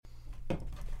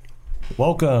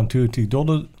Welcome to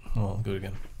T-Dolda. Oh, I'll do it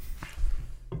again.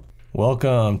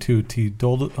 Welcome to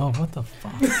T-Dolda. Oh, what the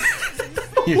fuck?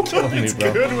 You're killing me,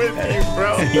 bro. Good with you,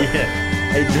 bro.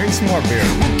 Yeah. Hey, drink some more beer.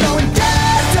 Going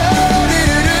down,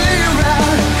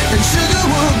 around, and sugar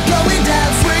will going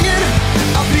down swinging.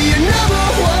 I'll be your number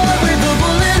one with a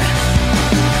bullet.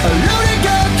 A loaded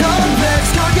gun complex,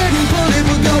 target and bullet.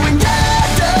 We're going down,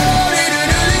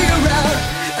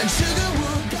 around, and sugar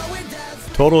will going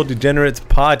down. Total Degenerates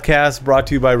podcast brought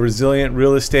to you by Resilient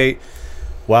Real Estate.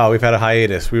 Wow, we've had a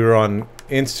hiatus. We were on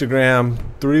Instagram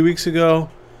 3 weeks ago.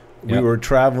 We Yep. were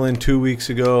traveling 2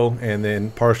 weeks ago, and then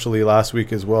partially last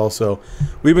week as well. So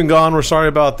we've been gone. We're sorry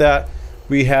about that.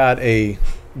 We had a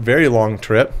very long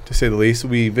trip, to say the least.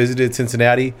 We visited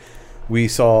Cincinnati. We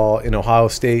saw an Ohio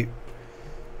State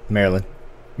Maryland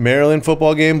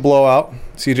football game blowout.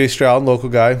 CJ Stroud, local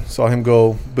guy, saw him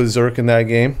go berserk in that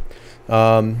game.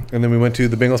 And then we went to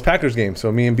the Bengals-Packers game.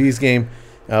 So me and B's game,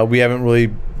 we haven't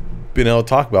really been able to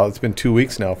talk about. It's been 2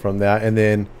 weeks now from that. And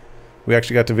then we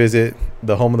actually got to visit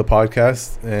the home of the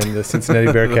podcast and the Cincinnati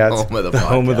Bearcats. The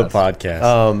home of the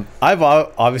podcast. I've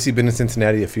obviously been to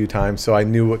Cincinnati a few times, so I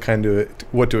knew what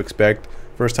to expect.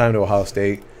 First time to Ohio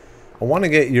State. I want to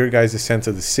get your guys' sense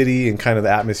of the city and kind of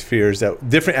the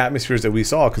different atmospheres that we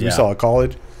saw, because we saw a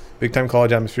big time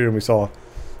college atmosphere, and we saw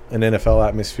an NFL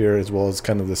atmosphere, as well as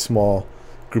kind of the small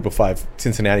group of five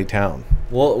Cincinnati town.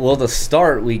 Well, to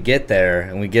start, we get there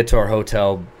and we get to our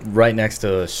hotel right next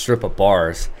to a strip of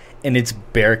bars, and it's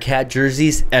Bearcat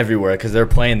jerseys everywhere because they're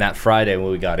playing that Friday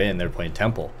when we got in. They're playing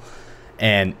Temple,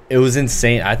 and it was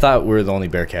insane. I thought we were the only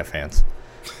Bearcat fans.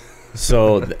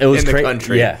 So it was In the crazy.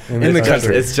 country. Yeah, In the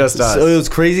country. It's just us. So it was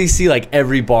crazy to see like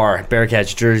every bar,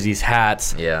 Bearcats jerseys,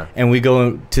 hats. Yeah. And we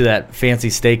go to that fancy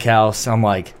steakhouse. I'm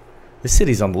like, this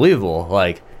city's unbelievable.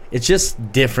 Like, it's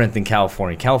just different than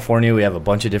California. California, we have a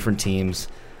bunch of different teams.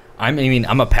 I'm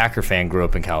a Packer fan, grew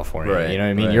up in California. Right, You know what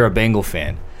I mean? right. You're a Bengal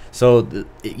fan. So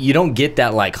you don't get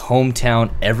that like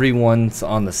hometown, everyone's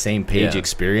on the same page Yeah.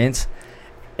 experience.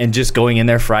 And just going in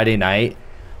there Friday night,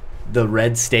 the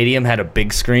Red Stadium had a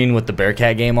big screen with the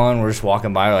Bearcat game on. We're just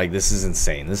walking by like, this is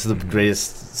insane. This is the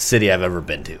greatest city I've ever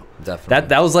been to. Definitely.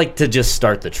 That was like to just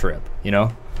start the trip, you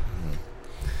know?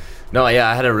 No, yeah,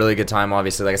 I had a really good time,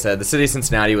 obviously. Like I said, the city of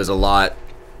Cincinnati was a lot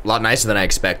nicer than I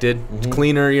expected.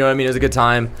 Cleaner, you know what I mean? It was a good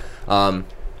time. I'm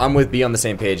with B on the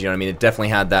same page, you know what I mean? It definitely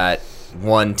had that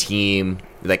one team.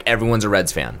 Like, everyone's a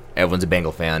Reds fan. Everyone's a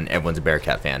Bengal fan. Everyone's a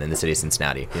Bearcat fan in the city of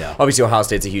Cincinnati. Yeah. Obviously, Ohio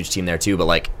State's a huge team there, too. But,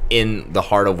 like, in the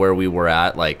heart of where we were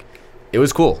at, like, it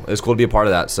was cool. It was cool to be a part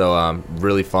of that. So,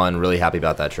 really fun. Really happy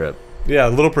about that trip. Yeah, a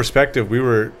little perspective.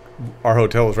 Our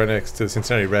hotel was right next to the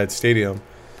Cincinnati Reds Stadium.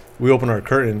 We open our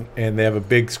curtain, and they have a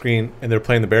big screen, and they're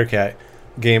playing the Bearcat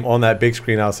game on that big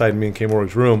screen outside me and K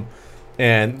Morg's room.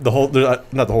 And not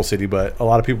the whole city, but a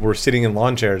lot of people were sitting in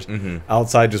lawn chairs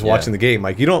outside just watching the game.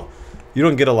 Like, you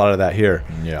don't get a lot of that here.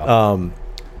 Yeah.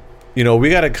 We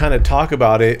got to kind of talk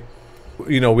about it.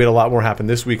 We had a lot more happen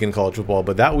this week in college football,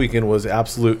 but that weekend was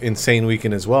absolute insane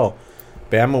weekend as well.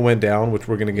 Bama went down, which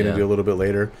we're going to get into a little bit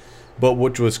later. But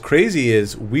what was crazy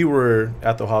is we were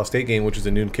at the Ohio State game, which is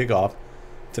a noon kickoff.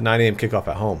 It's a 9 a.m. kickoff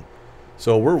at home.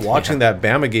 So we're watching that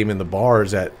Bama game in the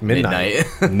bars at midnight.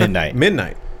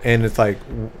 Midnight. And it's like,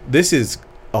 this is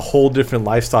a whole different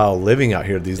lifestyle living out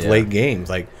here, these late games.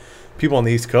 Like, people on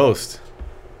the East Coast,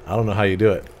 I don't know how you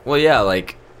do it. Well, yeah,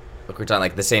 like we're talking,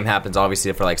 like the same happens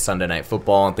obviously for like Sunday night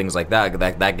football and things like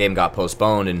that. That game got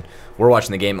postponed, and we're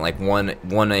watching the game at like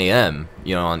 1 a.m.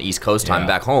 On East Coast time. Yeah.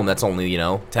 Back home, that's only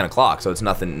 10 o'clock, so it's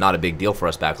not a big deal for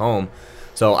us back home.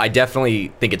 So I definitely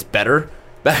think it's better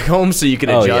back home, so you can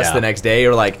adjust the next day,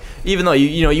 or like, even though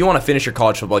you want to finish your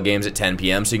college football games at 10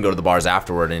 p.m. so you can go to the bars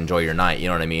afterward and enjoy your night. You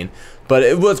know what I mean? But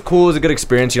it was cool. It was a good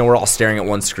experience. We're all staring at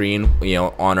one screen,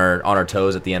 on our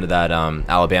toes at the end of that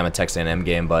Alabama Texas A&M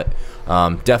game. But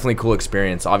definitely cool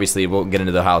experience. Obviously, we'll get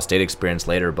into the Ohio State experience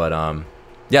later. But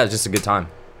yeah, it's just a good time.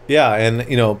 Yeah, and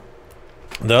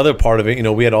the other part of it,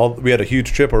 we had a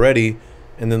huge trip already,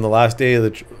 and then the last day of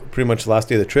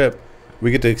the trip,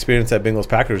 we get to experience that Bengals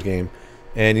Packers game.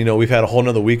 And, we've had a whole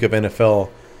nother week of NFL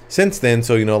since then.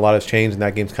 So, a lot has changed, and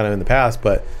that game's kind of in the past.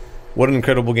 But what an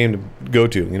incredible game to go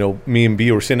to. Me and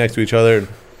B were sitting next to each other, and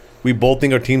we both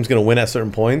think our team's going to win at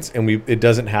certain points, and it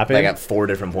doesn't happen. I got 4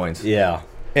 different points. Yeah.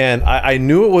 And I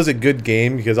knew it was a good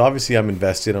game because obviously I'm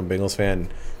invested. I'm a Bengals fan.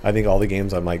 I think all the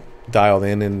games I'm like dialed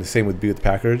in, and the same with B with the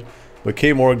Packers. But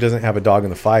K Morg doesn't have a dog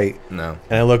in the fight. No.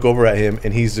 And I look over at him,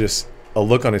 and he's just a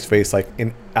look on his face like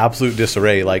in absolute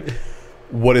disarray. Like,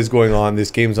 what is going on? This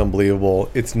game's unbelievable.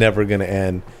 It's never going to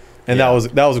end. And that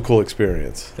was a cool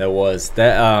experience. That was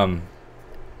that.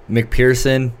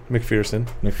 McPherson,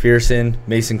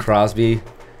 Mason Crosby,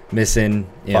 missing,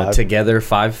 together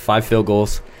 5 field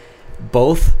goals.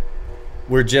 Both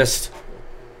were just,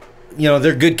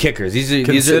 they're good kickers. These are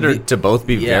considered to both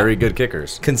be very good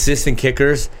kickers, consistent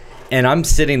kickers. And I'm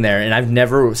sitting there, and I've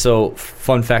never. So,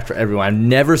 fun fact for everyone: I've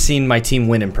never seen my team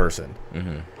win in person.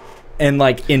 Mm-hmm. And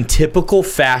like in typical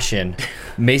fashion,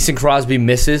 Mason Crosby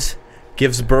misses,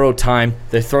 gives Burrow time.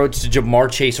 They throw it to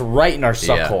Jamar Chase right in our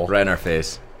suck hole, right in our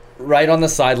face, right on the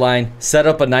sideline. Set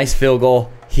up a nice field goal.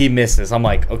 He misses. I'm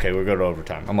like, okay, we're going to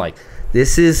overtime. I'm like,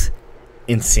 this is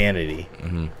insanity.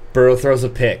 Mm-hmm. Burrow throws a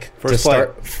pick to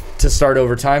start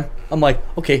overtime. I'm like,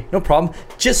 okay, no problem.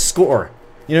 Just score.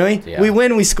 You know what I mean? Yeah. We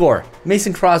win, we score.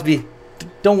 Mason Crosby,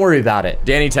 don't worry about it.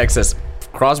 Danny texts us,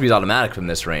 Crosby's automatic from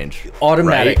this range.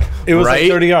 Automatic. Right? It was like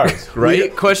 30 yards.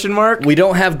 Right? Question mark? We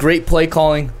don't have great play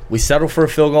calling. We settle for a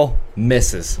field goal.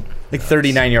 Misses. Like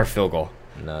 39-yard field goal.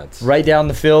 Nuts. Right down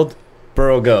the field,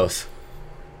 Burrow goes.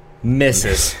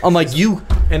 Misses. I'm like, you.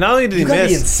 And not only did he miss,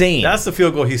 be insane. That's the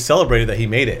field goal he celebrated that he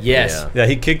made it. Yes. Yeah,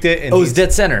 he kicked it. And it was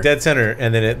dead center. Dead center.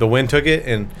 And then the wind took it.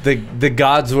 And the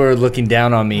gods were looking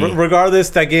down on me.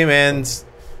 Regardless, that game ends.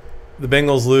 The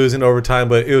Bengals lose in overtime,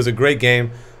 but it was a great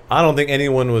game. I don't think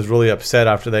anyone was really upset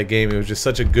after that game. It was just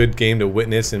such a good game to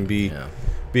witness and be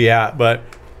at. But,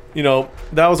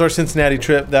 that was our Cincinnati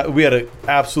trip. That we had an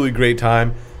absolutely great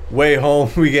time. Way home,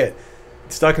 we get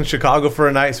stuck in Chicago for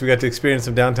a night, so we got to experience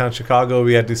some downtown Chicago.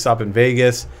 We had to stop in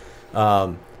Vegas.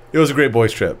 It was a great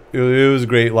boys trip. It was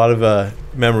great. A lot of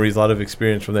memories, a lot of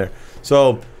experience from there.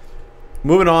 So,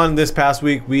 moving on, this past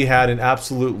week, we had an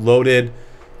absolute loaded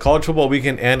college football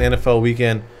weekend and NFL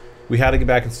weekend. We had to get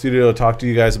back in studio to talk to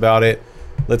you guys about it.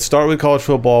 Let's start with college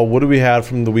football. What do we have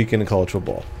from the weekend in college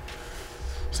football?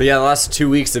 So, the last 2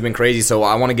 weeks have been crazy. So,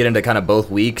 I want to get into kind of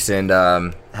both weeks and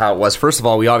how it was. First of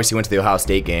all, we obviously went to the Ohio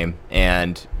State game.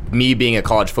 And me being a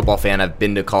college football fan, I've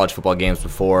been to college football games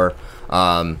before.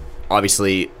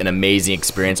 Obviously, an amazing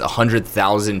experience.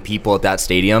 100,000 people at that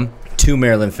stadium. 2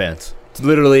 Maryland fans.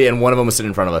 Literally, and one of them was sitting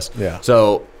in front of us. Yeah.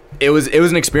 So, it was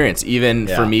an experience. Even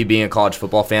for me being a college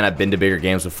football fan, I've been to bigger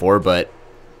games before. But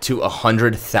to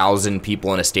 100,000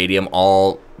 people in a stadium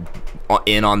all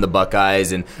in on the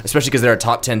Buckeyes, and especially because they're a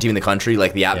top 10 team in the country,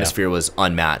 like the atmosphere was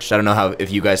unmatched. I don't know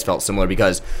if you guys felt similar,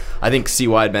 because I think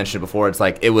CY had mentioned it before. It's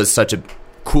like it was such a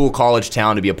cool college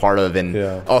town to be a part of, and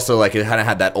also like it kind of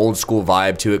had that old school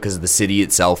vibe to it because the city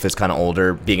itself is kind of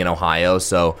older, being in Ohio.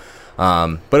 So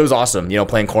but it was awesome,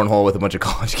 playing cornhole with a bunch of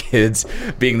college kids,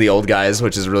 being the old guys,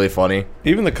 which is really funny.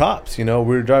 Even the cops, we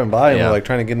were driving by and we're like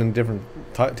trying to get in different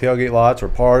tailgate lots or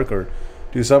park or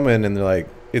do something, and they're like,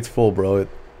 it's full, bro.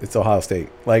 It's Ohio State.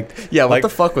 Like, what the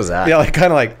fuck was that? Yeah, like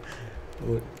kind of like,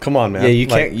 come on, man. Yeah,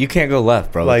 you can't go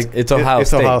left, bro. Like it's Ohio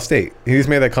State. It's Ohio State. He just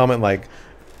made that comment like,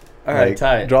 all right,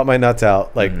 tight. Drop my nuts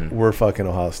out. Like, we're fucking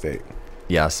Ohio State.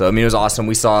 Yeah, so it was awesome.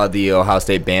 We saw the Ohio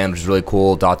State band, which was really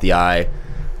cool. Dot the I.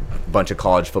 Bunch of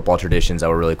college football traditions that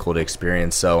were really cool to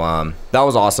experience. So that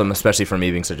was awesome, especially for me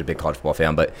being such a big college football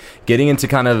fan. But getting into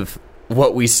kind of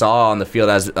what we saw on the field,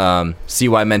 as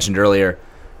CY mentioned earlier,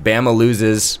 Bama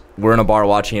loses. We're in a bar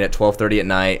watching it at 12:30 at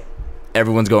night.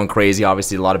 Everyone's going crazy.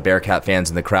 Obviously, a lot of Bearcat fans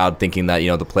in the crowd thinking that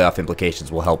the playoff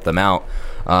implications will help them out.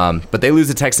 But they lose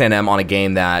to Texas A&M on a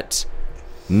game that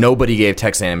nobody gave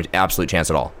Texas A&M an absolute chance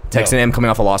at all. Texas A&M coming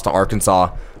off a loss to Arkansas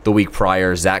the week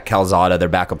prior. Zach Calzada, their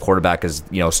backup quarterback, is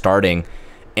starting,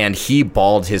 and he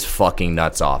balled his fucking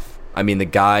nuts off. I mean, the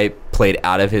guy played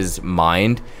out of his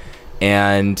mind,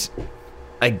 and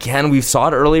again, we saw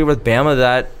it earlier with Bama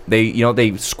that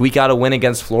they squeak out a win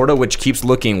against Florida, which keeps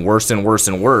looking worse and worse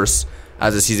and worse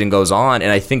as the season goes on.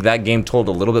 And I think that game told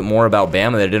a little bit more about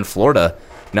Bama than it did in Florida,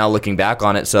 now looking back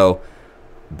on it. So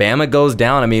Bama goes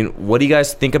down. I mean, what do you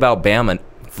guys think about Bama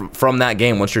from that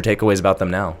game? What's your takeaways about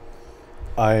them now?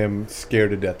 I am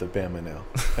scared to death of Bama now.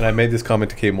 And I made this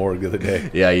comment to K. Morg the other day.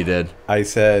 Yeah, you did. I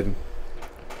said,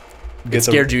 it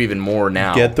scared you even more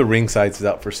now. Get the ring sights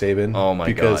out for Saban. Oh, my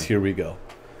God. Because here we go.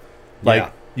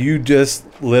 Like, you just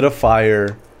lit a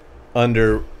fire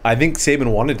under... I think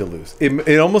Saban wanted to lose.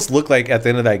 It almost looked like at the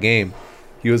end of that game,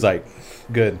 he was like,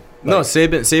 good. Like, no,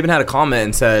 Saban had a comment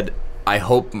and said, I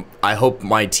hope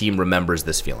my team remembers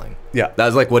this feeling. Yeah. That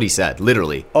was like what he said,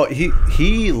 literally. Oh,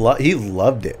 he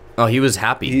loved it. Oh, he was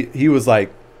happy. He was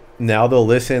like, now they'll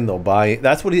listen, they'll buy in.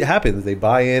 That's what happens. They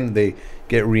buy in, they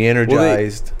get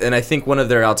re-energized. And I think one of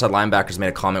their outside linebackers made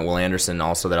a comment, Will Anderson,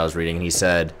 also, that I was reading, and he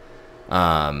said,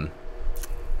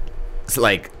 it's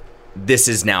like, this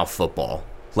is now football.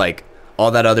 Like,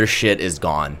 all that other shit is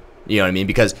gone. You know what I mean?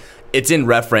 Because it's in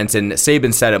reference, and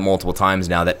Saban said it multiple times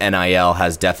now, that NIL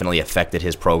has definitely affected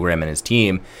his program and his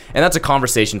team. And that's a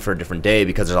conversation for a different day,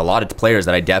 because there's a lot of players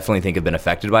that I definitely think have been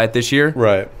affected by it this year.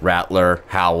 Right. Rattler,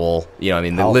 Howell, the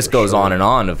Howell list for goes sure. on and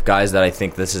on of guys that I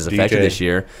think this has affected DJ. this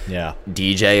year. Yeah.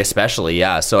 DJ especially,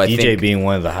 yeah. So I DJ think being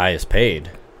one of the highest paid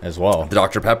as well.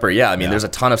 Dr. Pepper, yeah. There's a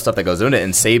ton of stuff that goes into it,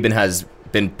 and Saban has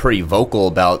been pretty vocal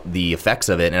about the effects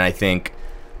of it. And I think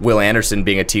Will Anderson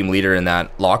being a team leader in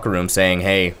that locker room saying,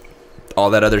 hey,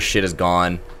 all that other shit is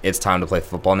gone. It's time to play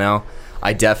football now.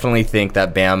 I definitely think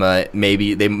that Bama,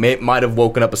 might have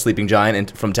woken up a sleeping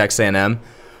giant from Texas A&M,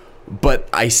 but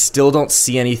I still don't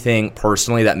see anything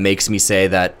personally that makes me say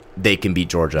that they can beat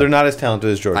Georgia. They're not as talented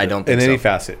as Georgia. I don't think in any so.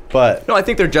 facet. But No, I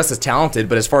think they're just as talented,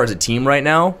 but as far as a team right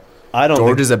now, I don't.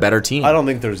 Georgia's think, a better team. I don't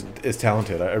think there's as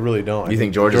talented. I really don't. You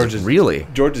think Georgia's really?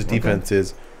 Georgia's defense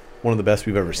is one of the best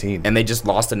we've ever seen. And they just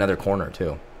lost another corner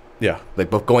too. Yeah.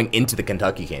 But going into the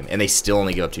Kentucky game, and they still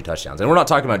only give up 2 touchdowns. And we're not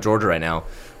talking about Georgia right now,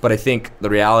 but I think the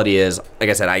reality is, like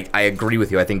I said, I agree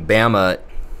with you. I think Bama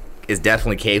is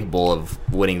definitely capable of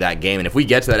winning that game. And if we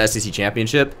get to that SEC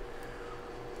championship,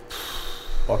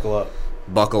 Buckle up.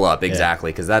 buckle up,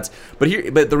 exactly. Because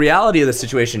but the reality of the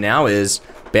situation now is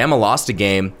Bama lost a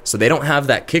game, so they don't have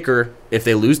that kicker if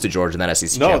they lose to Georgia in that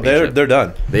SEC No, championship. they're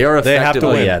done. They are They have to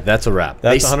effectively. win. Yeah, that's a wrap.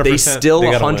 That's they 100%. still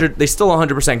they gotta 100 win. they still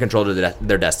 100% control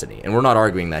their destiny, and we're not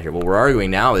arguing that here. What we're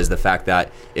arguing now is the fact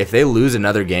that if they lose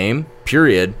another game,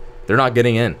 period, they're not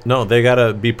getting in. No, they got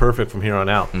to be perfect from here on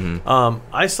out. Mm-hmm.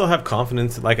 I still have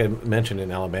confidence, like I mentioned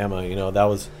in Alabama. That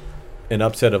was an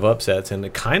upset of upsets, and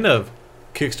it kind of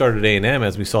kickstarted A&M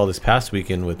as we saw this past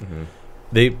weekend with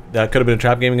that could have been a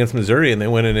trap game against Missouri, and they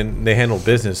went in and they handled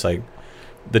business like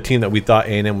the team that we thought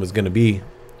A&M was going to be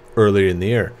earlier in the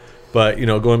year. But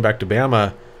going back to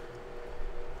Bama,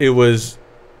 it was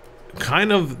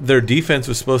kind of their defense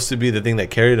was supposed to be the thing that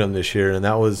carried them this year, and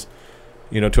that was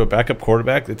to a backup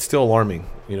quarterback, it's still alarming.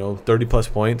 30 plus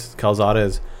points. Calzada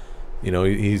is,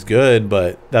 he's good,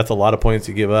 but that's a lot of points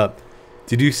to give up.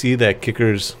 Did you see that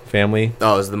kicker's family?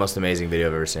 Oh, it was the most amazing video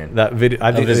I've ever seen. That video,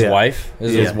 I think Of his wife?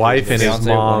 his wife and his fiance,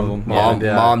 one of mom.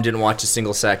 them. Mom didn't watch a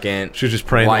single second. She was just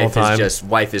praying the whole time.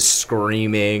 Wife is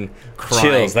screaming, crying.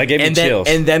 Chills. That gave me chills.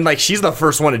 And then she's the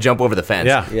first one to jump over the fence.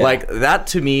 Yeah. Yeah. Like that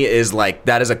to me is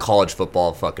that is a college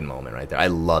football fucking moment right there. I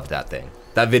love that thing.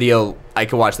 That video, I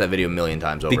could watch that video a million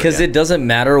times over Because again. it doesn't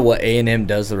matter what A&M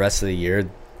does the rest of the year.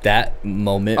 That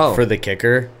moment for the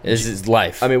kicker is his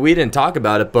life. I mean, we didn't talk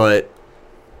about it, but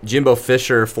Jimbo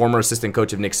Fisher, former assistant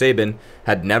coach of Nick Saban,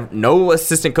 had no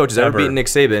assistant coach has ever beaten Nick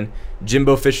Saban.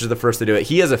 Jimbo Fisher's the first to do it.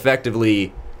 He has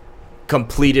effectively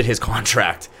completed his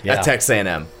contract at Texas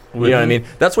A&M. You know what I mean?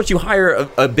 That's what you hire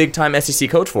a big-time SEC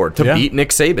coach for, to beat Nick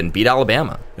Saban, beat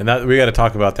Alabama. And that we got to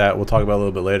talk about that. We'll talk about it a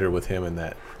little bit later with him and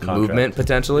that contract. Movement,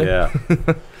 potentially. Yeah.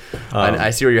 I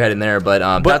see where you're heading there,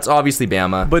 but that's obviously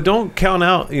Bama. But don't count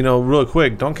out, real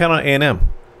quick, don't count out A&M.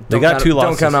 They got 2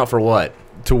 losses Don't come out for what?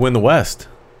 to win the West.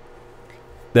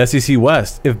 The SEC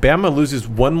West. If Bama loses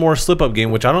one more slip-up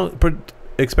game, which I don't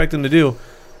expect them to do,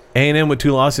 A&M with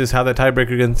 2 losses, have that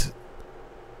tiebreaker against...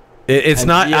 It's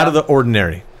not out of the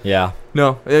ordinary. yeah.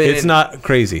 No. It's not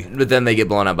crazy. But then they get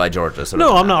blown out by Georgia. So it No,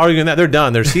 doesn't I'm not matter. arguing that. They're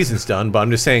done. Their season's done. But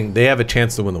I'm just saying they have a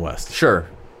chance to win the West. Sure.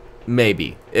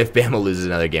 Maybe. If Bama loses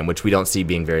another game, which we don't see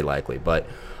being very likely. But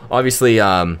obviously,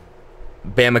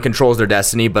 Bama controls their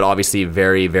destiny, but obviously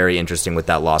very, very interesting with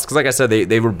that loss. Because like I said,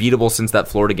 they were beatable since that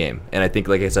Florida game. And I think,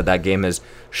 like I said, that game has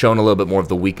shown a little bit more of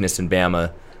the weakness in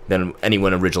Bama than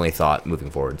anyone originally thought moving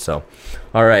forward. So,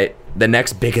 all right. The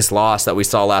next biggest loss that we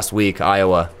saw last week,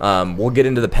 Iowa. We'll get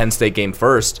into the Penn State game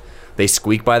first. They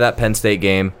squeak by that Penn State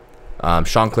game.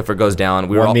 Sean Clifford goes down.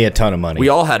 Won me a ton of money. We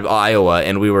all had Iowa,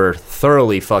 and we were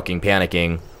thoroughly fucking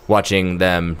panicking watching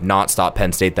them not stop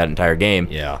Penn State that entire game.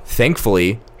 Yeah.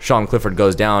 Thankfully, Sean Clifford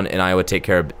goes down, and Iowa takes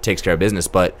care of business.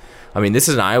 But, I mean, this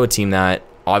is an Iowa team that,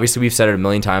 obviously we've said it a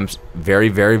million times, very,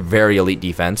 very, very elite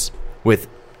defense with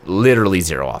literally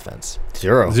zero offense.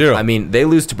 Zero. I mean, they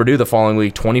lose to Purdue the following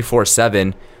week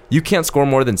 24-7. You can't score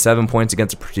more than 7 points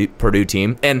against a Purdue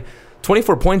team. And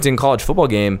 24 points in college football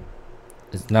game,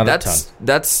 It's not a ton.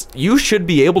 that's you should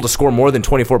be able to score more than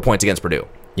 24 points against Purdue.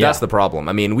 Yeah. That's the problem.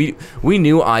 I mean, we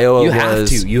knew Iowa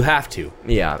You have to.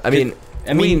 Yeah. I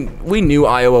mean, we knew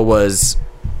Iowa was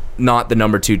not the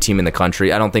number 2 team in the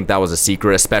country. I don't think that was a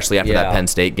secret, especially after that Penn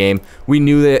State game. We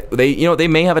knew that they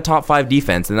may have a top 5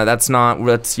 defense, and they earned that's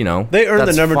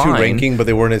the number 2 fine. ranking, but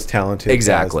they weren't as talented.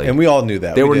 Exactly. And we all knew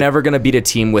that. They were never going to beat a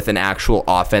team with an actual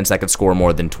offense that could score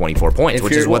more than 24 points,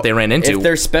 which is what they ran into. If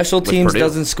their special teams Purdue.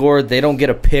 doesn't score, they don't get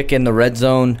a pick in the red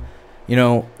zone. You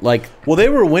know, like Well, they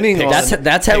were winning.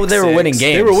 that's how they were winning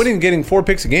games. They were winning, getting 4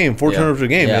 picks a game, 4 turnovers a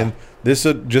game, and this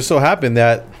just so happened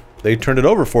that they turned it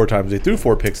over 4 times. They threw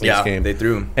 4 picks in this game. They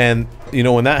threw them. And you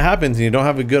know when that happens, and you don't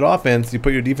have a good offense, you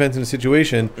put your defense in a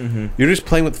situation. You're just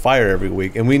playing with fire every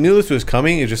week, and we knew this was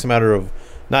coming. It's just a matter of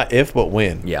not if, but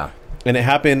when. Yeah. And it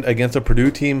happened against a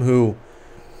Purdue team who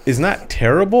is not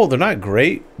terrible. They're not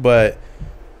great, but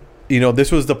you know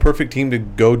this was the perfect team to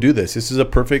go do this. This is a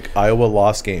perfect Iowa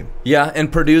loss game. Yeah,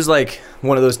 and Purdue's like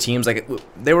one of those teams. Like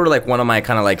they were like one of my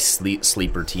kind of like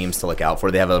sleeper teams to look out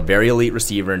for. They have a very elite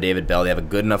receiver in David Bell. They have a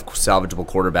good enough salvageable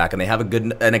quarterback, and they have a good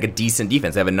and like a decent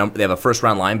defense. They have a first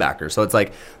round linebacker. So it's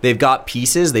like they've got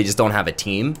pieces. They just don't have a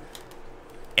team.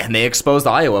 And they exposed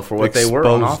Iowa for what they were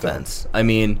on offense. I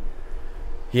mean,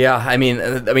 I mean,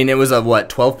 it was a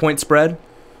 12-point spread.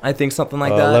 I think something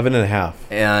like that. 11.5.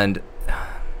 And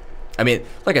I mean,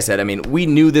 like I said, I mean, we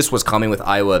knew this was coming with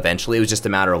Iowa eventually. It was just a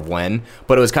matter of when.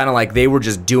 But it was kind of like they were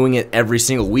just doing it every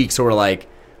single week. So we're like,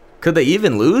 could they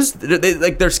even lose?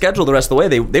 Like their schedule the rest of the way,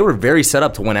 they were very set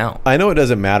up to win out. I know it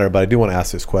doesn't matter, but I do want to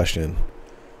ask this question.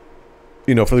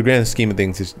 You know, for the grand scheme of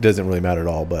things, it doesn't really matter at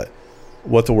all. But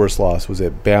what's the worst loss? Was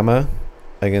it Bama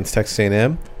against Texas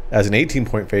A&M as an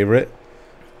 18-point favorite,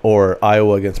 or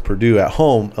Iowa against Purdue at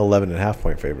home,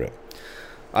 11.5-point favorite?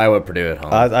 Iowa, Purdue at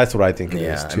home. That's what I think it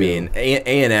is, too. I mean,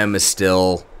 A&M is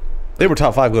still... They were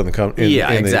top 5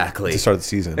 exactly. To start the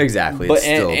season. Exactly. But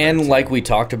and like we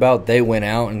talked about, they went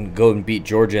out and go and beat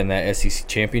Georgia in that SEC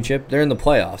championship. They're in the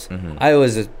playoffs.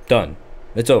 Iowa's done.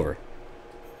 It's over.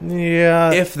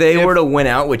 Yeah. If they were to win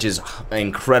out, which is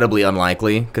incredibly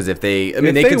unlikely, because if they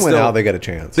could win out, they got a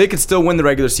chance. They could still win the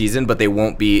regular season, but they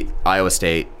won't beat Iowa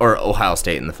State or Ohio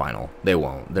State in the final. They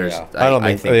won't. I don't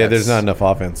think there's not enough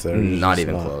offense there. Not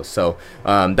even close. So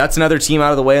that's another team out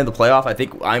of the way in the playoff. I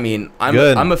think. I mean,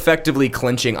 I'm effectively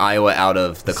clinching Iowa out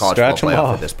of the college football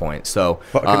playoff at this point. So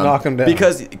knock them down.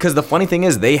 Because the funny thing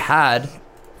is they had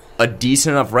a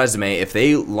decent enough resume. If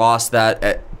they lost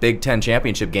that Big Ten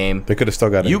championship game, they could have still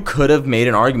got in. You could have made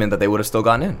an argument that they would have still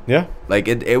gotten in. Yeah. Like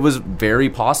it was very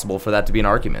possible for that to be an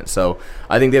argument. So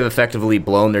I think they've effectively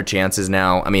blown their chances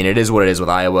now. I mean, it is what it is with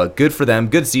Iowa. Good for them.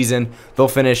 Good season. They'll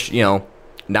finish, 9-3,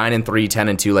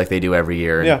 10-2 like they do every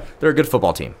year. Yeah. They're a good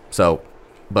football team. So,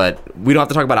 but we don't have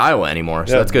to talk about Iowa anymore.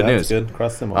 So that's good news. Good.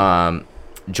 Cross them off.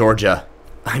 Georgia.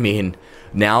 I mean,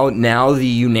 now the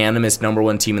unanimous number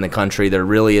 1 team in the country. There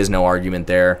really is no argument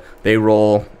there. They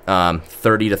roll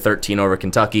 30-13 over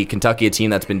Kentucky. Kentucky, a team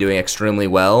that's been doing extremely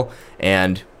well,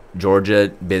 and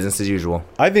Georgia, business as usual.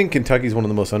 I think Kentucky's one of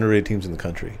the most underrated teams in the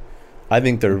country. I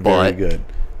think they're very good.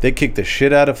 They kicked the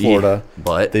shit out of Florida.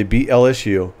 But they beat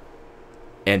LSU.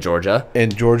 And Georgia.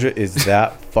 And Georgia is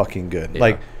that fucking good. Yeah.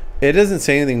 Like, it doesn't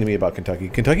say anything to me about Kentucky.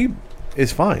 Kentucky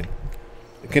is fine.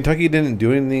 Kentucky didn't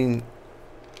do anything,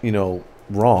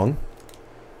 wrong.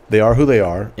 They are who they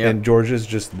are, and Georgia's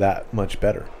just that much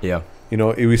better. Yeah.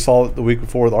 We saw it the week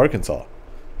before with Arkansas.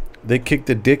 They kicked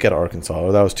the dick out of Arkansas.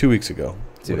 Or that was 2 weeks ago.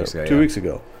 2 weeks ago. 2 weeks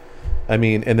ago. I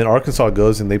mean, and then Arkansas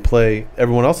goes and they play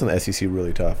everyone else in the SEC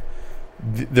really tough.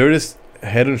 They're just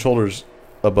head and shoulders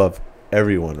above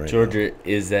everyone right now. Georgia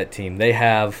is that team. They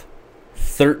have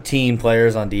 13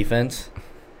 players on defense.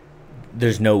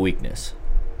 There's no weakness.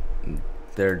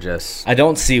 They're just... I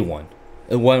don't see one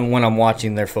when I'm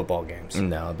watching their football games.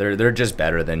 No, they're just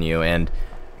better than you. And,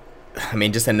 I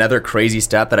mean, just another crazy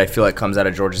stat that I feel like comes out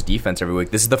of Georgia's defense every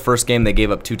week. This is the first game they gave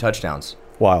up 2 touchdowns.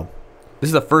 Wow. This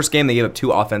is the first game they gave up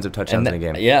 2 offensive touchdowns in a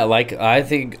game. Yeah, I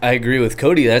think I agree with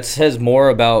Cody. That says more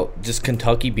about just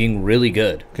Kentucky being really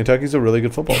good. Kentucky's a really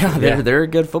good football team. They're a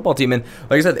good football team. And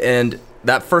like I said, and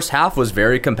that first half was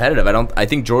very competitive. I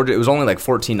think Georgia, it was only like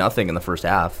 14-0 in the first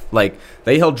half. Like,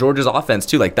 they held Georgia's offense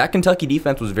too. Like, that Kentucky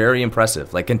defense was very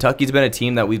impressive. Like, Kentucky's been a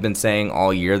team that we've been saying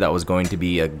all year that was going to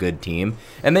be a good team.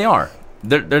 And they are.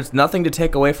 There's nothing to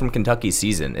take away from Kentucky's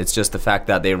season. It's just the fact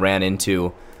that they ran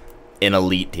into an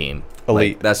elite team.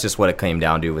 Elite. Like, that's just what it came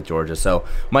down to with Georgia. So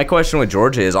my question with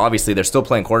Georgia is, obviously they're still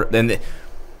playing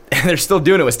they're still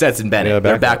doing it with Stetson Bennett,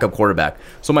 their backup quarterback.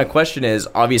 So my question is,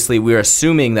 obviously we're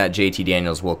assuming that JT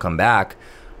Daniels will come back,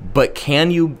 but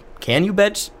can you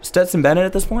bench Stetson Bennett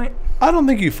at this point? I don't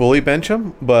think you fully bench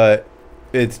him, but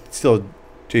it's still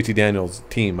JT Daniels'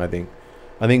 team, I think.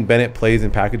 I think Bennett plays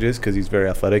in packages because he's very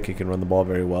athletic. He can run the ball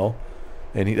very well.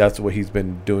 And that's what he's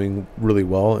been doing really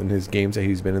well in his games that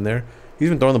he's been in there. He's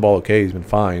been throwing the ball okay. He's been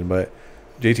fine. But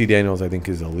JT Daniels, I think,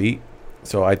 is elite.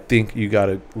 So I think you got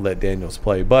to let Daniels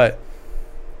play. But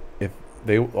if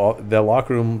the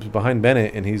locker room's behind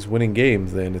Bennett and he's winning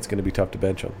games, then it's going to be tough to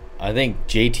bench him. I think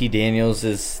JT Daniels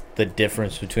is the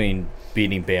difference between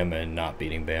beating Bama and not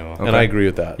beating Bama. Okay. And I agree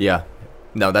with that. Yeah.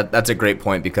 No, that's a great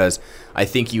point because I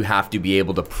think you have to be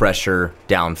able to pressure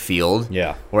downfield.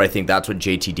 Yeah. Where I think that's what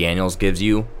JT Daniels gives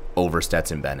you over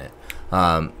Stetson Bennett.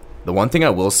 The one thing I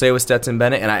will say with Stetson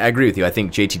Bennett, and I agree with you, I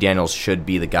think JT Daniels should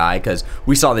be the guy because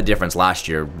we saw the difference last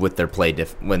year with their play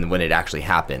when it actually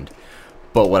happened.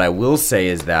 But what I will say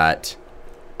is that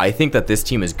I think that this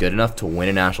team is good enough to win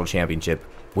a national championship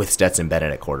with Stetson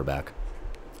Bennett at quarterback.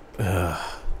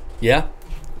 Yeah.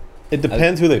 It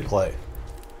depends who they play.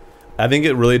 I think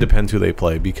it really depends who they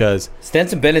play because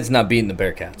Stetson Bennett's not beating the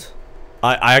Bearcats.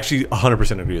 I actually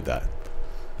 100% agree with that.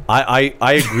 I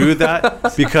agree with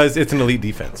that because it's an elite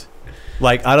defense.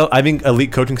 Like I think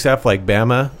elite coaching staff like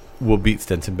Bama will beat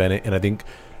Stetson Bennett, and I think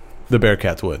the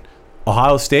Bearcats would.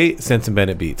 Ohio State, Stetson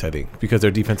Bennett beats, I think, because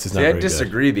their defense is not very I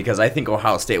disagree because I think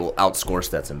Ohio State will outscore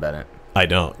Stetson Bennett. I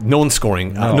don't. No one's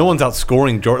scoring. No. No one's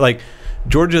outscoring Georgia. Like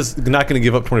Georgia's not going to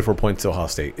give up 24 points to Ohio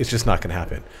State. It's just not going to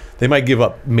happen. They might give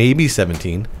up maybe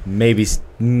 17. Maybe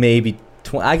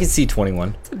I can see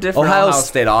 21. It's a different Ohio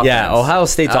State offense. Yeah, Ohio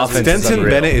State's offense. Stetson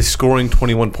Bennett is scoring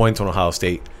 21 points on Ohio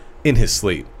State in his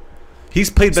sleep. He's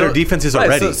played better defenses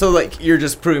already. So, like, you're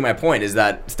just proving my point is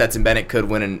that Stetson Bennett could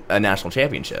win a national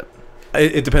championship.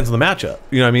 It depends on the matchup.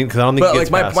 You know what I mean? Because I don't think. But he gets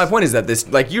like past. my point is that this,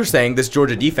 like you're saying, this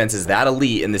Georgia defense is that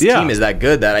elite and this team is that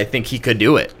good that I think he could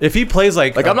do it. If he plays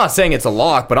like I'm not saying it's a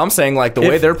lock, but I'm saying like the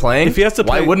way they're playing. If he has to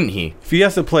why play, wouldn't he? If he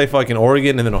has to play fucking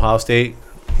Oregon and then Ohio State,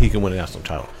 he can win a national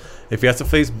title. If he has to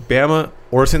face Bama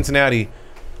or Cincinnati,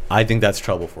 I think that's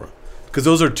trouble for him because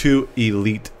those are two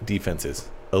elite defenses.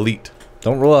 Elite.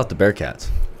 Don't rule out the Bearcats.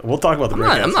 We'll talk about the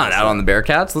Bearcats. I'm not out on the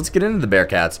Bearcats. Let's get into the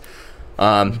Bearcats.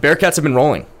 Bearcats have been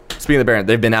rolling. Speaking of the Bearcats,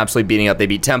 they've been absolutely beating up. They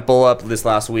beat Temple up this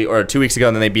last week or 2 weeks ago,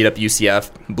 and then they beat up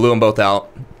UCF. Blew them both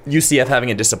out. UCF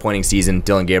having a disappointing season.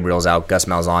 Dylan Gabriel's out. Gus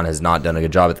Malzahn has not done a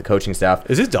good job at the coaching staff.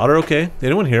 Is his daughter okay? Did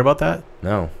anyone hear about that?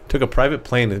 No. Took a private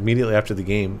plane immediately after the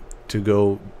game to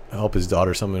go help his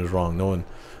daughter. Something was wrong. No one.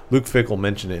 Luke Fickell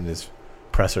mentioned it in his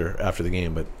presser after the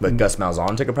game, but Gus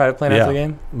Malzahn took a private plane after the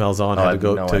game? Malzahn had to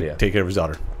go to take care of his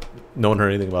daughter. No one heard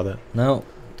anything about that. No.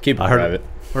 Keep it I heard private.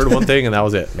 Heard one thing and that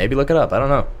was it. Maybe look it up. I don't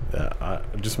know.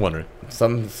 I'm just wondering.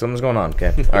 Something's going on.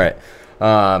 Okay. All right.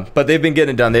 But they've been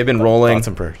getting it done. They've been rolling. Thoughts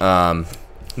and prayers.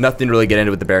 Nothing to really get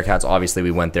into with the Bearcats. Obviously,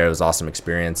 we went there. It was an awesome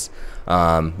experience.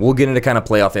 We'll get into kind of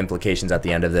playoff implications at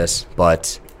the end of this.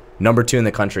 But number 2 in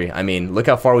the country. I mean, look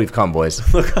how far we've come, boys.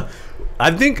 I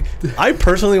think I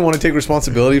personally want to take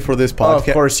responsibility for this podcast.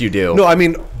 Of course you do. No, I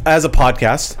mean, as a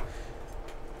podcast,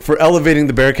 for elevating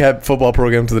the Bearcat football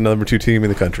program to the number 2 team in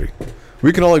the country.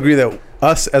 We can all agree that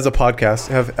us as a podcast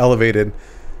have elevated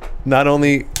not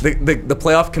only the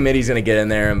playoff committee's going to get in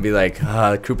there and be like,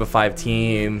 group of 5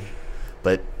 team,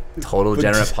 but Total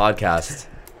Degenerate podcast.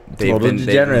 They've been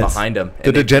behind them.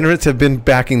 The Degenerates have been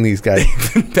backing these guys.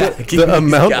 The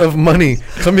amount of money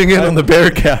coming in on the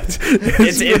Bearcats.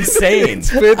 It's insane.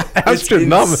 It's been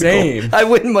astronomical. It's insane. I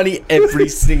win money every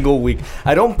single week.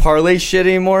 I don't parlay shit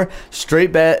anymore.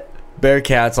 Straight bet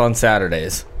Bearcats on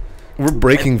Saturdays. We're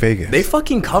breaking Vegas. They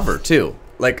fucking cover, too.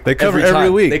 Like they cover every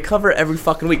week. They cover every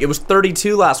fucking week. It was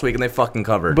 32 last week, and they fucking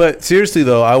covered. But seriously,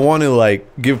 though, I want to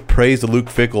give praise to Luke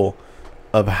Fickell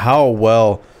of how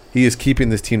well he is keeping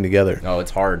this team together. Oh,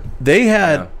 it's hard. They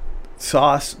had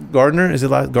Sauce Gardner, is it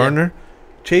Gardner?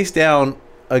 Yeah. Chase down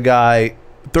a guy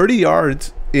 30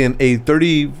 yards in a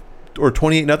 30 or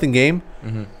 28-0 game.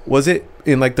 Mm-hmm. Was it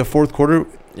in the fourth quarter?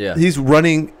 Yeah. He's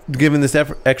running, giving this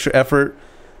extra effort.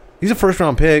 He's a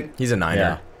first-round pick. He's a Niner.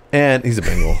 Yeah. And he's a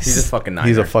Bengal. He's a fucking Niner.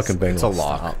 He's a fucking Bengal. It's a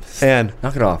lock. And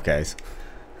knock it off, guys.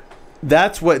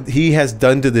 That's what he has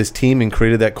done to this team and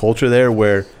created that culture there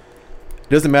where it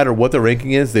doesn't matter what the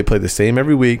ranking is. They play the same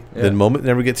every week. Yeah. The moment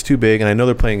never gets too big. And I know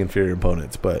they're playing inferior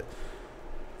opponents, but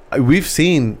we've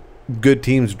seen good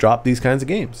teams drop these kinds of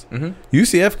games. Mm-hmm.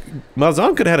 UCF,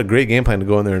 Malzahn could have had a great game plan to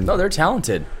go in there. No, they're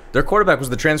talented. Their quarterback was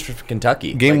the transfer from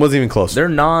Kentucky. Game wasn't even close. They're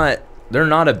not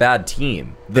a bad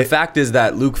team. The fact is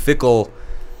that Luke Fickell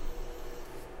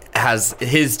has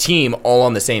his team all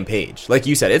on the same page. Like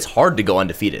you said, it's hard to go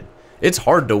undefeated. It's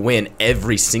hard to win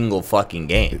every single fucking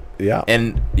game. Yeah.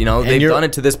 And, they've done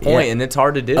it to this point, and it's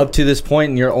hard to do. Up to this point,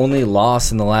 and your only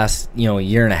loss in the last,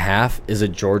 year and a half is a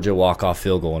Georgia walk-off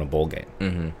field goal in a bowl game.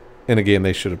 Mm-hmm. In a game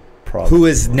they should have probably... Who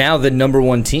is now the number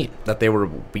 1 team. That they were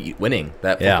winning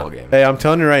that football game. Hey, I'm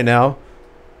telling you right now,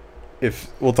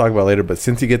 we'll talk about it later, but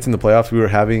since he gets in the playoffs, we were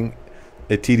having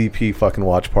a TDP fucking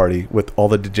watch party with all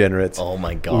the degenerates. Oh,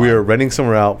 my God. We are renting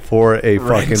somewhere out for a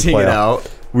fucking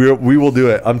playoff. We will do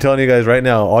it. I'm telling you guys right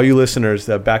now, all you listeners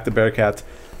that back the Bearcats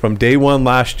from day 1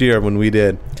 last year when we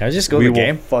did. Can I just go to the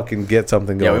game? We will fucking get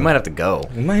something going. Yeah, we might have to go.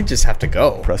 We might just have to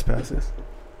go. Press passes.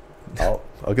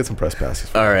 I'll get some press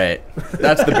passes. All right,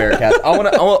 that's the Bearcats.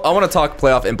 I want to talk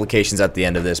playoff implications at the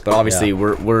end of this, but obviously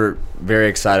we're very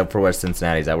excited for where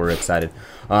Cincinnati's at. We're excited.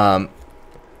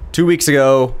 2 weeks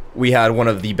ago, we had one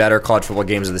of the better college football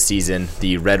games of the season,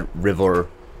 the Red River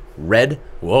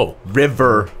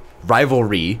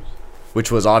rivalry,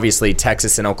 which was obviously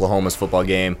Texas and Oklahoma's football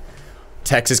game.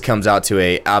 Texas comes out to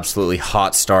a absolutely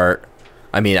hot start.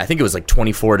 I mean, I think it was like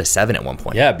 24-7 at one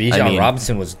point. Yeah, Bijan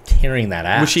Robinson was tearing that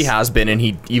ass. Which he has been, and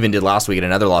he even did last week in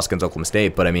another loss against Oklahoma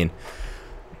State. But, I mean,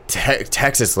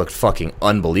 Texas looked fucking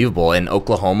unbelievable. And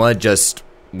Oklahoma just,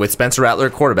 with Spencer Rattler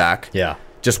at quarterback,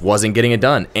 just wasn't getting it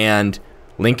done. And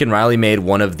Lincoln Riley made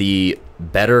one of the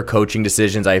better coaching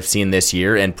decisions I've seen this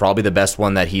year, and probably the best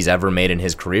one that he's ever made in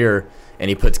his career. And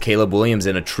he puts Caleb Williams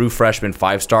in, a true freshman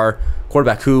 5-star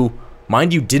quarterback who,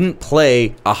 mind you, didn't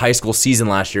play a high school season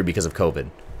last year because of COVID.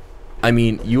 I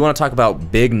mean, you want to talk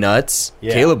about big nuts?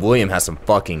 Yeah. Caleb Williams has some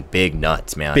fucking big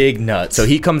nuts, man. Big nuts. So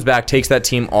he comes back, takes that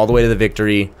team all the way to the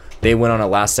victory. They went on a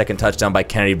last-second touchdown by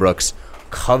Kennedy Brooks.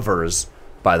 Covers,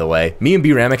 by the way. Me and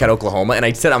B. Ramick had Oklahoma, and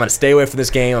I said I'm going to stay away from this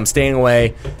game. I'm staying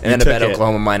away. And then I bet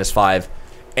Oklahoma -5.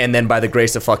 And then by the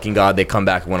grace of fucking God, they come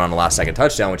back and went on a last-second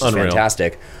touchdown, which is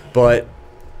fantastic. But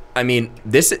I mean,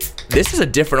 this is a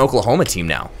different Oklahoma team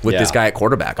now with this guy at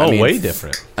quarterback. I mean, way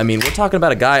different. I mean, we're talking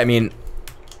about a guy. I mean,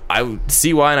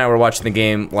 CY and I were watching the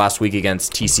game last week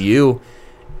against TCU,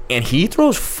 and he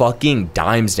throws fucking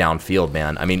dimes downfield,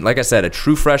 man. I mean, like I said, a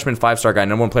true freshman 5-star guy,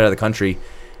 #1 player of the country,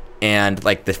 and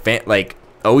like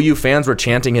OU fans were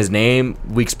chanting his name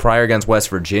weeks prior against West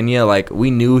Virginia. Like,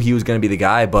 we knew he was going to be the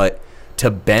guy, but to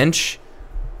bench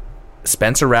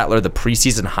Spencer Rattler, the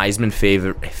preseason Heisman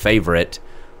favorite,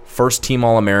 first-team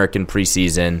All-American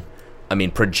preseason, I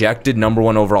mean, projected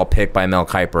 #1 overall pick by Mel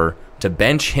Kiper, to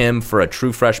bench him for a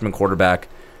true freshman quarterback,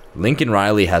 Lincoln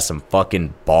Riley has some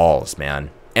fucking balls, man.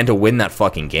 And to win that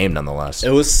fucking game, nonetheless.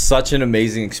 It was such an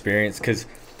amazing experience, because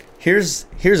here's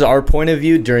our point of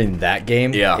view during that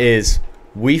game. Is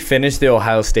we finished the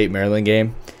Ohio State-Maryland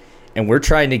game, and we're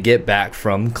trying to get back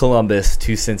from Columbus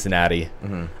to Cincinnati.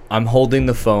 Mm-hmm. I'm holding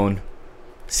the phone.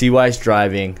 CY's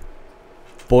driving.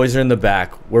 Boys are in the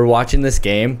back. We're watching this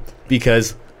game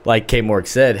because, like Kate Mork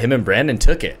said, him and Brandon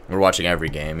took it. We're watching every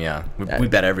game, yeah. We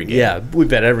bet every game. Yeah, we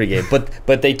bet every game.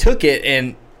 But they took it,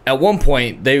 and at one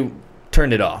point, they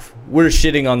turned it off. We're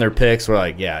shitting on their picks. We're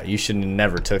like, yeah, you should have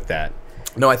never took that.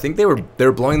 No, I think they were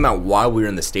blowing them out while we were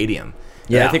in the stadium.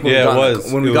 Yeah, and I think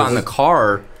when we got in the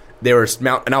car, they were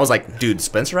and I was like, dude,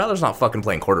 Spencer Rattler's not fucking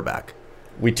playing quarterback.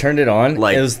 We turned it on.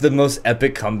 Like, it was the most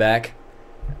epic comeback.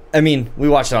 I mean, we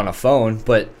watched it on a phone,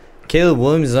 but Caleb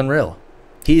Williams is unreal.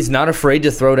 He's not afraid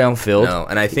to throw downfield. No,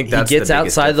 and I think that's he gets the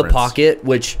outside difference. The pocket,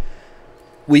 which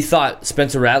we thought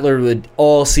Spencer Rattler would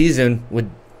all season would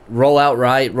roll out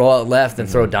right, roll out left, and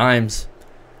throw dimes.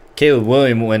 Caleb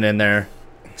Williams went in there,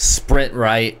 sprint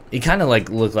right. He kind of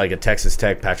looked like a Texas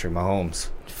Tech Patrick Mahomes.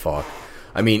 Fuck.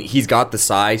 I mean, he's got the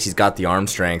size, he's got the arm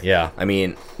strength. Yeah. I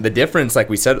mean, the difference, like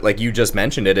we said, like you just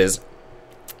mentioned it, is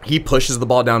he pushes the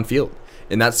ball downfield.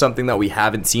 And that's something that we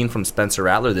haven't seen from Spencer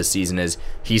Rattler this season. Is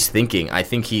he's thinking. I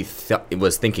think he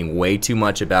was thinking way too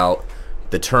much about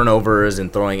the turnovers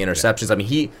and throwing interceptions.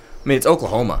 Yeah. I mean, it's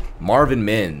Oklahoma. Marvin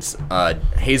Mims,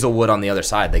 Hazelwood on the other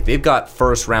side. Like, they've got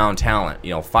first-round talent,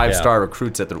 5-star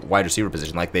recruits at the wide receiver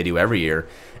position like they do every year.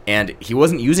 And he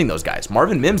wasn't using those guys.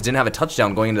 Marvin Mims didn't have a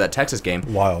touchdown going into that Texas game.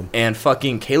 Wild. And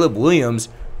fucking Caleb Williams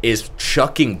is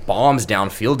chucking bombs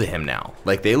downfield to him now.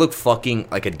 Like, they look fucking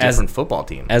like a different football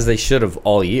team. As they should have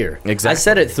all year. Exactly. I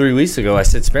said it 3 weeks ago. I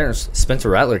said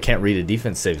Spencer Rattler can't read a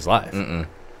defense to save his life.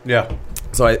 Yeah.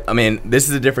 So, I mean, this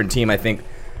is a different team, I think.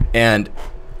 And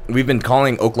we've been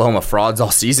calling Oklahoma frauds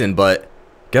all season, but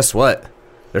guess what?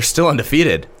 They're still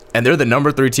undefeated. And they're the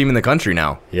 #3 team in the country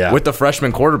now. Yeah. With the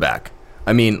freshman quarterback.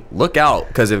 I mean, look out,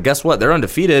 because guess what? They're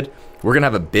undefeated. We're going to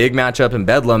have a big matchup in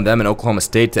Bedlam, them and Oklahoma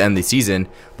State to end the season.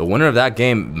 The winner of that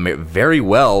game very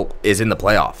well is in the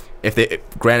playoff, if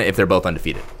they're both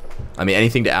undefeated. I mean,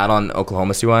 anything to add on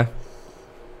Oklahoma, CY?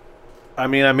 I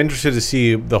mean, I'm interested to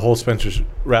see the whole Spencer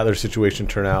Rattler situation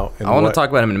turn out. I want to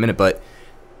talk about him in a minute, but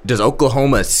does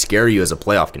Oklahoma scare you as a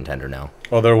playoff contender now?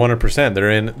 Oh, they're 100%. They're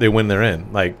in. They win. They're in.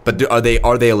 But are they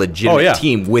a legitimate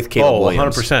team with Caleb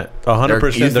Williams? 100%.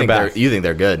 100%. They're back. You think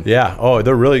they're good? Yeah. Oh,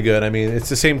 they're really good. I mean, it's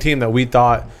the same team that we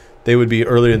thought they would be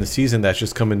earlier in the season. That's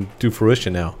just coming to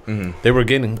fruition now. Mm-hmm. They were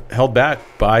getting held back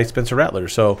by Spencer Rattler.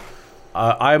 So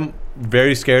I'm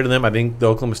very scared of them. I think the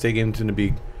Oklahoma State game is going to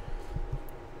be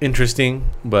interesting,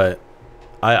 but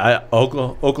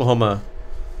Oklahoma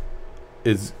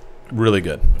is really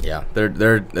good. Yeah,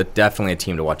 they're definitely a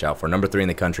team to watch out for. #3 in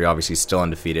the country, obviously still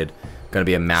undefeated. Going to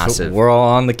be a massive. So we're all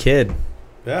on the kid.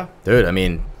 Yeah. Dude, I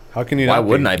mean, How can you why not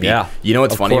wouldn't be? I be? Yeah, You know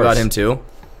what's of funny about course. him too?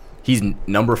 He's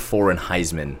number 4 in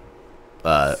Heisman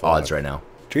odds right now.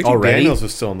 JT Already? Daniels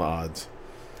was still in the odds.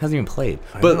 Hasn't even played.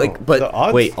 I But know. like, but The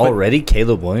odds- Wait, but already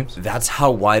Caleb Williams? that's how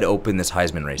wide open this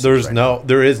Heisman race There is. Right now.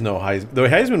 is no Heisman. The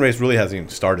Heisman race really hasn't even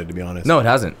started, to be honest. No, it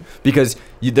hasn't, because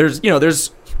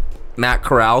there's Matt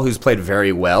Corral, who's played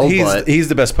very well, but he's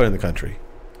the best player in the country.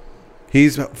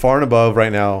 He's far and above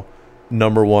right now,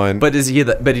 number one. does he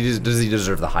deserve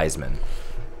the Heisman?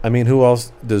 I mean, who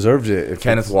else deserves it? If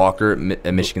Kenneth it's- Walker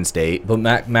at Michigan State. But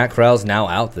Matt Corral's now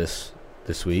out this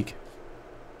week.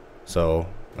 So,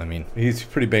 I mean, He's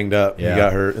pretty banged up. Yeah. He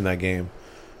got hurt in that game.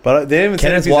 But they haven't said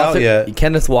Kenneth if he's Walker, out yet.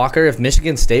 Kenneth Walker, if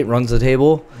Michigan State runs the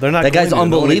table, They're not. that guy's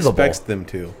going to. unbelievable. No one expects them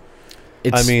to.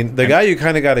 it's, I mean, the guy you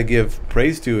kind of got to give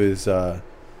praise to is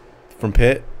from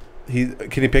Pitt.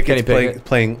 Kenny Pickett's Pickett.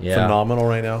 playing Yeah. phenomenal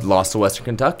right now. Lost to Western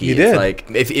Kentucky. He It's did. Like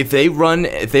if they run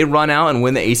out and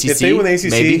win the ACC, If they win the ACC,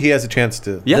 maybe. he has a chance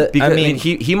to. Yeah, because I mean-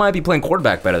 he might be playing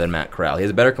quarterback better than Matt Corral. He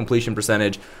has a better completion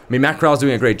percentage. I mean, Matt Corral's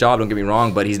doing a great job. Don't get me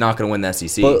wrong, but he's not going to win the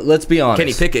SEC. but let's be honest.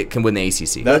 Kenny Pickett can win the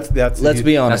ACC. Let's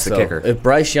be honest, the though. kicker. If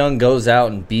Bryce Young goes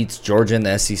out and beats Georgia in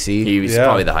the SEC, He's Yeah.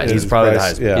 probably the Heisman. He's probably the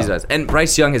Bryce, Heisman. yeah. He's the Heisman. And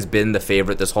Bryce Young has been the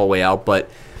favorite this whole way out, but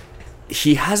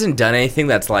he hasn't done anything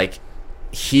that's like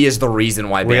he is the reason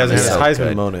why Well, he Bama hasn't is had so his Heisman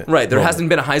good. moment. Right, there hasn't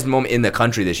been a Heisman moment in the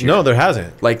country this year. No, there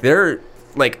hasn't. Like they're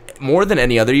like more than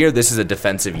any other year, this is a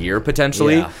defensive year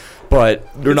potentially. Yeah. But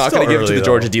they're It's not going still to give it to early, the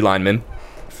Georgia though. D lineman.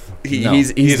 No.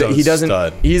 He's a He doesn't.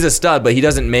 stud. He's a stud, but he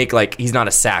doesn't make like he's not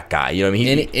a sack guy. You know what I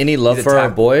mean? any love he's a for our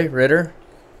tackle. boy Ritter?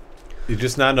 He's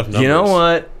just not enough numbers. You know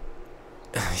what?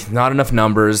 Not enough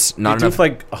numbers. He Not threw enough. for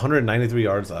like 193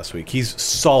 yards last week. He's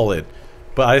solid,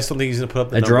 but I just don't think he's going to put up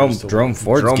the Jerome numbers. Jerome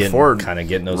Ford's Jerome getting, Ford kind of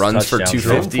getting those runs for touchdowns.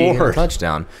 250 Jerome and a Ford.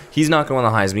 touchdown. He's not going to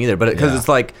win the Heisman either, but because Yeah. it's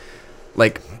like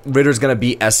Ritter's going to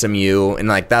beat SMU, and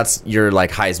like that's your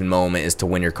like Heisman moment is to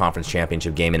win your conference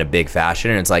championship game in a big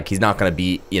fashion, and it's like he's not going to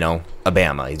beat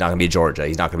Alabama, he's not going to beat Georgia,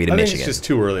 he's not going to beat I think Michigan. it's just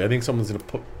too early. I think someone's going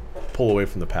to pull away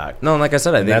from the pack. No, and like I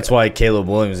said, I And think that's why Caleb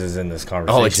Williams is in this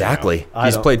conversation. Oh, exactly. I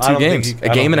He's don't- played I two don't think games, he- a I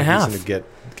don't game and a think half. He's going to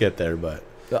get there, but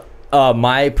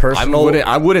My personal,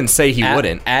 I wouldn't say he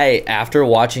wouldn't. After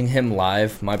watching him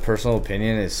live, my personal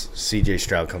opinion is C.J.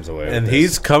 Stroud comes away. and with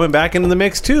he's coming back into the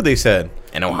mix too. They said.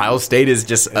 And Ohio State is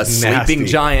just a Nasty. sleeping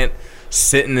giant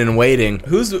sitting and waiting.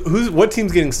 What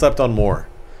team's getting slept on more,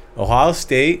 Ohio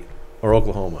State or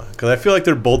Oklahoma? Because I feel like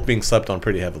they're both being slept on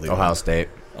pretty heavily. Ohio State.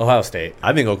 this. Ohio State.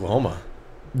 I think Oklahoma.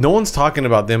 No one's talking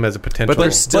about them as a potential. But they're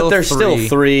still But they're still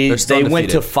three. They're still They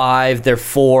went to undefeated. 5. They're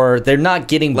 4. They're not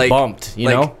getting bumped. You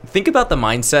know. Think about the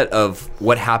mindset of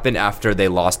what happened after they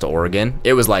lost to Oregon.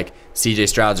 It was like CJ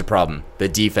Stroud's a problem. The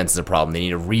defense is a problem. They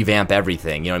need to revamp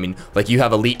everything. You know what I mean? Like you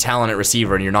have elite talent at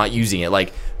receiver and you're not using it.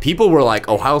 Like people were like,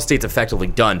 Ohio State's effectively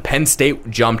done. Penn State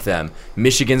jumped them.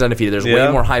 Michigan's undefeated. There's Yeah.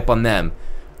 way more hype on them.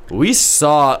 We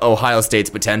saw Ohio State's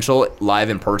potential live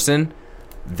in person.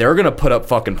 They're gonna put up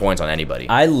fucking points on anybody.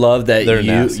 I love that They're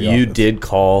you nasty offense. did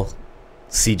call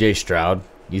C.J. Stroud.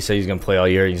 You said he's going to play all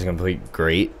year. He's going to play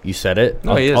great. You said it.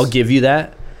 No, he is. I'll give you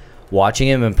that. Watching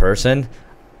him in person,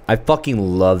 I fucking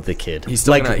love the kid. he's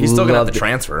still gonna have loved to it.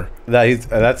 transfer. that's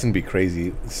gonna be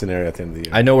crazy scenario at the end of the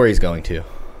year. I know where he's going to.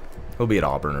 He'll be at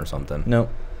Auburn or something. No,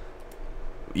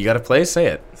 You got to play. Say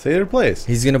it. Say their place.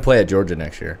 he's going to play at Georgia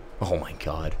next year. Oh my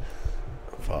god.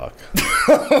 Fuck.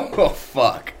 Oh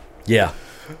fuck. Yeah.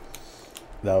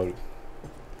 That would.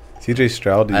 CJ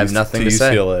Stroud to, I have nothing to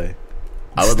say. UCLA.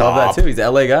 I would love that Stop. too. He's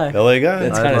an LA guy. LA guy.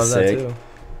 That's I'd kinda love that sick. too.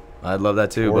 I'd love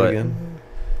that too. Oregon.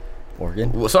 Oregon.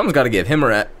 But well, someone's got to give him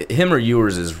or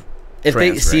Ewers is. If they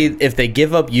transferring. if they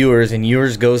give up Ewers and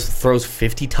Ewers throws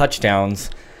 50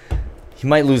 touchdowns, he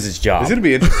might lose his job. It's gonna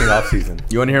be an interesting offseason.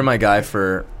 You want to hear my guy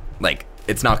for like?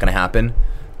 It's not going to happen.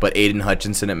 But Aiden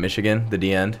Hutchinson at Michigan, the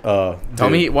D end. Tell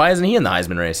me, why isn't he in the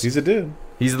Heisman race? He's a dude.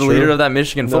 He's the True. leader of that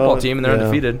Michigan football No, team, and they're yeah.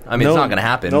 undefeated. I mean, it's not going to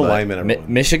happen. No but lineman.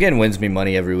 Everyone. Michigan wins me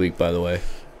money every week, by the way.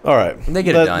 All right, They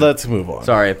get it done. Let's move on.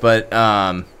 Sorry, but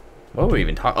what were we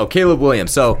even talking? Oh, Caleb Williams.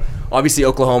 So obviously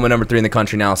Oklahoma, number 3 in the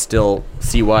country now. Still,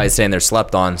 CY is saying they're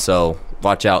slept on, so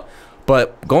watch out.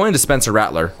 But going into Spencer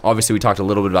Rattler, obviously we talked a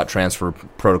little bit about transfer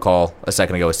protocol a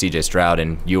second ago with CJ Stroud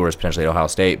and Ewers potentially at Ohio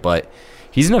State, but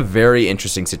he's in a very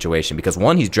interesting situation because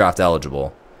 1, he's draft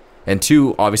eligible, and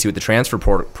 2, obviously with the transfer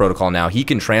protocol now, he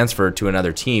can transfer to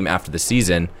another team after the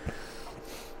season.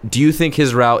 Do you think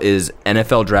his route is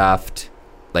NFL draft,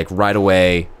 like right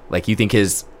away? Like you think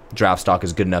his draft stock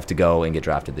is good enough to go and get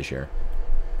drafted this year?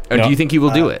 Or No. do you think he will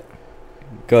do it?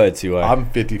 Go ahead, CY. I'm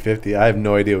 50-50. I have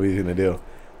no idea what he's gonna do.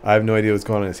 I have no idea what's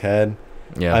going on in his head.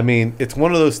 Yeah. I mean, it's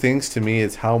one of those things to me.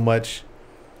 Is how much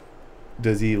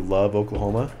does he love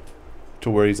Oklahoma to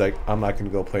where he's like, I'm not going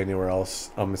to go play anywhere else.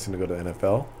 I'm just going to go to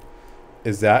NFL.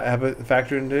 Is that have a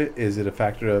factor into it? Is it a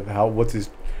factor of what's his?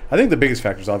 I think the biggest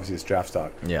factor is obviously his draft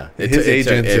stock. Yeah, His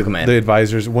agents and the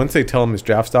advisors, once they tell him his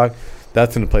draft stock,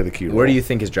 that's going to play the key role. Where do you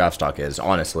think his draft stock is,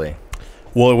 honestly?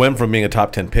 Well, it went from being a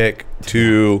top 10 pick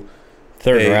to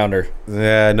Third rounder.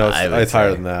 Yeah, no, I would it's higher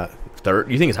say than that.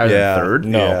 Third? You think it's higher than third?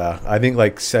 No. Yeah, I think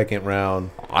like second round,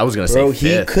 I was gonna say Bro, fifth.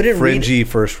 he couldn't fringy read.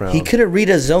 first round. He couldn't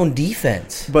read a zone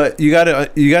defense. But you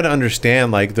gotta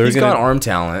understand, like they're He's gonna got arm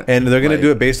talent, and they're gonna like- do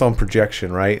it based on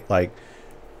projection, right? Like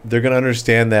they're gonna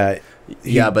understand that.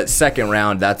 Yeah, but second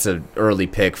round, that's an early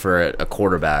pick for a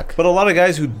quarterback. But a lot of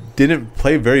guys who didn't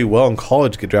play very well in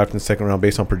college get drafted in the second round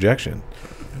based on projection.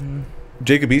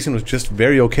 Jacob Eason was just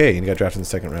very okay and he got drafted in the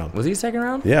second round. Was he second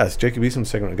round? Yes, Jacob Eason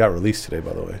second round got released today,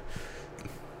 by the way.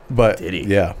 But Did he?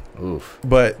 Yeah, Oof.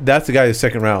 but that's the guy who's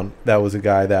second round. That was a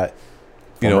guy that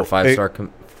Former five-star.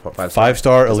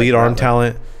 five-star Just elite like arm Rattler.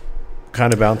 talent,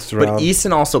 kind of bounced around. But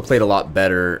Eason also played a lot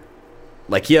better.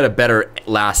 Like, he had a better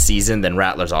last season than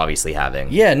Rattler's obviously having.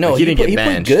 Yeah, no, Like, he didn't played get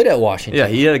benched. good at Washington. Yeah,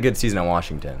 he had a good season at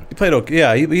Washington. He played okay.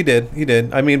 Yeah, he did. He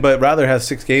did. I mean, but Rattler has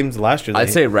 6 games last year. I'd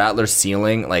say Rattler's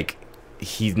ceiling, like,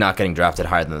 he's not getting drafted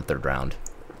higher than the third round.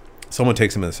 someone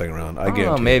takes him in the second round. I I don't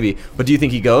guarantee. know, maybe. But do you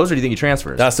think he goes or do you think he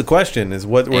transfers? That's the question. Is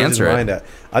where's his Answer it. mind at?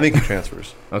 I think he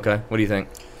transfers. Okay, what do you think?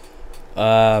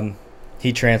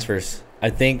 He transfers. I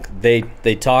think they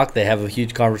talk. They have a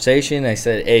huge conversation. I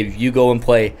said, hey, if you go and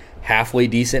play halfway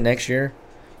decent next year,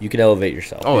 you could elevate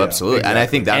yourself. Oh, Yeah, absolutely. And I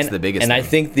think that's the biggest And thing. I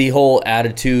think the whole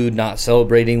attitude, not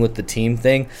celebrating with the team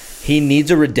thing, he needs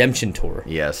a redemption tour.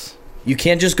 Yes. You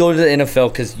can't just go to the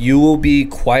NFL because you will be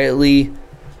quietly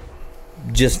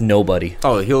just nobody.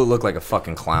 Oh, he'll look like a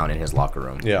fucking clown in his locker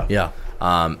room. Yeah.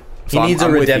 Yeah. He needs a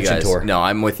with you redemption guys. tour. No,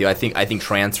 I'm with you. I think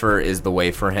transfer is the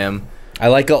way for him. I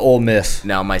like a Ole Miss.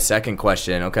 Now, my second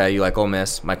question, okay, you like Ole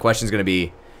Miss. My question is going to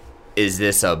be, is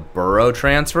this a Burrow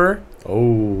transfer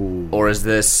Oh. or is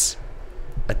this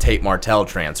a Tate Martell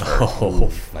transfer?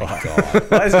 Oh My God.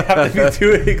 Why does it have to be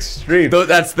too extreme? Though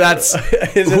that's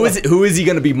who is he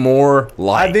going to be more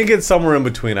like? I think it's somewhere in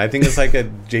between. I think it's like a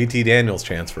JT Daniels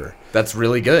transfer. that's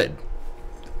really good.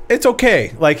 It's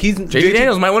okay. Like he's JT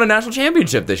Daniels might win a national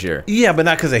championship this year. Yeah, but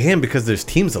not because of him. Because there's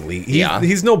teams elite.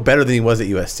 He's no better than he was at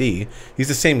USC. He's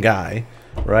the same guy,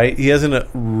 right? He hasn't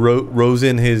rose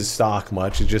in his stock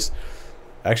much. It's just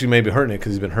actually maybe hurting it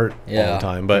because he's been hurt all the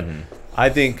time. But I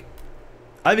think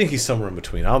he's somewhere in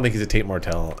between. I don't think he's a Tate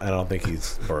Martell, and I don't think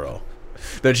he's Burrow.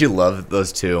 Don't you love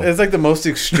those two? It's like the most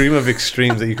extreme of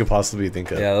extremes that you could possibly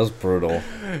think of. Yeah, that was brutal.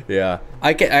 Yeah.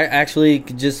 I actually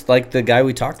just like the guy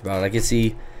we talked about. I could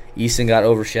see Eason got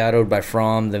overshadowed by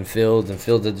Fromm, then Fields, and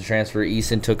Fields did the transfer.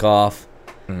 Eason took off,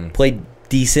 played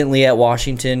decently at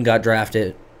Washington, got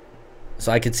drafted.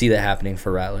 So I could see that happening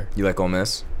for Rattler. You like Ole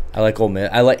Miss? I like Ole Miss.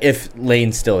 I like if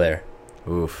Lane's still there.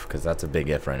 Oof, because that's a big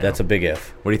if right now. That's a big if.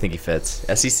 What do you think he fits?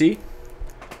 SEC?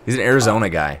 He's an Arizona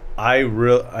guy. I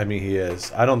mean, he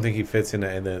is. I don't think he fits in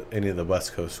any of the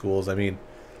West Coast schools. I mean,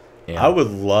 Yeah.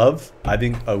 I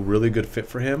think a really good fit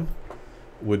for him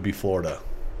would be Florida.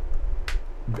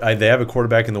 They have a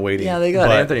quarterback in the waiting. Yeah, they got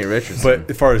but- Anthony Richardson. But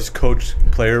as far as coach,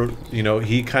 player,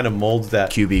 he kind of molds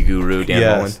that. QB guru Dan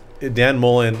Mullen. Yes. Dan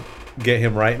Mullen, get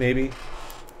him right maybe.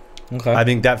 Okay. I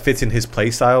think that fits in his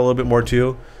play style a little bit more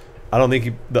too. I don't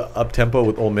think the up tempo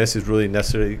with Ole Miss is really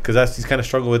necessary because he's kind of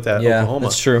struggled with that yeah, Oklahoma.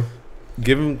 that's true.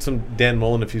 Give him some Dan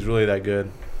Mullen if he's really that good.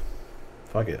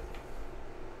 Fuck it.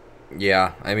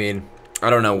 Yeah, I mean, I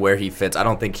don't know where he fits. I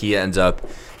don't think he ends up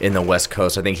in the West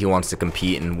Coast. I think he wants to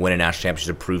compete and win a national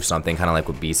championship to prove something, kind of like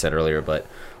what B said earlier. But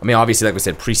I mean, obviously, like we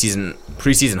said, preseason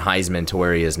Heisman to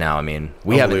where he is now. I mean,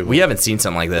 we haven't seen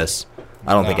something like this.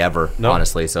 I don't think ever,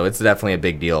 honestly. So it's definitely a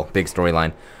big deal, big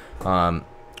storyline.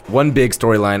 One big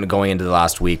storyline going into the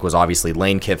last week was obviously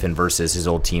Lane Kiffin versus his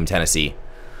old team, Tennessee.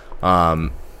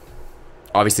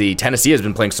 Obviously, Tennessee has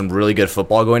been playing some really good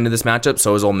football going into this matchup.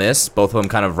 So is Ole Miss. Both of them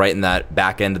kind of right in that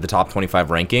back end of the top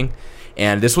 25 ranking.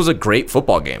 And this was a great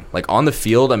football game. Like on the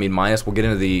field, I mean, minus we'll get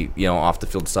into the off the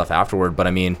field stuff afterward. But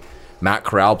I mean, Matt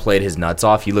Corral played his nuts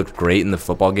off. He looked great in the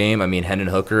football game. I mean, Hendon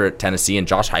Hooker at Tennessee and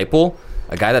Josh Heupel,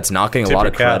 a guy that's not getting a lot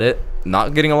of credit.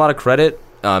 Not getting a lot of credit.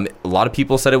 A lot of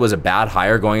people said it was a bad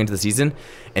hire going into the season,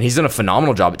 and he's done a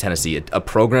phenomenal job at Tennessee. A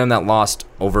program that lost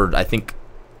over, I think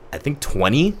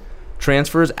 20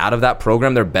 transfers out of that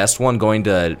program. Their best one going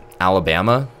to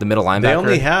Alabama, the middle linebacker. They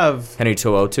only have Henry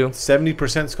To'oTo'o.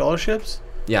 70% scholarships.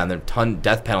 Yeah, and they're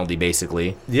death penalty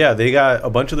basically. Yeah, they got a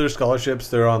bunch of their scholarships.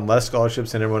 They're on less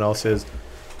scholarships than everyone else is,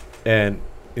 and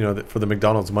for the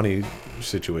McDonald's money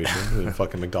situation, the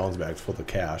fucking McDonald's bags full of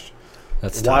cash.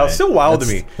 That's wild. tight. Still wild to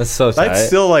That's- me. That's so tight. That's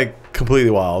still like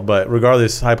completely wild. But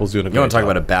regardless, Heupel's doing a You great want to talk job.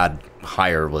 about a bad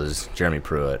hire was Jeremy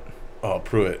Pruitt. Oh,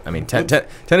 Pruitt. I mean,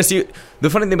 Tennessee. The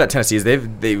funny thing about Tennessee is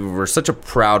they were such a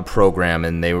proud program,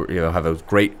 and they have a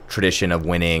great tradition of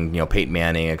winning. Peyton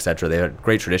Manning, etc. They had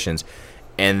great traditions,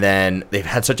 and then they've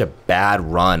had such a bad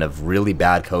run of really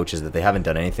bad coaches that they haven't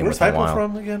done anything Where's with in a Heupel while.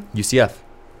 from again? UCF.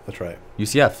 That's right.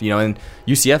 UCF. And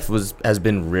UCF has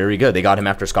been very good. They got him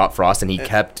after Scott Frost, and he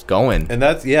kept going. And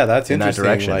that's In that interesting.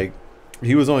 direction. Like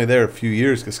he was only there a few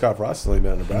years because Scott Frost has only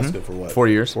been in Nebraska for what? 4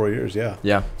 years. 4 years, yeah.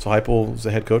 Yeah. So Heupel was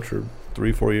the head coach for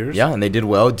 3-4 years. Yeah, and they did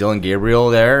well. Dylan Gabriel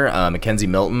there, Mackenzie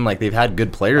Milton. Like, they've had good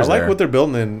I players like there. what they're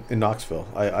building in Knoxville.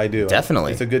 I do.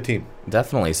 Definitely. It's a good team.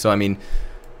 Definitely. So, I mean,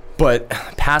 but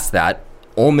past that,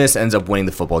 Ole Miss ends up winning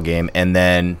the football game, and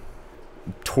then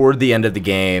toward the end of the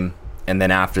game, and then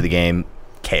after the game,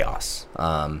 chaos.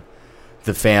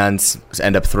 The fans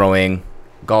end up throwing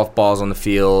golf balls on the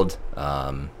field,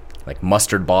 like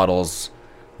mustard bottles,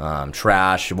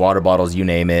 trash, water bottles, you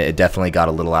name it. It definitely got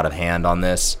a little out of hand on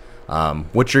this.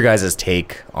 What's your guys'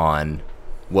 take on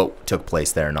what took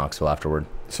place there in Knoxville afterward?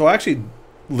 So I actually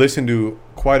listened to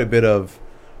quite a bit of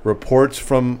reports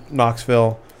from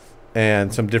Knoxville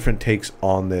and some different takes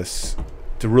on this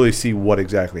to really see what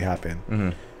exactly happened. Mm-hmm.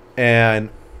 And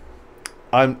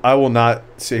I will not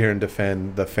sit here and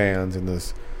defend the fans and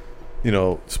those,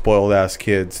 spoiled ass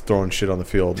kids throwing shit on the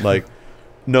field. Like,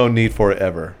 no need for it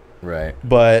ever. Right.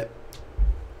 But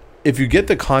if you get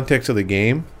the context of the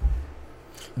game,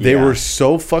 they Yeah. were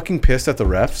so fucking pissed at the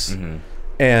refs, Mm-hmm.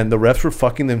 and the refs were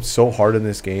fucking them so hard in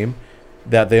this game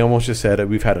that they almost just said,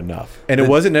 we've had enough. And it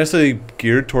wasn't necessarily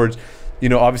geared towards,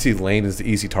 obviously Lane is the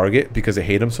easy target because they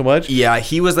hate him so much. Yeah,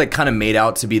 he was like kind of made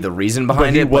out to be the reason But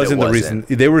behind he it. wasn't but the it reason.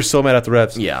 They were so mad at the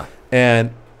refs. Yeah.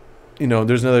 And,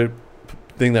 there's another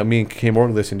thing that me and Kay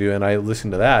Morgan listened to, and I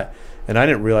listened to that, and I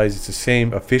didn't realize it's the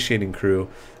same officiating crew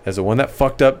as the one that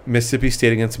fucked up Mississippi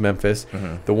State against Memphis,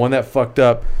 the one that fucked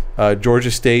up Georgia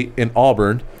State and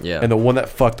Auburn, Yeah. and the one that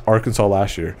fucked Arkansas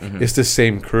last year. It's the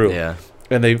same crew. Yeah.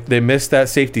 And they missed that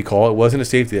safety call. It wasn't a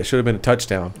safety. That should have been a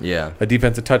touchdown, Yeah. a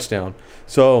defensive touchdown.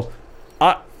 So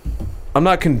I'm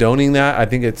not condoning that. I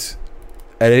think it's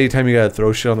at any time you got to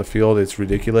throw shit on the field, it's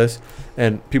ridiculous.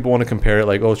 And people want to compare it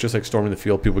like, oh, it's just like storming the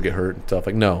field. People get hurt and stuff.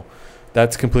 Like, no,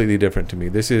 that's completely different to me.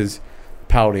 This is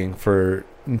pouting for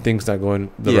things not going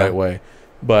the right way.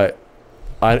 But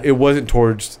it wasn't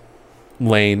towards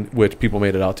Lane, which people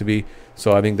made it out to be.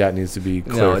 So I think that needs to be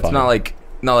clarified. No, it's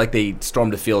not like they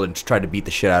stormed the field and tried to beat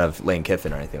the shit out of Lane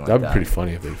Kiffin or anything like That'd that. be pretty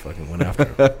funny if they fucking went after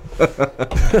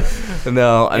him.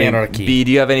 No, I mean, Anarchy. B,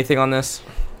 do you have anything on this?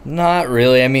 Not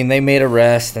really. I mean, they made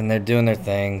arrests and they're doing their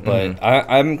thing, but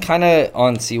I'm kind of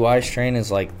on CY's train.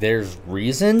 Is like there's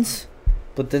reasons,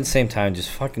 but then same time, just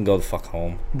fucking go the fuck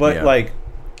home. But Yeah. like,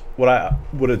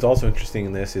 what is also interesting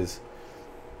in this is,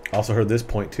 I also heard this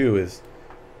point too is,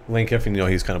 Lane Kiffin.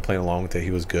 He's kind of playing along with it. He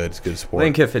was good. It's a good sport.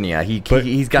 Lane Kiffin, yeah, he's But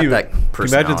got that Can you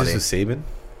personality. imagine this was Saban?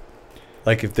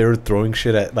 Like if they were throwing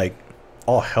shit at like,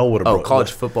 all hell would have.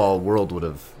 college football world would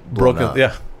have blown broken. up.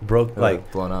 Yeah, broke It would like.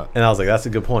 have blown up. And I was like, that's a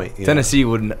good point. Tennessee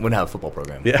wouldn't have a football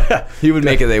program. Yeah, He would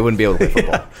make it. They wouldn't be able to play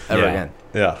football ever Yeah. again.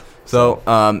 yeah.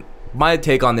 So, my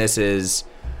take on this is,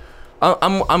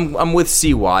 I'm with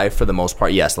CY for the most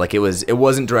part. Yes, like it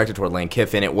wasn't directed toward Lane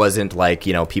Kiffin. It wasn't like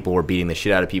people were beating the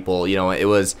shit out of people. It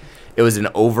was an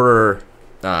over.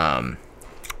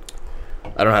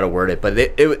 I don't know how to word it, but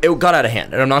it got out of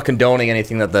hand. And I'm not condoning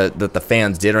anything that the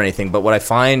fans did or anything. But what I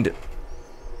find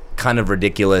kind of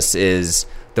ridiculous is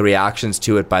the reactions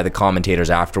to it by the commentators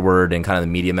afterward and kind of the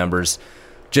media members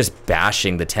just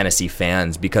bashing the Tennessee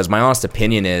fans, because my honest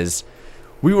opinion is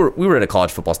we were at a college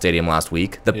football stadium last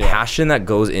week. The passion that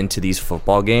goes into these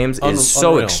football games is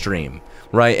so Unreal. extreme,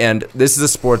 right? And this is a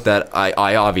sport that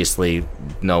I obviously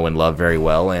know and love very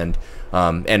well, and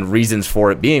reasons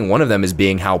for it being one of them is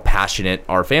being how passionate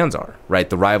our fans are, right?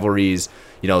 The rivalries,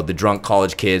 the drunk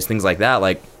college kids, things like that.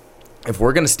 Like, if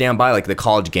we're gonna stand by like the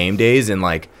college game days and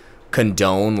like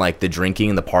condone like the drinking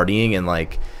and the partying and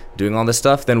like doing all this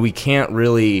stuff, then we can't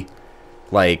really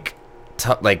like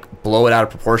blow it out of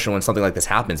proportion when something like this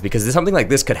happens, because something like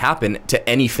this could happen to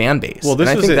any fan base. Well, this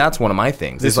and I was think a- that's one of my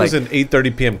things. This was an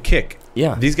 8:30 p.m. kick.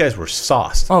 Yeah. These guys were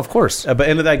sauced. Oh, of course. But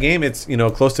end of that game, it's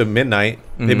close to midnight.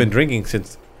 They've been drinking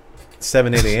since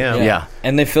 7, 8 a.m. Yeah.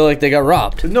 And they feel like they got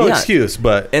robbed. No Yeah. excuse,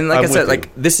 but And like I'm I said, with like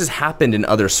you. this has happened in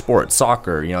other sports,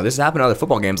 soccer. This has happened in other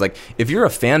football games. Like, if you're a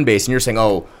fan base and you're saying,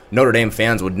 "Oh, Notre Dame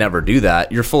fans would never do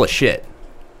that," you're full of shit.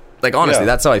 Like, honestly, Yeah.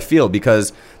 that's how I feel,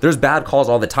 because there's bad calls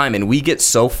all the time, and we get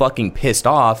so fucking pissed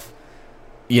off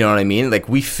You know what I mean? Like,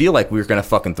 we feel like we're going to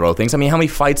fucking throw things. I mean, how many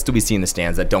fights do we see in the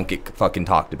stands that don't get fucking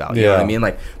talked about? You know what I mean?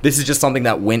 Like, this is just something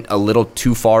that went a little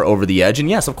too far over the edge. And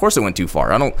yes, of course it went too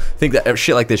far. I don't think that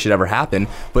shit like this should ever happen.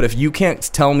 But if you can't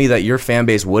tell me that your fan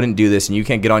base wouldn't do this, and you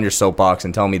can't get on your soapbox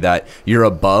and tell me that you're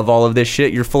above all of this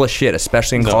shit, you're full of shit,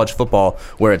 especially in college football,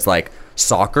 where it's like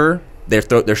soccer.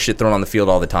 There's shit thrown on the field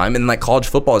all the time, and like college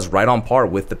football is right on par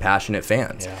with the passionate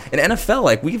fans. And NFL,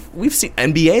 like we've seen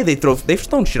NBA, they've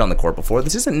thrown shit on the court before.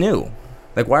 This isn't new.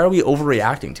 Like, why are we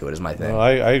overreacting to it? Is my thing. No,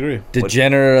 I agree.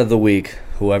 Degenerate of the week.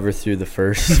 Whoever threw the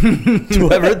first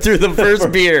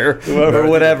beer or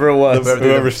whatever it was.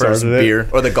 Whoever started the beer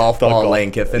or the golf ball at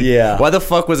Lane Kiffin. Yeah. Why the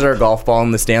fuck was there a golf ball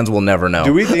in the stands? We'll never know.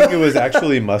 Do we think it was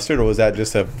actually mustard, or was that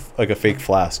just a fake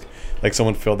flask? Like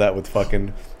someone filled that with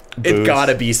fucking booze? It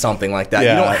gotta be something like that.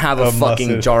 Yeah, you don't have a fucking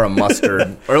mustard. jar of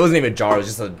mustard. Or it wasn't even a jar, it was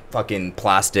just a fucking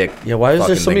plastic. Yeah, why is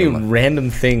there fucking so many thing of random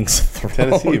things thrown?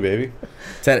 Tennessee, baby.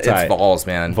 It's Tight. Vols,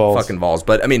 man. Vols. Fucking Vols.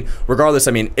 But I mean, regardless,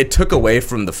 I mean, it took away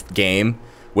from the game,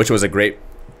 which was a great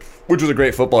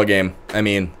football game. I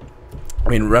mean,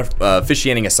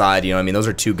 officiating aside, you know, I mean, those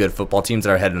are two good football teams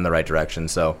that are headed in the right direction.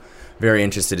 So, very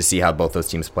interested to see how both those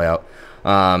teams play out.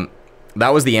 That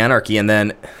was the anarchy, and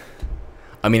then,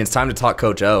 I mean, it's time to talk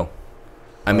Coach O.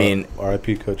 I mean,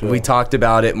 R.I.P. Coach O. we talked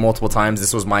about it multiple times.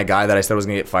 This was my guy that I said was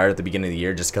going to get fired at the beginning of the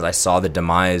year just because I saw the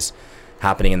demise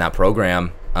happening in that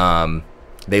program.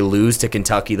 They lose to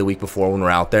Kentucky the week before when we're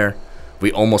out there.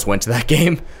 We almost went to that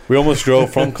game. We almost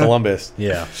drove from Columbus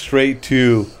Yeah. straight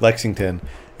to Lexington.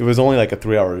 It was only like a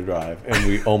 3-hour drive, and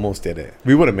we almost did it.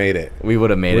 We would have made it. We would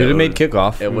have made it. We would have made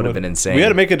kickoff. It would have been insane. We had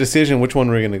to make a decision which one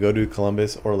we were going to go to,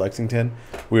 Columbus or Lexington.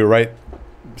 We were right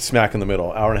smack in the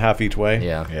middle, hour and a half each way.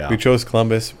 Yeah. We chose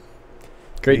Columbus.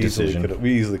 Great We easily decision.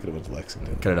 we easily could have went to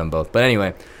Lexington. Could have done both. But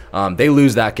anyway, they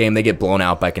lose that game. They get blown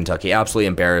out by Kentucky. Absolutely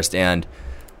embarrassed. And,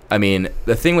 I mean,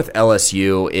 the thing with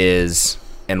LSU is,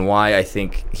 and why I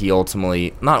think he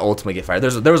not ultimately get fired.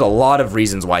 There was a lot of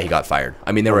reasons why he got fired.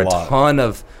 I mean, there were a ton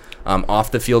of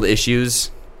off-the-field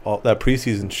issues. All that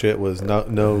preseason shit was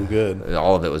no good.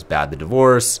 All of it was bad. The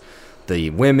divorce, the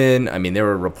women. I mean, there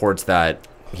were reports that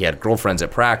he had girlfriends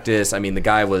at practice. I mean, the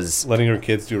guy was... Letting her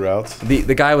kids do routes.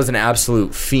 The guy was an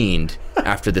absolute fiend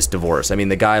after this divorce. I mean,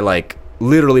 the guy, like,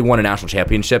 literally won a national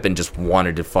championship and just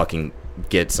wanted to fucking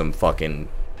get some fucking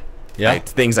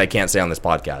things I can't say on this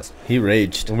podcast. He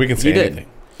raged. And we can say He did. anything.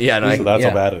 Yeah, no, So that's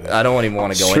how bad it is. I don't even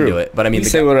want to go True. into it. But I mean, We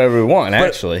say whatever we want,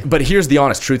 actually. But here's the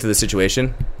honest truth of the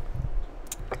situation.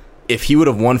 If he would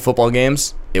have won football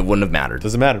games, it wouldn't have mattered.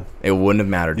 Doesn't matter. It wouldn't have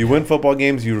mattered. You win football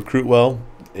games, you recruit well.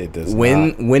 It does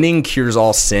not. Winning cures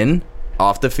all sin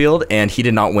off the field, and he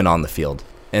did not win on the field.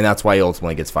 And that's why he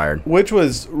ultimately gets fired. Which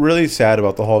was really sad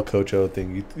about the whole Coach O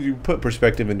thing. You put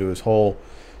perspective into his whole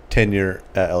tenure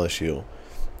at LSU.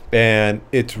 And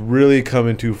it's really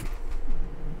coming to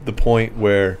the point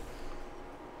where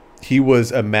he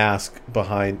was a mask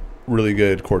behind really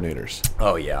good coordinators.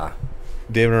 Oh, yeah.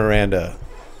 David Aranda,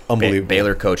 unbelievable.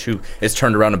 Baylor coach who has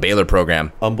turned around a Baylor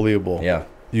program. Unbelievable. Yeah.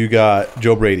 You got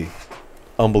Joe Brady.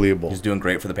 Unbelievable. He's doing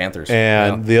great for the Panthers.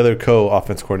 And the other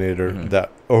co-offense coordinator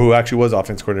who actually was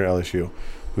offense coordinator at LSU,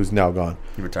 who's now gone.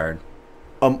 He retired.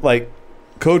 Like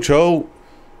Coach O,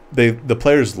 the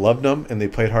players loved him and they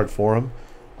played hard for him,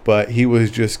 but he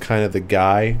was just kind of the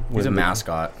guy. He's a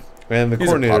mascot. And the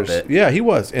He's a coordinators, puppet. yeah, he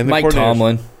was. And the Mike coordinators-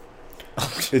 Tomlin.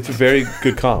 It's a very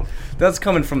good comp, That's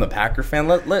coming from the Packer fan.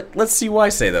 Let's see why I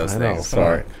say those I know. things.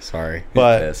 Sorry.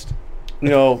 but Pissed. you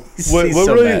know what He's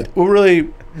so bad. really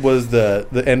was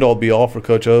the end all be all for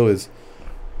Coach O is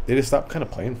they just stopped kind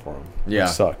of playing for him. Yeah.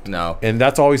 Which sucked. No. And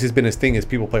that's always been his thing is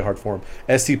people play hard for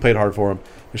him. SC played hard for him.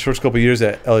 His first couple of years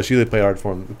at LSU, they played hard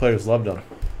for him. The players loved him.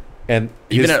 And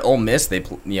Even his- at Ole Miss, when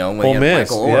Ole he had Miss,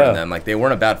 Michael Orr yeah. and them, like they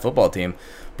weren't a bad football team.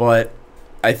 But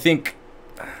I think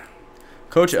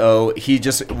Coach O, he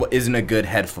just isn't a good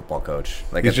head football coach.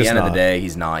 Like He's at the just end of the not. day,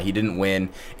 he's not. He didn't win.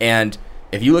 And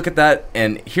if you look at that,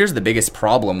 and here's the biggest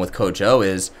problem with Coach O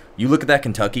is you look at that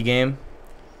Kentucky game,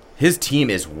 his team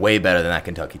is way better than that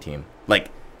Kentucky team. Like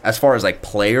as far as like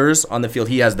players on the field,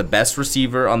 he has the best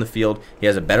receiver on the field. He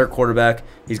has a better quarterback.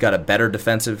 He's got a better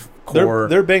defensive core.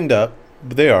 they're banged up,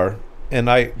 but they are. And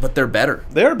but they're better.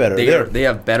 they're better. They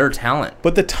have better talent.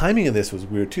 But the timing of this was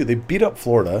weird too. They beat up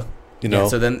Florida, you know.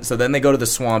 Yeah, so then they go to the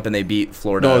Swamp and they beat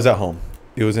Florida. No, it was at home.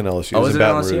 It was in LSU. Oh, was it in in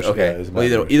Baton LSU? Rouge. Okay. Yeah, it was in Well,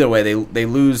 Baton Rouge. either way, they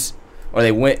lose or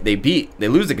they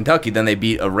lose to Kentucky. Then they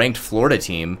beat a ranked Florida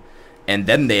team, and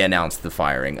then they announce the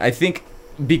firing. I think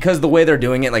because the way they're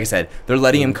doing it, like I said, they're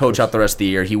letting him coach out the rest of the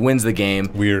year. He wins the game.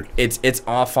 Weird. It's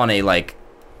off on a like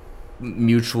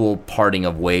mutual parting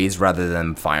of ways rather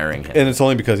than firing him. And it's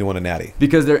only because he won a natty.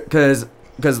 Because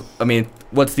because I mean,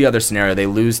 what's the other scenario? They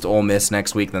lose to Ole Miss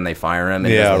next week, then they fire him,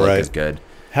 and it doesn't look as good.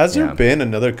 Has there been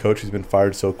another coach who's been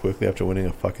fired so quickly after winning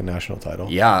a fucking national title?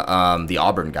 Yeah, the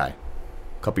Auburn guy,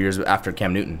 a couple years after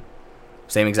Cam Newton,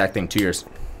 same exact thing. 2 years.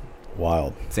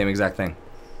 Wild. Same exact thing.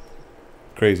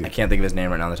 Crazy. I can't think of his name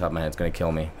right now on the top of my head. It's gonna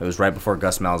kill me. It was right before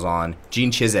Gus Malzahn.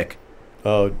 Gene Chizik.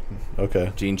 Oh,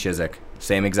 okay. Gene Chizik.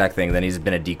 Same exact thing. Then he's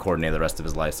been a D coordinator the rest of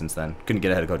his life since then. Couldn't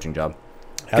get a head coaching job.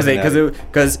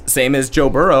 Because same as Joe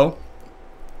Burrow,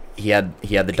 he had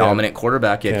the dominant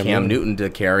quarterback. He had Cam Newton to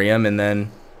carry him, and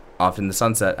then off in the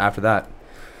sunset after that.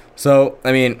 So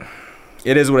I mean,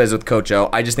 it is what it is with Coach O.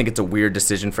 I just think it's a weird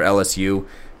decision for LSU,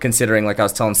 considering, like I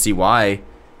was telling CY,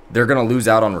 they're going to lose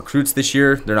out on recruits this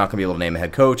year. They're not going to be able to name a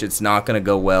head coach. It's not going to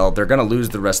go well. They're going to lose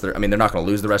the rest of their. I mean, they're not going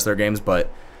to lose the rest of their games, but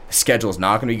the schedule's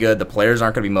not going to be good. The players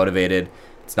aren't going to be motivated.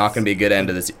 It's not going to be a good end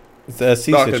of the season. It's the SC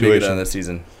not going to be a good situation. end of the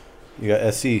season. You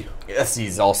got SC. SC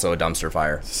is also a dumpster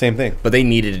fire. It's the same thing. But they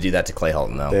needed to do that to Clay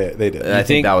Helton, though. They did. And I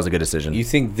think that was a good decision. You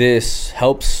think this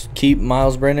helps keep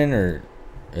Miles Brennan, or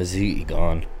is he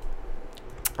gone?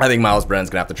 I think Miles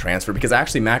Brennan's going to have to transfer because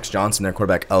actually Max Johnson, their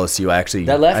quarterback, LSU, I actually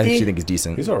think he's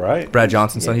decent. He's all right. Brad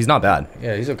Johnson's son, he's not bad.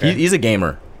 Yeah, he's okay. He's a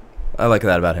gamer. I like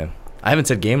that about him. I haven't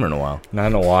said gamer in a while. Not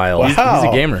in a while. Wow. He's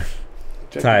a gamer.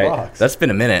 Check Tight. the box. That's been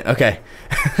a minute. Okay.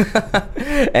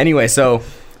 Anyway, so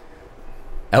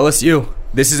LSU.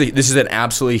 This is an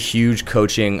absolutely huge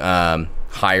coaching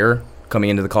hire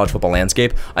coming into the college football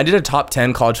landscape. I did a top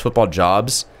 10 college football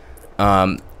jobs.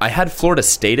 I had Florida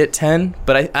State at 10,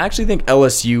 but I actually think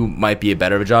LSU might be a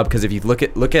better of a job because if you look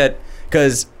at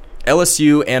because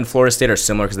LSU and Florida State are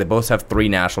similar because they both have 3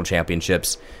 national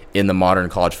championships in the modern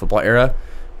college football era.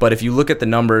 But if you look at the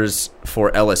numbers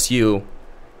for LSU,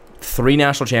 3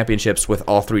 national championships with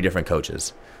all 3 different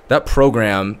coaches. That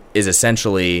program is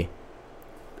essentially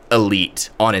elite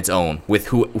on its own with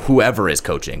whoever is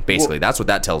coaching. Basically, that's what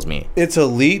that tells me. It's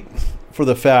elite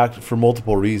for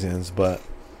multiple reasons, but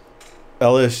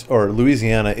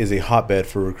Louisiana is a hotbed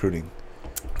for recruiting.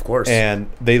 Of course. And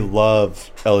they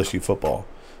love LSU football.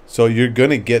 So you're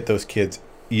going to get those kids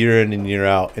year in and year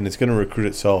out, and it's going to recruit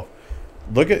itself.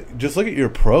 Look at your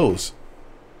pros,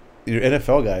 your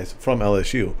NFL guys from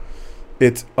LSU.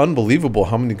 It's unbelievable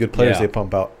how many good players they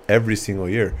pump out every single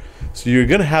year. So you're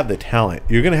going to have the talent.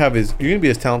 You're going to be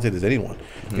as talented as anyone.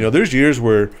 Mm-hmm. You know, there's years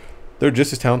where they're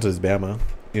just as talented as Bama.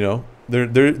 You know,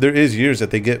 there is years that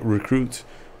they get recruits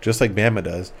just like Bama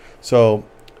does. So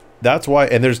that's why,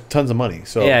 and there's tons of money.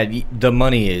 So yeah, the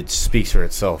money, it speaks for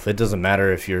itself. It doesn't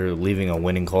matter if you're leaving a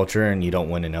winning culture and you don't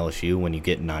win in LSU when you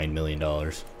get $9 million.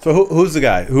 So who's the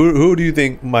guy? Who do you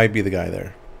think might be the guy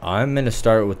there? I'm going to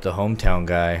start with the hometown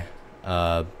guy,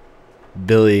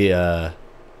 Billy,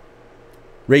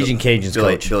 Raging Cajuns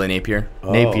coach. Billy Napier.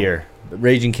 Napier.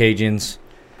 Raging Cajuns.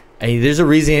 And there's a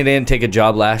reason he didn't take a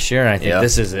job last year, and I think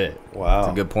this is it. Wow.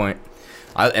 That's a good point.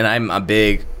 I'm a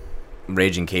big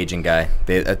Raging Cajun guy.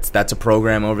 That's a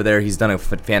program over there. He's done a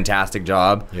fantastic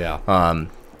job. Yeah.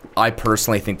 I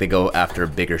personally think they go after a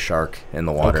bigger shark in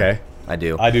the water. Okay. I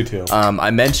do too.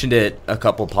 I mentioned it a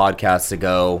couple podcasts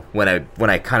ago when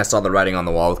I kind of saw the writing on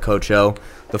the wall with Coach O.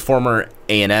 The former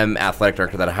A&M athletic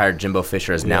director that hired Jimbo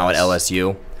Fisher is now at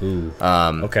LSU. Ooh.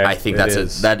 Okay. I think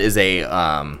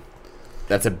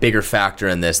that's a bigger factor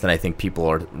in this than I think people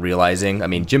are realizing. I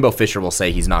mean, Jimbo Fisher will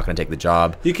say he's not going to take the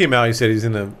job. He came out. He said he's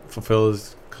going to fulfill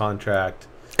his contract.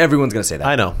 Everyone's going to say that.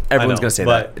 I know. Everyone's going to say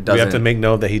that. But we have to make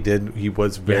note that he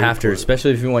was very. You have to,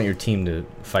 especially if you want your team to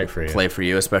fight for you. Play for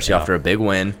you, especially after a big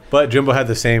win. But Jimbo had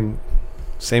the same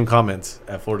comments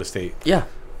at Florida State. Yeah.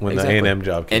 When the A&M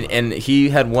job came out. And he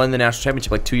had won the national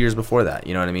championship like 2 years before that.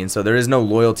 You know what I mean? So there is no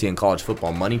loyalty in college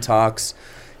football. Money talks.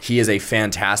 He is a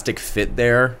fantastic fit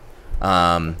there.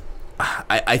 I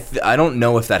don't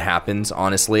know if that happens,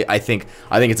 honestly. I think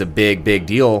it's a big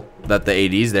deal that the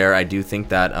AD's there. I do think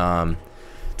that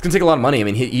it's gonna take a lot of money. I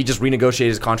mean, he just renegotiated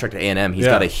his contract at A&M. He's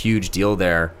got a huge deal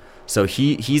there, so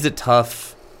he's a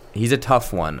tough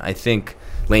one. I think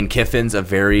Lane Kiffin's a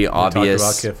very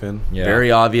obvious,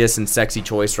 very obvious and sexy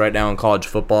choice right now in college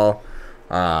football.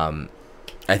 I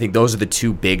think those are the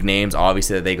 2 big names,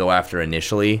 obviously, that they go after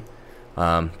initially.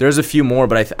 There's a few more,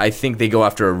 but I think they go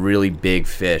after a really big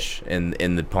fish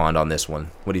in the pond on this one.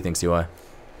 What do you think, CY?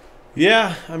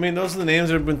 Yeah, I mean, those are the names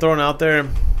that have been thrown out there.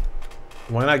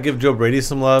 Why not give Joe Brady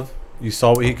some love? You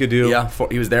saw what he could do. Yeah,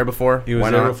 he was there before. He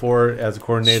was there before as a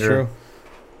coordinator.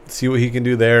 See what he can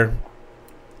do there.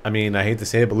 I mean, I hate to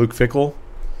say it, but Luke Fickell.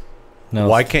 No.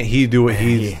 Why can't he do what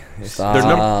he's? They're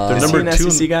number 2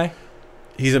 SEC guy.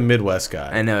 He's a Midwest guy.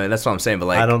 I know, that's what I'm saying, but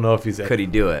I don't know if could he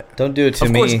do it? Don't do it to me.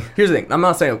 Of course, here's the thing. I'm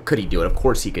not saying could he do it. Of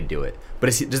course he could do it. But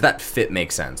does that fit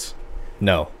make sense?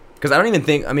 No. Because I don't even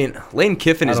think. I mean, Lane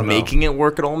Kiffin is don't know. making it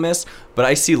work at Ole Miss, but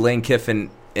I see Lane Kiffin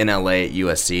in LA at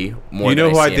USC more. You know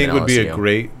than who I see him think in would be a LSU.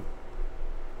 great.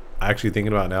 Actually,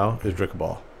 thinking about now is Rick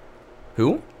Ball.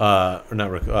 Who? Or not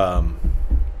Rick.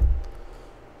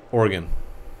 Oregon.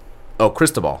 Oh,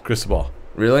 Cristobal. Cristobal.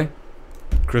 Really?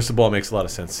 Cristobal makes a lot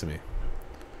of sense to me.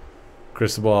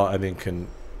 Cristobal, I think, can.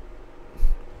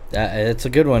 It's a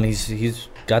good one. He's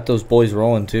got those boys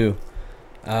rolling too.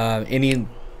 Any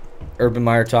Urban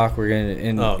Meyer talk? We're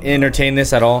gonna entertain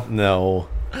this at all? No.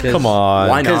 Come on.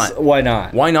 Why not? Why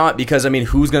not? Why not? Because I mean,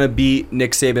 who's gonna beat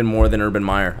Nick Saban more than Urban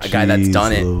Meyer? A guy that's Jeez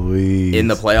done it Louise. in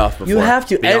the playoff before. You have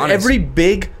to. Be honest. Every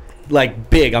big.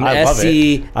 I'm I love SC,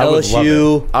 it. I would love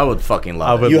LSU. I would fucking love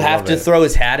I would it. You love have to it. throw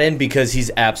his hat in because he's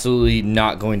absolutely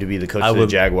not going to be the coach of the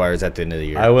Jaguars at the end of the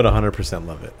year. I would 100%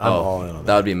 love it. I'm Oh, all in on that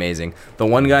that. would be amazing. The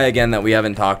one guy again that we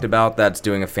haven't talked about that's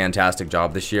doing a fantastic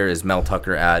job this year is Mel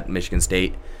Tucker at Michigan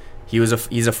State. He's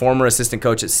a former assistant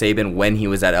coach at Saban when he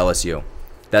was at LSU.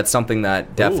 That's something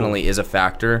that definitely is a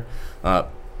factor. I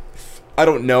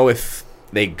don't know if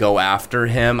they go after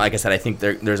him. Like I said, I think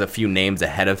there's a few names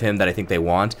ahead of him that I think they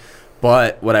want.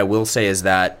 But what I will say is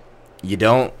that you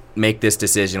don't make this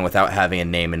decision without having a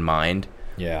name in mind.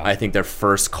 Yeah. I think their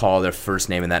first call, their first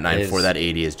name in that 9 for that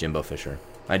 80 is Jimbo Fisher.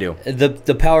 I do.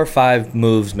 The Power 5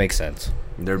 moves make sense,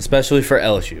 especially for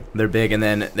LSU. They're big. And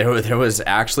then there was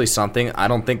actually something, I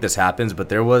don't think this happens, but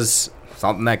there was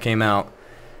something that came out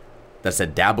that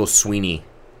said Dabo Sweeney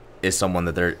is someone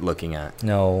that they're looking at.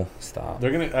 No, stop.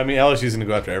 They're gonna. I mean, LSU's gonna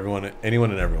go after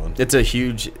anyone and everyone. It's a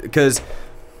huge, because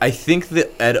I think the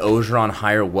Ed Ogeron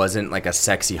hire wasn't like a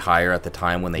sexy hire at the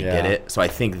time when they did it. So I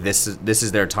think this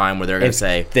is their time where they're going to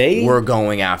say, we're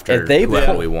going after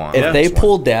whoever we want. If they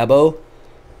pull Dabo,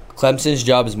 Clemson's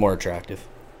job is more attractive.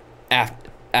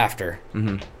 After.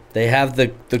 Mm-hmm. They have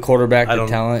the quarterback, the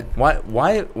talent.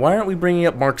 Why aren't we bringing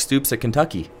up Mark Stoops at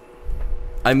Kentucky?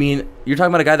 I mean, you're talking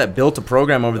about a guy that built a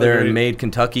program over there and made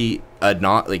Kentucky they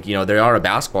are a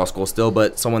basketball school still,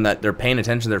 but someone that they're paying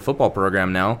attention to their football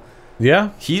program now.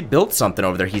 Yeah, he built something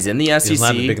over there. He's in the SEC. He's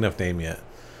not a big enough name yet.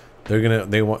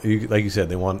 They want, like you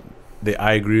said,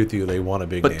 I agree with you. They want a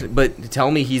big name. But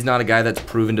tell me he's not a guy that's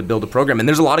proven to build a program. And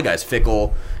there's a lot of guys,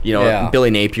 Fickle,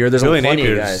 Billy Napier. There's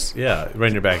plenty of guys. Yeah, right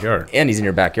in your backyard. And he's in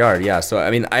your backyard. Yeah. So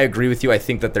I mean, I agree with you. I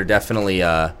think that they're definitely.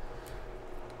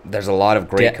 There's a lot of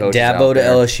great coaches Dabo out to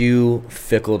there. LSU,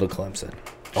 Fickle to Clemson.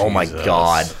 Oh my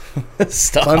God!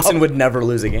 Stop. Clemson would never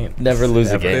lose a game. Never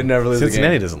lose a game. They'd never lose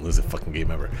Cincinnati a game. doesn't lose a fucking game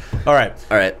ever. All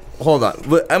right. Hold on.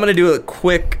 I'm gonna do a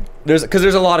quick. There's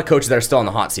a lot of coaches that are still on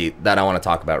the hot seat that I want to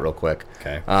talk about real quick.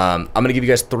 Okay. I'm gonna give you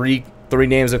guys three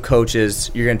names of coaches.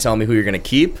 You're gonna tell me who you're gonna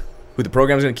keep, who the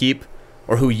program's gonna keep,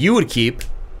 or who you would keep,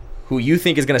 who you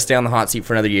think is gonna stay on the hot seat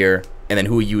for another year, and then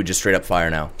who you would just straight up fire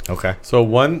now. Okay. So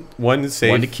one is safe.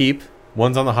 One to keep.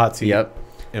 One's on the hot seat. Yep.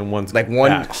 And one's like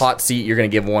one axed. hot seat. You're gonna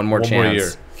give one more chance, year.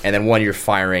 and then one you're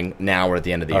firing now or at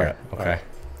the end of the year. Right. Okay.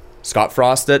 Scott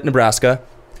Frost at Nebraska.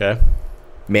 Okay.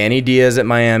 Manny Diaz at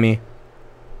Miami.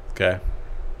 Okay.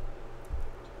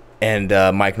 And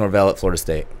Mike Norvell at Florida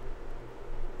State.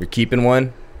 You're keeping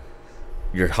one.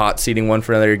 You're hot seating one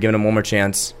for another. You're giving him one more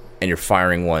chance, and you're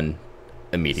firing one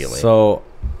immediately. So,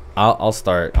 I'll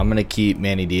start. I'm gonna keep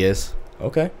Manny Diaz.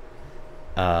 Okay.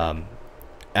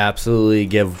 Absolutely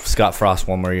give Scott Frost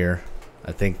one more year.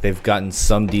 I think they've gotten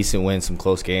some decent wins, some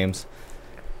close games,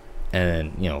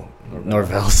 and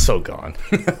Norvell's so gone.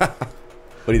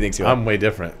 What do you think, Scott? I'm way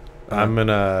different. I'm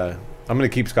gonna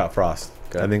keep Scott Frost.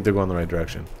 Okay. I think they're going the right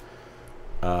direction.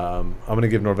 I'm gonna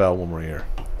give Norvell one more year.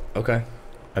 Okay.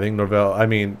 I think Norvell. I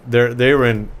mean, they're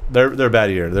a bad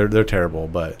year. They're terrible,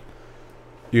 but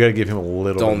you got to give him a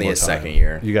little. It's only more his time. second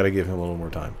year. You got to give him a little more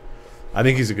time. I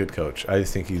think he's a good coach. I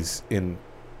just think he's in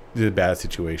a bad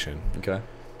situation. Okay.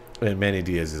 And Manny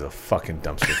Diaz is a fucking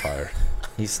dumpster fire.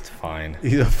 He's fine.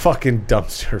 He's a fucking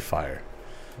dumpster fire.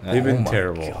 They've been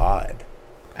terrible. God.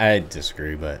 I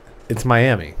disagree, but It's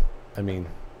Miami. I mean,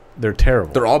 they're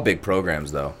terrible. They're all big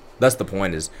programs, though. That's the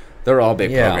point. Is they're all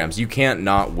big Yeah. programs. You can't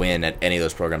not win at any of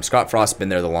those programs. Scott Frost's been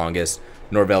there the longest.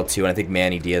 Norvell 2, and I think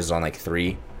Manny Diaz is on like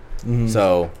 3. Mm-hmm.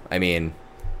 So I mean,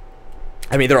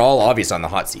 they're all obvious on the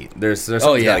hot seat. There's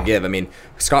something you gotta give. I mean,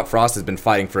 Scott Frost has been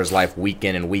fighting for his life week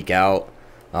in and week out.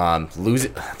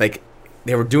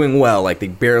 They were doing well. Like, they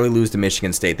barely lose to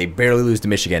Michigan State. They barely lose to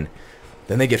Michigan.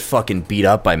 Then they get fucking beat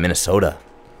up by Minnesota.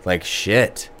 Like,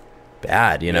 shit.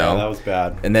 Bad, you know? Yeah, that was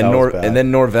bad. And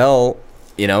then Norvell,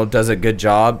 does a good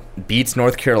job, beats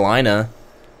North Carolina,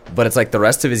 but it's like the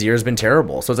rest of his year has been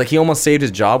terrible. So it's like he almost saved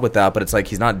his job with that, but it's like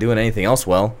he's not doing anything else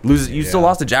well. You still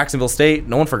lost to Jacksonville State.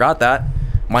 No one forgot that.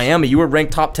 Miami, you were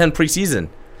ranked top 10 preseason.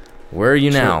 Where are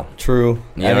you now? True.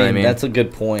 You know what I mean? That's a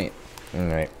good point. All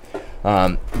right.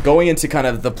 Going into kind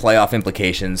of the playoff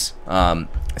implications,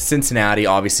 Cincinnati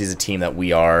obviously is a team that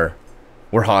we're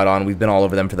hot on. We've been all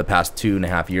over them for the past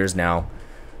 2.5 years now.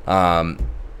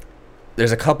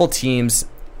 There's a couple teams.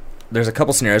 There's a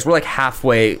couple scenarios. We're like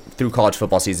halfway through college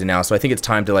football season now, so I think it's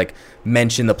time to like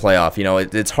mention the playoff. You know,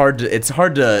 it's hard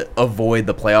to avoid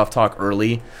the playoff talk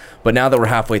early, but now that we're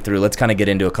halfway through, let's kind of get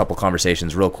into a couple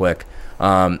conversations real quick,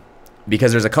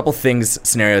 because there's a couple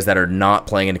scenarios that are not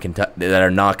playing into Kentucky that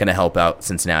are not going to help out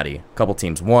Cincinnati. A couple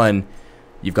teams. One,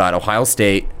 you've got Ohio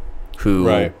State,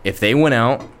 who if they win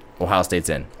out, Ohio State's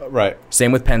in. Right.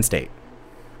 Same with Penn State.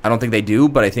 I don't think they do,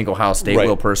 but I think Ohio State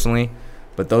will personally.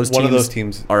 But those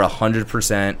teams are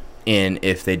 100% in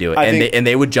if they do it, and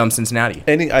they would jump Cincinnati.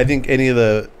 I think any of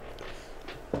the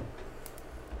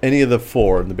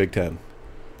four in the Big Ten.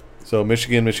 So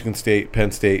Michigan, Michigan State,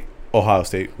 Penn State, Ohio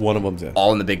State. One of them's in.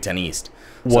 All in the Big Ten East.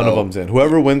 One of them's in.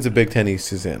 Whoever wins the Big Ten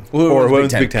East is in. Whoever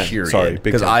wins the Big Ten. Period. Sorry,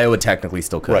 because Iowa technically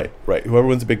still could. Right. Whoever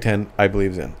wins the Big Ten, I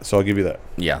believe, is in. So I'll give you that.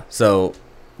 Yeah. So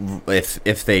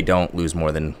if they don't lose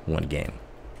more than one game.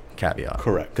 Caveat.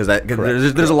 Correct. Because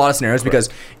there's a lot of scenarios. Correct. Because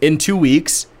in 2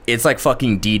 weeks it's like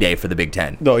fucking D-Day for the Big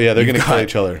Ten. No, yeah, they're going to kill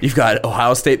each other. You've got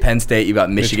Ohio State, Penn State. You've got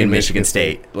Michigan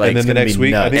State. Like, and then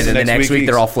the next week,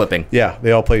 they're all flipping. Yeah,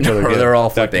 they all play each other. They're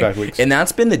all flipping. And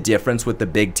that's been the difference with the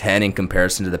Big Ten in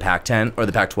comparison to the Pac-10 or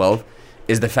the Pac-12,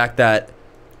 is the fact that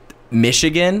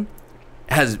Michigan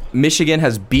has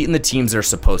beaten the teams they're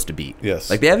supposed to beat. Yes.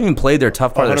 Like, they haven't even played their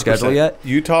tough part 100%. Of their schedule yet.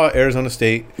 Utah, Arizona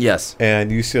State. Yes.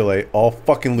 And UCLA all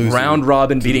fucking losing. Round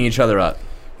robin beating each other up.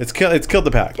 It's killed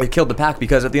the Pac. It killed the Pac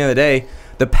because at the end of the day,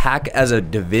 the Pac as a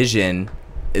division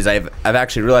is I've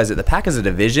actually realized that the Pac as a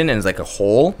division and as like a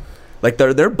whole, like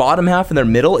their bottom half and their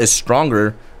middle is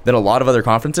stronger than a lot of other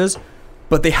conferences,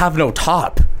 but they have no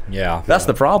top. Yeah. That's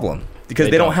the problem. Because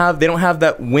they don't have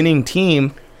that winning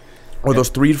team. Or those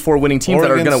 3 to 4 winning teams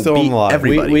Oregon's that are going to beat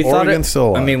everybody. We thought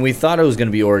we thought it was going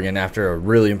to be Oregon after a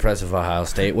really impressive Ohio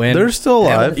State win. They're still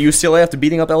alive. UCLA after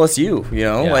beating up LSU. You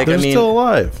know, yeah. They're still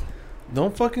alive.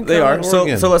 Don't fucking. They are. So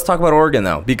let's talk about Oregon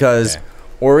though, because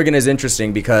Oregon is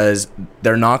interesting because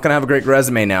they're not going to have a great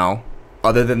resume now,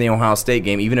 other than the Ohio State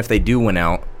game, even if they do win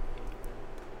out,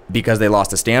 because they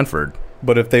lost to Stanford.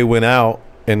 But if they win out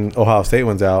and Ohio State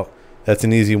wins out, that's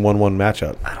an easy 1-1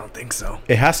 matchup. I don't think so.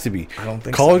 It has to be. I don't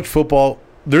think college football.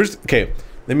 I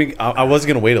was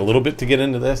gonna wait a little bit to get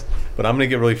into this, but I'm gonna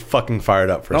get really fucking fired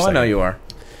up for a second. I know you are.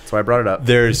 That's why I brought it up.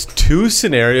 There's 2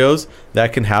 scenarios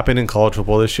that can happen in college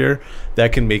football this year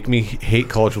that can make me hate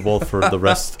college football for the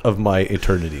rest of my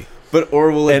eternity. Or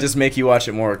will it just make you watch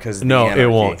it more? Because no, it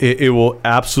won't. It will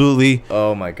absolutely.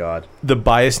 Oh my god. The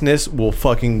biasness will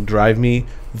fucking drive me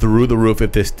through the roof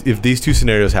if these 2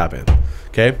 scenarios happen.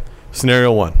 Okay.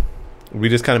 Scenario 1, we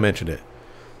just kind of mentioned it.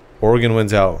 Oregon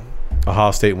wins out.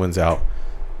 Ohio State wins out.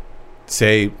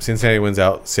 Say Cincinnati wins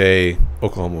out. Say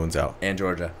Oklahoma wins out. And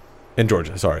Georgia.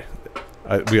 Sorry.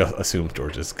 We assume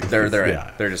Georgia's. They're in.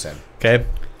 They're just in. Okay.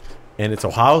 And it's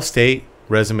Ohio State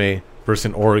resume versus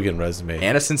an Oregon resume.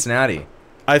 And a Cincinnati.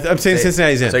 I'm saying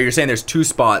Cincinnati's in. So you're saying there's 2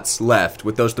 spots left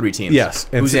with those 3 teams? Yes.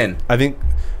 And who's in? I think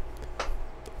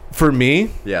for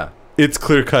me, it's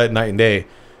clear cut night and day.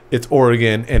 It's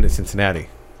Oregon and it's Cincinnati.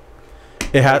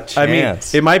 It has. I mean,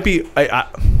 it might be.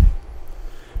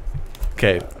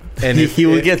 Okay, and he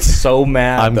would get so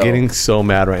mad. I'm getting so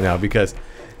mad right now because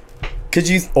could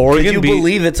you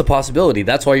believe it's a possibility?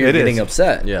 That's why you're getting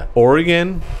upset. Yeah,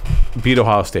 Oregon beat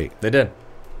Ohio State. They did.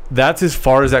 That's as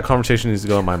far as that conversation needs to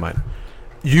go in my mind.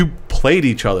 You played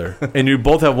each other, and you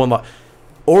both have 1 loss.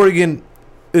 Oregon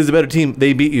is a better team.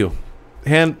 They beat you,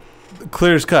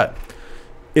 clear as cut.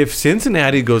 If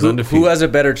Cincinnati goes undefeated... Who has a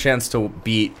better chance to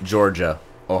beat Georgia?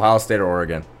 Ohio State or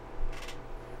Oregon?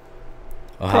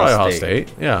 Ohio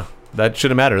State. Yeah. That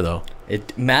shouldn't matter, though.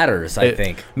 It matters, I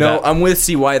think. No, I'm with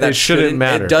CY. That shouldn't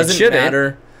matter. It doesn't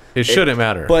matter. It shouldn't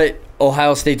matter. But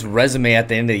Ohio State's resume at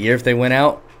the end of the year, if they win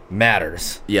out,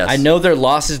 matters. Yes. I know their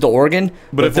losses to Oregon,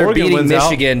 but if they're Oregon beating wins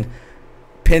Michigan,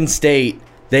 Penn State...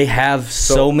 They have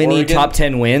so many Oregon, top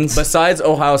 10 wins. Besides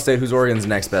Ohio State, who's Oregon's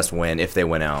next best win if they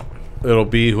win out? It'll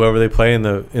be whoever they play in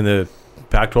the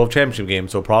Pac-12 championship game.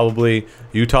 So probably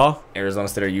Utah, Arizona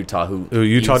State, or Utah.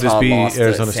 Utah just beat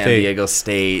Arizona San State, Diego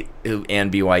State,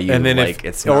 and BYU. And then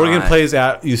it's Oregon plays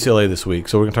at UCLA this week,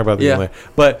 so we're gonna talk about the game later.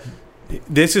 But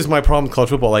this is my problem with college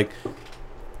football. Like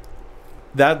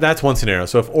that's one scenario.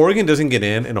 So if Oregon doesn't get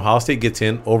in and Ohio State gets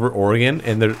in over Oregon,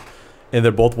 and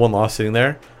they're both 1 loss sitting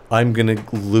there, I'm going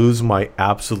to lose my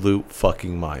absolute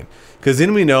fucking mind. Because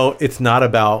then we know it's not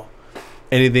about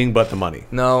anything but the money.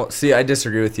 No, see, I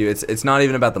disagree with you. It's not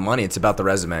even about the money. It's about the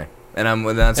resume. and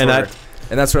that's And where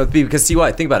it's be because see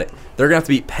why? Think about it. They're gonna have to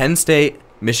beat Penn State,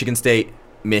 Michigan State,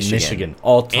 Michigan,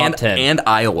 all top 10, and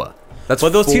Iowa. That's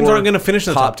But those teams 4 aren't going to finish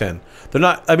in the top 10. They're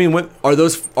not. I mean, when Are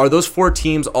those 4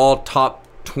 teams all top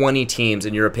 20 teams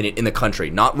in your opinion in the country?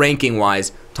 Not ranking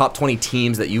wise, top 20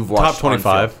 teams that you've watched. top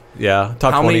 25, yeah,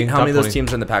 top How 20. many? How top many of those 20.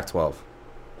 teams are in the Pac-12?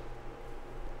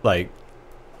 Like,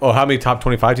 oh, how many top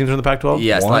 25 teams are in the Pac-12?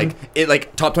 Yes, One?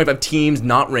 like top 25 teams,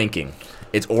 not ranking.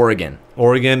 It's Oregon.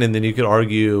 Oregon, and then you could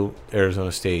argue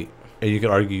Arizona State, and you could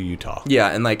argue Utah. Yeah,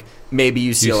 and like maybe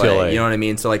UCLA. You know what I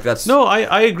mean? So like that's No,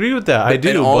 I agree with that. I do.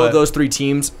 And all but of those 3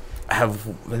 teams have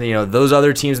those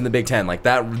other teams in the Big Ten like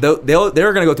that. They're going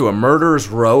to go through a murderer's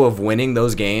row of winning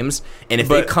those games, and if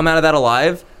they But- come out of that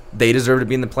alive, they deserve to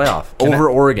be in the playoff over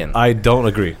Oregon. I don't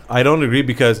agree. I don't agree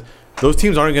because those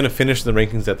teams aren't going to finish the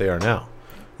rankings that they are now.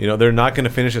 They're not going to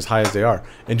finish as high as they are.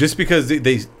 And just because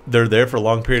they're there for a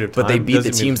long period of time, But they beat the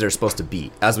doesn't mean- teams they're supposed to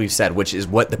beat, as we've said, which is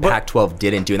what the Pac-12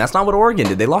 didn't do, and that's not what Oregon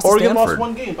did. They lost to Oregon Stanford. lost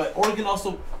one game, but Oregon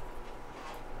also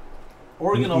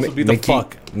beat the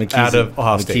fuck McKee's out of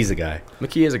Ohio State. McKee's a guy.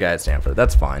 McKee is a guy at Stanford.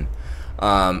 That's fine.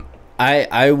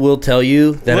 I will tell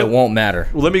you that it won't matter.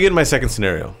 Well, let me get in my second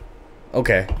scenario.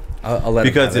 Okay, I'll let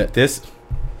him Because have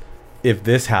if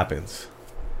this happens,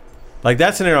 like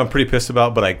that scenario, I'm pretty pissed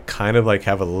about, but I kind of like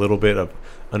have a little bit of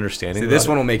understanding. See, this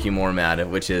about one will make you more mad,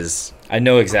 which is I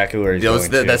know exactly where he's going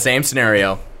to. the same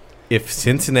scenario it. If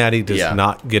Cincinnati does Yeah.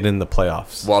 not get in the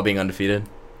playoffs while being undefeated.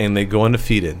 and they go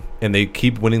undefeated and they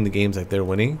keep winning the games like they're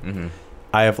winning,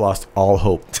 I have lost all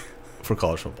hope for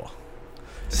college football.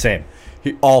 Same.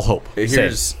 All hope.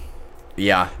 Here's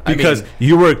yeah, Because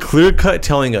you were clear cut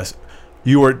telling us,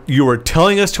 you were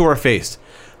telling us to our face,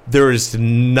 there is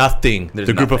nothing There's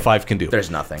the group of nothing. 5 can do. There's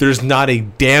nothing. There's not a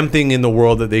damn thing in the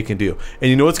world that they can do. And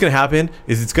you know what's going to happen?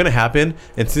 It's going to happen,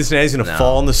 and Cincinnati's going to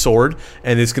fall on the sword,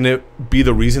 and it's going to be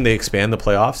the reason they expand the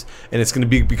playoffs, and it's going to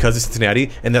be because of Cincinnati,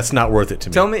 and that's not worth it to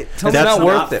me. Tell me that's not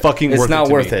worth it. Fucking It's worth not it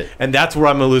to worth me. it. And that's where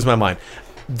I'm going to lose my mind.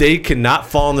 They cannot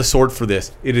fall on the sword for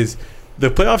this. It is the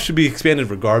playoffs should be expanded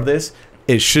regardless.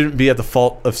 It shouldn't be at the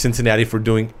fault of Cincinnati for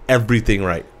doing everything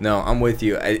right. No, I'm with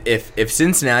you. If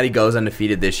Cincinnati goes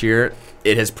undefeated this year,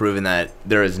 it has proven that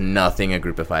there is nothing a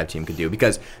group of 5 team could do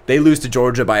because they lose to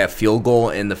Georgia by a field goal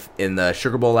in the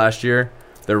Sugar Bowl last year.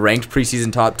 They're ranked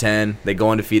preseason top 10. They go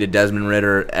undefeated. Desmond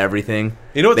Ritter, everything.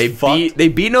 You know what's they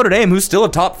beat Notre Dame, who's still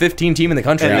a top 15 team in the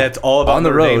country. And that's all about on the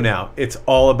Notre road Dame now. It's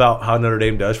all about how Notre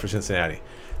Dame does for Cincinnati.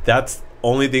 That's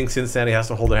only thing Cincinnati has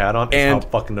to hold their hat on is And how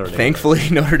fucking Notre Dame thankfully,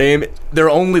 does. Notre Dame, their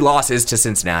only loss is to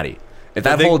Cincinnati. If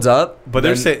that holds up, But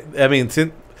they're then- saying, I mean,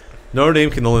 Notre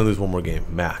Dame can only lose one more game,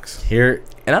 max. Here,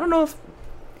 and I don't know if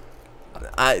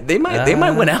they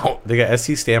might win out. They got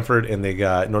SC Stanford and they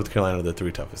got North Carolina, the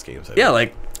 3 toughest games. I Yeah, think.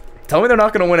 like tell me they're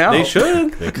not going to win out. They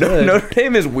should. They could. Notre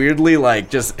Dame is weirdly like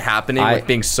just happening I- with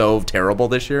being so terrible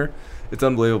this year. It's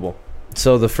unbelievable.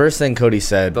 so the first thing Cody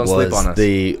said Don't sleep on was us.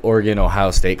 the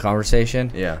Oregon-Ohio State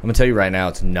conversation. Yeah. I'm going to tell you right now,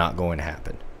 it's not going to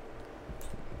happen.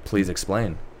 Please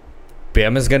explain.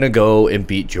 Bama's going to go and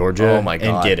beat Georgia Oh my and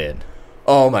God. get in.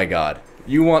 Oh my God,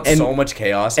 you want And- so much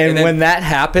chaos, And then when that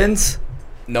happens,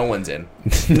 no one's in.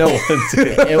 no one's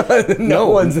in. No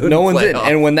one's in the in. playoff.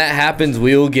 And when that happens,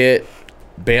 we will get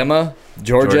Bama,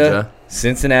 Georgia, Georgia.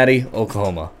 Cincinnati,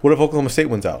 Oklahoma. What if Oklahoma State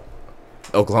wins out?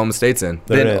 Oklahoma State's in.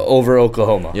 They're Then in. over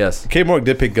Oklahoma. Yes, K. Morg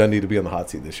did pick Gundy to be on the hot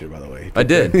seat this year, by the way. I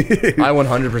did. I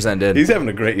 100% did. He's having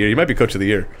a great year. He might be coach of the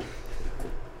year.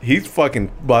 He's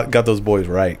fucking got those boys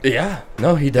right. Yeah,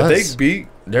 no, he If does. they beat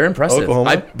They're impressive.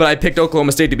 Oklahoma? But I picked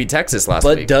Oklahoma State to beat Texas last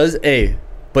But week. does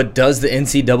the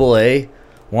NCAA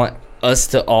want us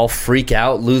to all freak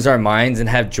out, lose our minds, and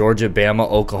have Georgia, Bama,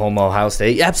 Oklahoma, Ohio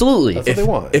State? Absolutely. That's what they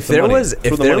want. If It's the there money. was, It's for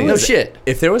if the there money. No was, shit.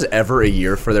 if there was ever a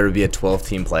year for there to be a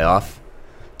 12-team playoff,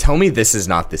 tell me this is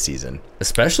not the season.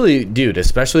 Especially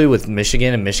with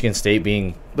Michigan and Michigan State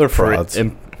being They're frauds.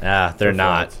 They're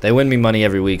not. frauds. They win me money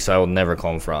every week, so I will never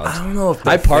call them frauds. I don't know if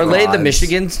I they're parlayed the frauds.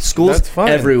 Michigan schools That's fine.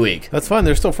 every week. That's fine.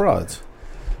 They're still frauds.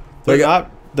 They're Like,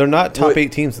 not. They're not top wait.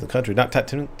 8 teams in the country. Not top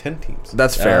 10 teams.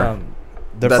 That's fair.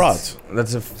 They're That's- frauds.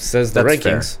 That's a Says the That's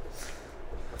fair. rankings.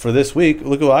 For this week,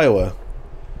 look at Iowa.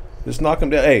 Just knock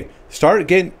them down. Hey, start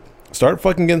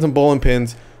fucking getting some bowling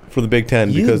pins for the Big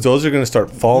Ten because those are going to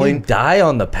start You falling. die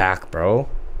on the pack, bro.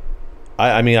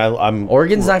 I'm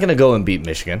Oregon's not going to go and beat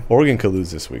Michigan. Oregon could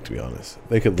lose this week. To be honest,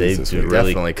 they could lose this week.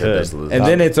 Definitely could just lose And that.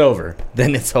 then it's over.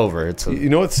 It's You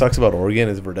know what sucks about Oregon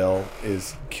is Verdell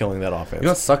is killing that offense. You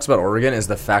know what sucks about Oregon is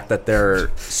the fact that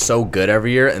they're so good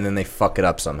every year and then they fuck it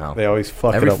up somehow. They always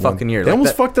fuck Every it up. fucking year. They Like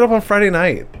almost that- fucked it up on Friday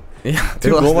night. Yeah,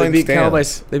 Two goal line They beat Cal by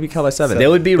stands. 7. They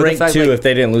would be But the ranked fact, 2 like, if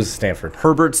they didn't lose to Stanford.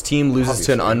 Herbert's team loses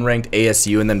to an unranked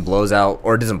ASU and then blows out,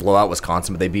 or it doesn't blow out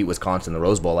Wisconsin, but they beat Wisconsin in the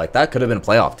Rose Bowl. Like, that could have been a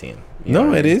playoff team. You know No,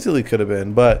 what I it mean? easily could have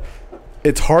been, but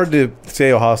it's hard to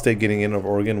say Ohio State getting in over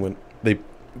Oregon when they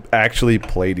actually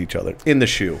played each other in the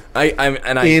shoe.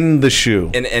 In The shoe.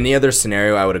 any other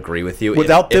scenario, I would agree with you.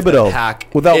 Without If the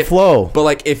Thibodeau, without Flo. But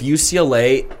like, if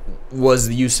UCLA was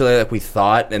the UCLA like we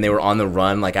thought, and they were on the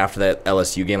run like after that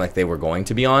LSU game, like they were going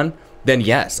to be on, then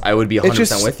yes, I would be 100%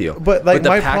 just- with you. but, like, the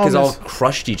my Pack has problem all is-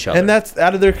 crushed each other, And that's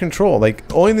out of their control. Like,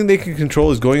 only thing they can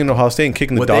control is going into Ohio State and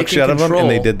kicking the What they dog can shit out of them, and control-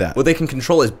 they did that. What they can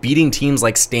control is beating teams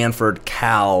like Stanford,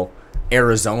 Cal,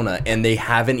 Arizona, and they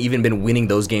haven't even been winning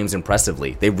those games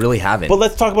impressively. They really haven't. But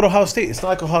let's talk about Ohio State. It's not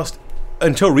like Ohio State.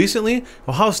 Until recently,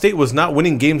 Ohio State was not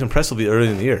winning games impressively early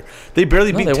in the year. They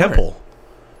barely No, beat they Temple.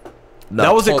 No,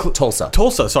 that was Tulsa.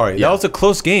 Tulsa, sorry. Yeah. That was a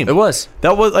close game. It was.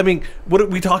 That was, I mean, what are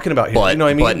we talking about here? But, you know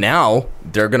what I mean? but now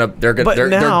they're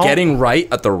now- getting right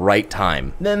at the right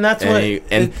time. Then that's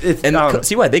And what and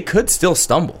see why they could still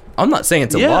stumble. I'm not saying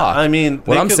it's a Yeah, lock. I mean,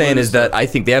 what they I'm could saying lose is that I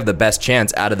think they have the best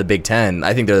chance out of the Big Ten.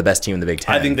 I think they're the best team in the Big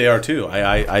Ten. I think they are too.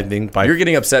 I think by You're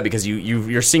getting upset because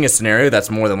you're seeing a scenario that's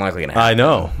more than likely going to happen. I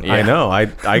know. Yeah. I know. I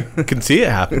can see it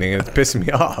happening, and it's pissing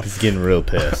me off. He's getting real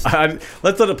pissed.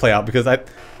 Let's let it play out because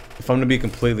if I'm going to be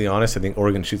completely honest, I think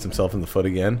Oregon shoots himself in the foot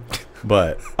again.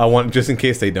 But I want, just in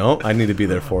case they don't, I need to be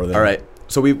there for them. All right.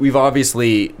 So we've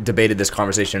obviously debated this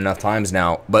conversation enough times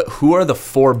now, but who are the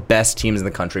 4 best teams in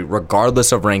the country,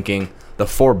 regardless of ranking, the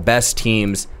 4 best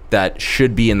teams that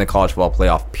should be in the college football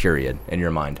playoff, period, in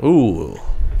your mind? Ooh.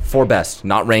 4 best,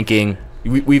 not ranking.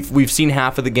 We've seen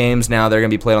half of the games now. They're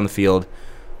going to be played on the field.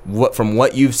 From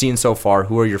what you've seen so far,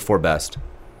 who are your 4 best?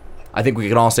 I think we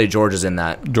can all say Georgia's in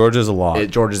that. Georgia's a lot.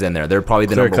 Georgia's in there. They're probably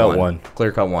the Clear-cut number one.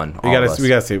 Clear-cut one. We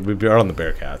gotta say we are on the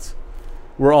Bearcats.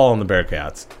 We're all on the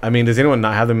Bearcats. I mean, does anyone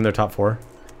not have them in their top 4?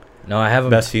 No, I have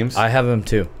them. Best teams? I have them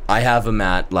too. I have them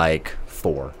at like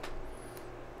 4.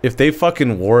 If they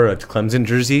fucking wore a Clemson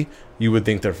jersey, you would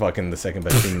think they're fucking the second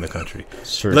best team in the country.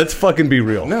 Sure. Let's fucking be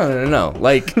real. No.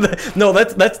 Like, No,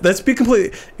 let's be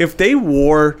completely. If they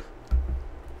wore,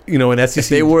 an SEC, if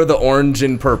they were the orange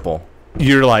and purple.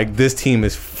 you're like, this team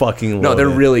is fucking loaded. No, they're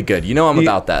really good. You know I'm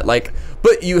about that. Like,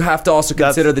 but you have to also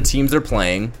That's- consider the teams they're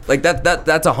playing. Like that's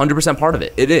 100% part of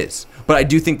it. It is. But I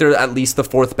do think they're at least the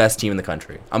 4th best team in the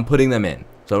country. I'm putting them in.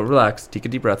 So relax, take a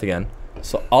deep breath again.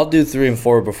 So I'll do 3 and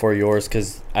 4 before yours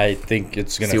because I think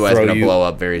it's gonna CY's throw gonna you. blow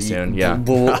up very soon. Yeah.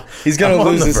 He's gonna I'm on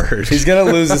lose the his. verge. He's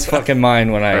gonna lose his fucking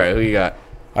mind when All right, who you got?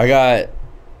 I got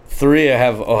 3. I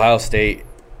have Ohio State,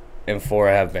 and 4.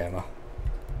 I have Bama.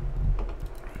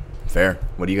 Fair.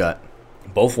 What do you got?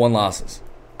 Both 1 losses.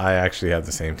 I actually have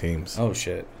the same teams. Oh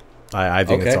shit. I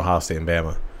think it's Okay. Ohio State and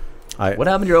Bama. What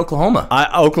happened to your Oklahoma?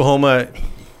 Oklahoma.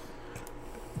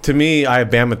 To me, I have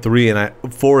Bama 3, and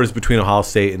 4 is between Ohio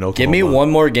State and Oklahoma. Give me one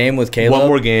more game with Caleb. One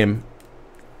more game.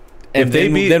 and if they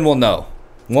then, beat- then we'll know.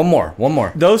 One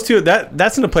more. Those two, that's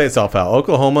going to play itself out.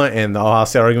 Oklahoma and the Ohio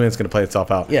State argument is going to play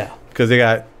itself out. Yeah. Because they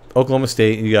got Oklahoma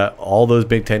State, you got all those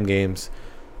Big Ten games.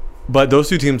 But those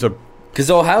two teams are.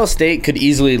 Because Ohio State could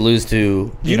easily lose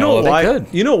to. You know why? could.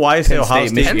 You know why I say Penn Ohio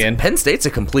State, State? Michigan. Penn State's a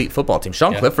complete football team.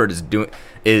 Sean Yeah. Clifford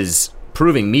is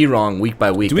proving me wrong week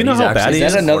by week. Do we that know he's how actually bad Is he a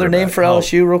that is? another name quarterback. for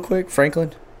LSU, real quick?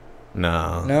 Franklin?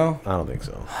 No. No? I don't think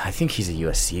so. I think he's a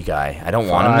USC guy. I don't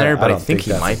want him there, I but I don't think think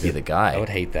he that's might a be good- the guy. I would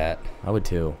hate that. I would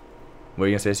too. What are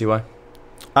you gonna say, CY?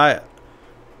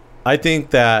 I think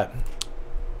that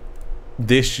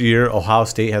this year Ohio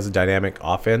State has a dynamic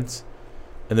offense,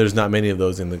 and there's not many of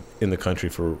those in the country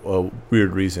for a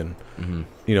weird reason. Mm-hmm.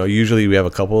 Usually we have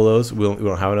a couple of those. We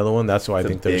don't have another one. That's why I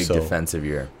think they're big so defensive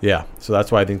year. Yeah. So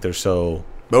that's why I think they're so.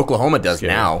 Oklahoma does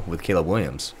Scary. now with Caleb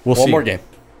Williams. We'll One see. more game.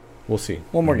 We'll see.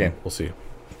 One more game. We'll see.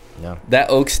 Yeah, That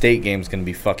Oak State game's going to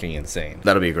be fucking insane.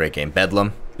 that'll be a great game.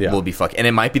 Bedlam Yeah. will be and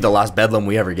it might be the last Bedlam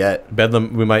we ever get.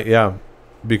 Bedlam, we might,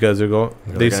 because they're going.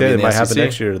 They're They gonna say be it in the might happen SEC.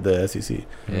 next year. The SEC.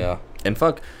 Yeah. And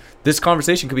this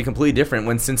conversation could be completely different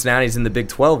when Cincinnati's in the Big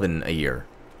 12 in a year.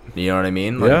 You know what I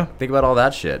mean? Yeah. Think about all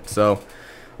that shit. So,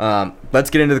 let's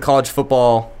get into the college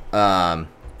football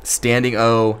standing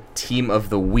O team of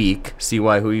the week.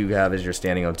 CY, who you have as your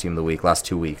standing O team of the week? Last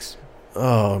 2 weeks.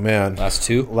 Oh man, Last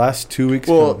 2? last 2 weeks.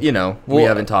 Well, we Well,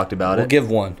 haven't talked about We'll it. give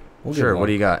one. We'll Sure. give What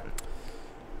do you got?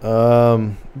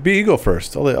 B, you go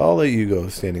first. I'll let you go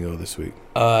standing O this week.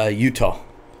 Utah.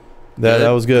 That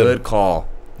was good. Good call.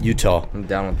 Utah. I'm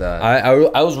down with that.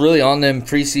 I was really on them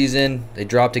preseason. They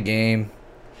dropped a game.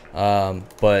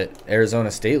 But Arizona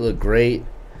State looked great.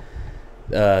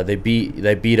 They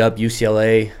beat up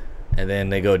UCLA, and then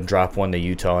they go and drop one to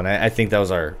Utah. And I think that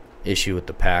was our issue with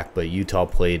the Pac, but Utah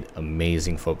played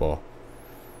amazing football.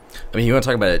 I mean, you want to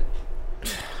talk about it?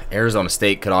 Arizona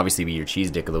State could obviously be your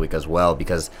cheese dick of the week as well,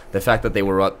 because the fact that they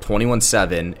were up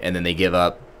 21-7 and then they give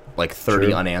up like 30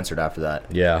 True. unanswered after that.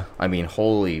 Yeah. I mean,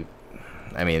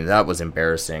 that was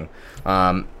embarrassing.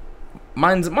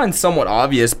 Mine's somewhat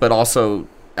obvious, but also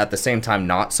at the same time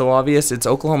not so obvious. It's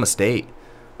Oklahoma State.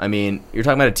 I mean, you're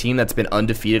talking about a team that's been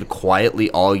undefeated quietly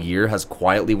all year, has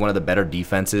quietly one of the better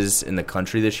defenses in the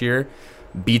country this year,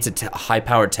 beats a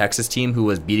high-powered Texas team who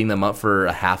was beating them up for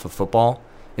a half of football,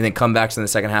 and then comebacks in the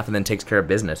second half and then takes care of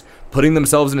business, putting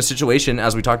themselves in a situation,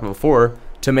 as we talked about before,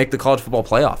 to make the college football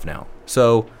playoff now.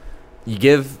 So you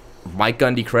give Mike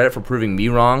Gundy credit for proving me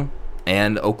wrong,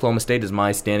 and Oklahoma State is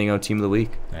my standing out team of the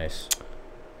week. Nice.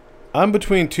 I'm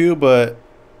between two, but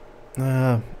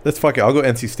let's fuck it. I'll go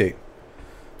NC State.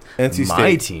 NC State.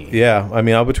 My team. Yeah, I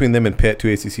mean, I'll between them and Pitt, two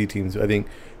ACC teams. I think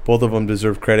both of them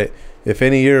deserve credit. If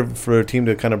any year for a team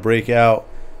to kind of break out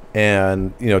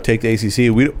and take the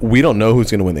ACC, we don't know who's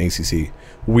going to win the ACC.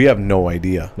 We have no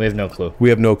idea. We have no clue. We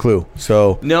have no clue.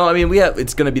 So No, I mean,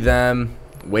 it's going to be them,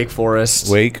 Wake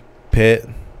Forest, Wake, Pitt,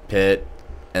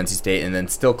 NC State, and then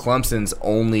still Clemson's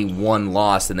only one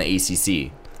loss in the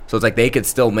ACC. So it's like they could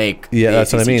still make yeah, the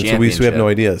that's what I ACC mean. So we have no championship.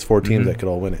 idea. It's 4 teams that could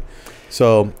all win it.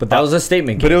 So, But that was a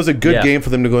statement game. but it was a good Yeah. game for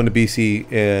them to go into BC,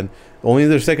 and only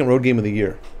their second road game of the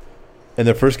year. And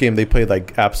their first game, they played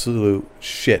like absolute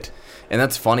shit And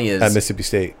that's funny is at Mississippi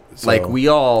State. So, like we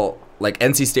all like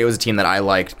NC State was a team that I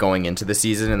liked going into the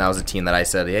season, and that was a team that I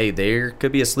said, hey, there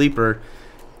could be a sleeper.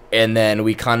 And then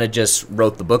we kind of just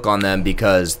wrote the book on them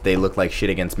because they looked like shit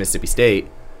against Mississippi State.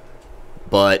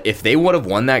 But if they would have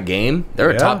won that game, they're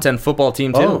a Yeah. top 10 football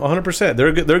team too. Oh, 100%.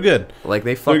 They're good. They're good. Like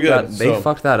they fucked good, that. They so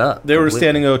fucked that up. They were a completely.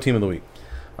 standing O team of the week.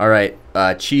 All right,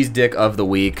 cheese dick of the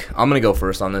week. I'm gonna go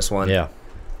first on this one. Yeah.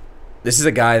 This is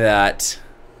a guy that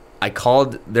I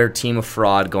called their team a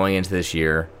fraud going into this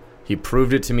year. He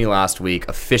proved it to me last week,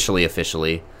 officially.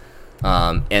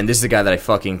 And this is a guy that I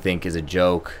fucking think is a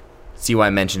joke. See why I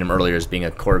mentioned him earlier as being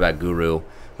a quarterback guru.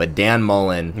 But Dan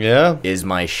Mullen Yeah. is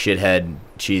my shithead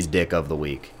cheese dick of the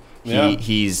week. Yeah.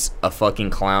 He's a fucking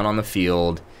clown on the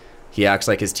field. He acts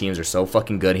like his teams are so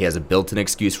fucking good. He has a built-in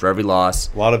excuse for every loss.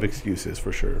 A lot of excuses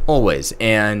for sure. Always.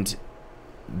 And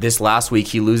this last week,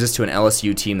 he loses to an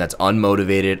LSU team that's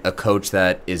unmotivated, a coach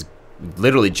that is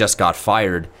literally just got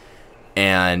fired,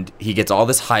 and he gets all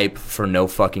this hype for no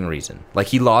fucking reason. Like,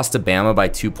 he lost to Bama by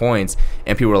 2 points,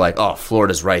 and people were like, oh,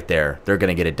 Florida's right there. They're going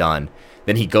to get it done.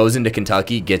 Then he goes into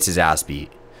Kentucky, gets his ass beat.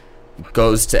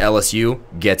 Goes to LSU,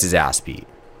 gets his ass beat.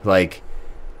 Like,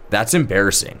 that's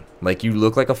embarrassing. Like, you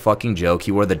look like a fucking joke.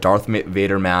 He wore the Darth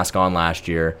Vader mask on last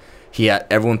year.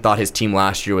 Everyone thought his team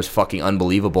last year was fucking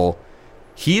unbelievable.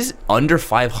 He's under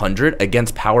 500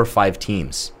 against Power 5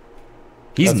 teams.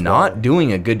 He's That's not wild.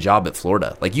 doing a good job at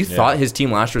Florida. Like, you thought his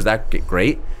team last year was that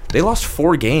great. They lost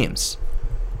 4 games.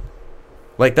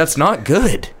 Like, that's not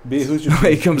good. B, who's your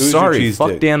Like, I'm who's your sorry. cheese Fuck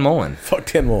dick? Dan Mullen. Fuck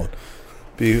Dan Mullen.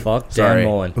 B, Fuck Sorry. Dan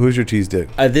Mullen. who's your cheese dick?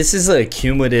 This is a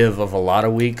cumulative of a lot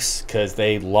of weeks because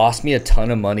they lost me a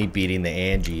ton of money beating the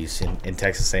Angies in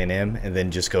Texas A&M and then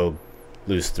just go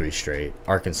lose 3 straight.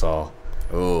 Arkansas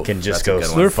Oh, can just that's a go good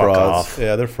one. They're fuck frauds. off.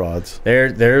 Yeah, they're frauds.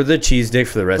 They're the cheese dick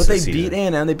for the rest But of they the beat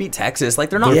season. A&M. They beat Texas. Like,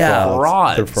 they're not Yeah.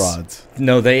 frauds. They're frauds.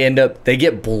 No, they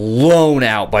get blown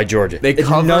out by Georgia. They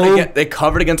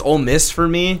covered against Ole Miss for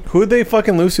me. Who did they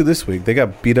fucking lose to this week? They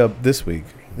got beat up this week.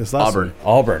 This last Auburn. week.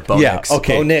 Auburn. Bo Yeah, Nix.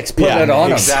 okay. Bo Nix, put it on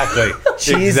 'em. Exactly.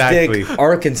 Cheese exactly. dick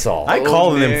Arkansas. I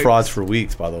call them Nix. frauds for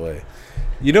weeks, by the way.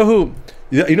 You know who?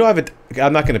 You know,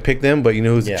 I'm not going to pick them, but you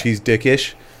know who's Yeah. cheese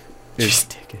dickish? Cheese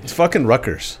dick. It's fucking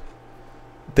Rutgers.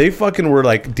 They fucking were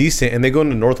like decent, and they go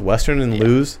into Northwestern and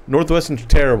lose. Northwestern's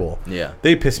terrible. Yeah.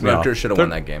 They pissed me off. Rutgers should have won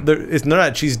that game. They're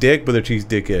not cheese dick, but they're cheese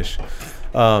dickish.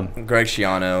 Greg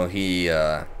Schiano,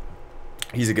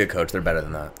 he's a good coach. They're better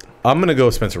than that. I'm gonna go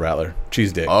Spencer Rattler.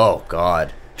 Cheese dick. Oh,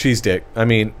 God. Cheese dick. I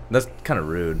mean, That's kind of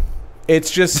rude.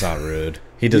 it's just Not rude.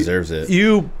 He deserves it.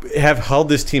 you have held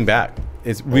this team back.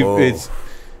 It's Oh.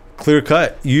 clear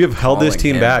cut. You have held this Calling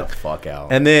team him back. the fuck out.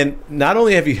 And then not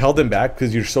only have you held them back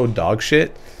because you're so dog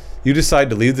shit, you decide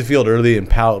to leave the field early and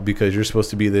pout because you're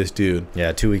supposed to be this dude.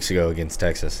 Yeah, 2 weeks ago against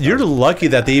Texas. You're lucky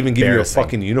that they even give you a embarrassing.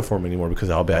 fucking uniform anymore because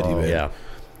of how bad you've been. Yeah.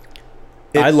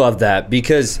 It's- I love that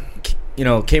because,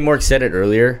 K-Mork said it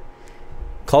earlier.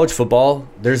 College football,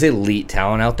 there's elite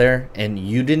talent out there, and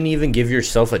you didn't even give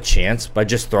yourself a chance by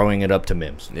just throwing it up to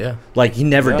Mims. yeah. Like, he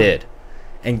never Yeah. did.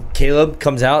 And Caleb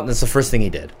comes out, and that's the first thing he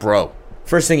did. Bro,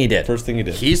 First thing he did. First thing you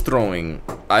did. he's throwing.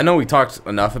 I know we talked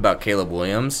enough about Caleb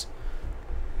Williams,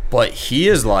 but he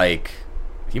is like.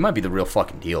 he might be the real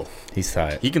fucking deal. He's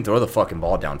tight. He can throw the fucking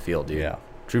ball downfield, dude. Yeah.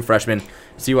 True freshman.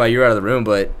 See why you're out of the room,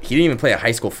 but he didn't even play a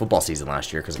high school football season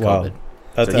last year because of Wow. COVID.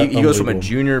 That's So he goes from a unbelievable.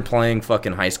 junior playing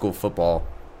fucking high school football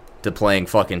to playing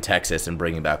fucking Texas and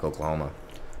bringing back Oklahoma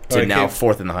to Alright, now Cam.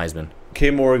 4th in the Heisman.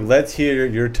 Okay, Morg, let's hear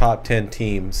your top 10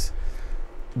 teams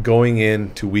going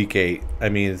into week 8. I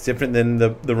mean, it's different than the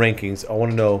rankings. I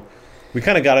want to know, we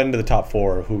kind of got into the top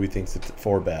 4 of who we think's the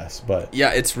 4 best, but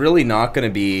Yeah, it's really not going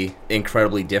to be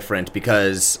incredibly different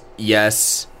because,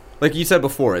 yes, like you said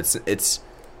before,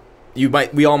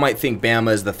 we all might think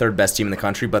Bama is the 3rd best team in the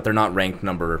country, but they're not ranked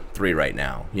number 3 right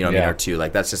now. You know what I mean? Yeah. Or 2.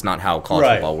 Like, that's just not how college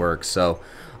Right. football works. So,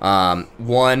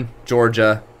 1,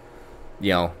 Georgia,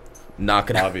 not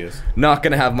gonna obvious. not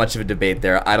gonna have much of a debate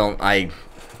there. I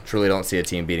truly don't see a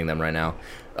team beating them right now.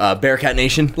 Bearcat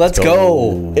Nation, Let's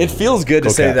go. It feels good to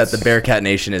Go say Cats. that the Bearcat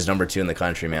Nation is number 2 in the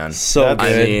country, man. So That's-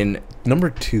 good. I mean,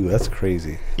 Number 2, that's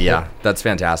crazy. yeah, that's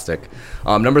fantastic.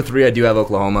 Number 3, I do have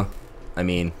Oklahoma. I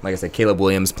mean, like I said, Caleb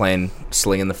Williams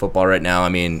slinging the football right now. I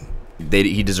mean,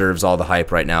 he deserves all the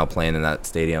hype right now playing in that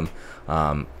stadium.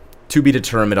 To be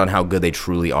determined on how good they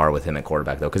truly are with him at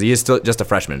quarterback, though, because he is still just a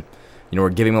freshman. We're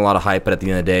giving him a lot of hype, but at the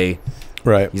end of the day,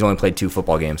 Right. he's only played 2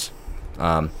 football games.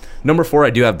 Number 4, I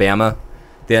do have Bama.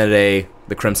 At the end of the day,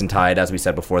 the Crimson Tide, as we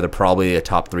said before, they're probably a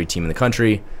top 3 team in the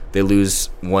country. They lose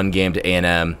 1 game to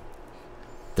A&M.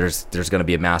 There's going to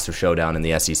be a massive showdown in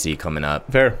the SEC coming up.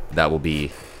 Fair. That will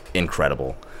be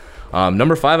incredible.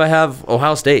 Number 5, I have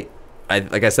Ohio State.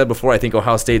 Like I said before, I think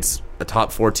Ohio State's a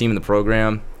top 4 team in the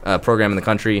program in the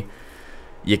country.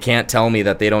 You can't tell me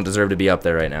that they don't deserve to be up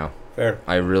there right now. Fair.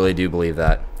 I really do believe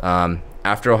that.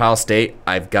 After Ohio State,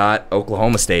 I've got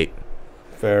Oklahoma State.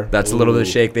 Fair. That's a little bit of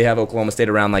Ooh. shake. They have Oklahoma State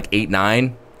around like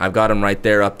 8-9. I've got them right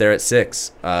there, up there at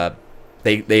 6.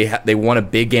 They won a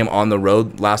big game on the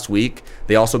road last week.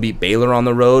 They also beat Baylor on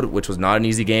the road, which was not an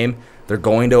easy game. They're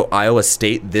going to Iowa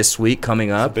State this week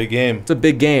coming up. It's a big game. It's a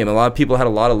big game. A lot of people had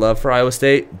a lot of love for Iowa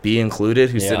State, B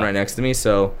included, who's sitting Yeah. right next to me.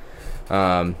 So,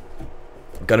 going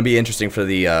to be interesting for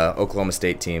the Oklahoma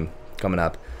State team coming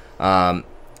up.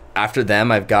 After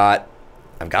them, I've got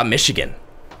Michigan.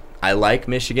 I like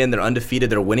Michigan. They're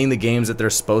undefeated. They're winning the games that they're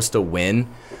supposed to win.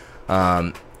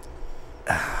 I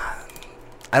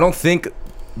don't think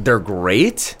they're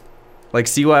great. Like,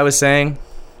 see what I was saying?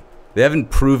 They haven't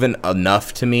proven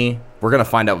enough to me. We're going to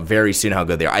find out very soon how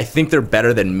good they are. I think they're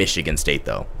better than Michigan State,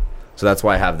 though. So that's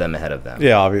why I have them ahead of them.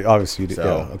 Yeah, obviously you do.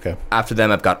 So, yeah, okay. After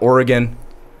them, I've got Oregon.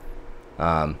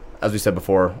 As we said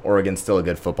before, Oregon's still a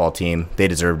good football team. They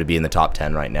deserve to be in the top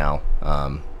 10 right now.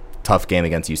 Tough game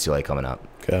against UCLA coming up.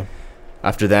 Okay.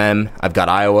 After them, I've got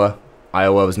Iowa.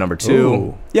 Iowa was number 2.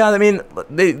 Ooh. Yeah, I mean,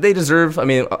 they deserve. I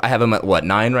mean, I have them at,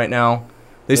 9 right now?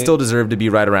 They still deserve to be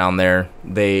right around there.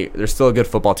 They're still a good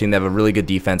football team. They have a really good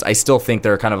defense. I still think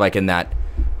they're kind of like in that,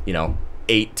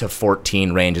 8 to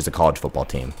 14 range as a college football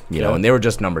team. Yeah. And they were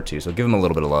just number 2, so give them a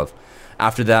little bit of love.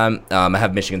 After them, I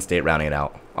have Michigan State rounding it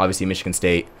out. Obviously, Michigan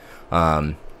State,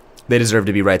 they deserve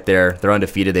to be right there. They're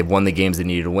undefeated. They've won the games they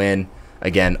needed to win.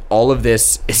 Again, all of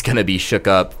this is going to be shook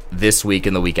up this week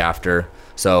and the week after.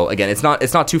 So again, it's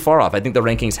not too far off. I think the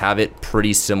rankings have it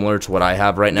pretty similar to what I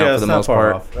have right now Yeah, for the it's not most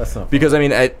far part. off. That's not far Because I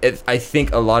mean, I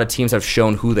think a lot of teams have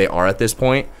shown who they are at this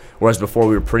point, whereas before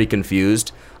we were pretty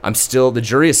confused. The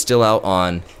jury is still out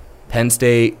on Penn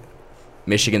State,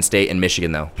 Michigan State, and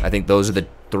Michigan, though. I think those are the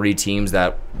 3 teams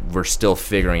that we're still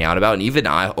figuring out about, and even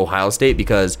Ohio State,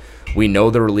 because we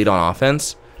know they're elite on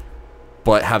offense,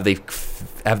 but have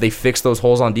they fixed those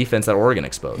holes on defense that Oregon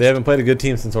exposed? They haven't played a good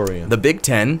team since Oregon. The Big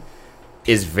Ten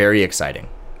is very exciting.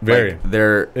 Very. Like,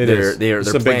 they're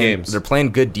Some big playing games. they're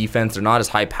playing good defense. They're not as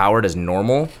high powered as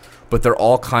normal, but they're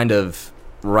all kind of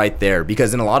right there,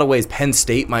 because in a lot of ways Penn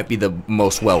State might be the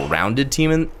most well-rounded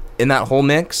team in that whole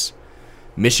mix.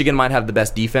 Michigan might have the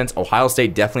best defense. Ohio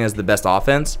State definitely has the best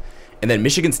offense, and then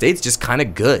Michigan State's just kind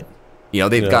of good.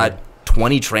 They've got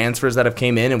 20 transfers that have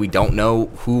came in, and we don't know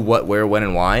who, what, where, when,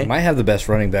 and why. Might have the best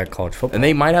running back in college football. And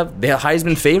they have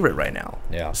Heisman favorite right now.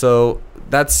 Yeah. So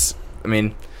that's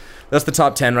the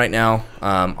top 10 right now.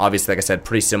 Obviously, like I said,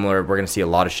 pretty similar. We're going to see a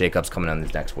lot of shakeups coming on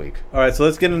this next week. All right, so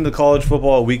let's get into college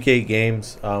football week 8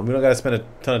 games. We don't got to spend a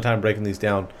ton of time breaking these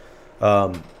down.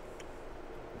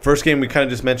 First game, we kind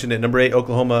of just mentioned it. Number 8,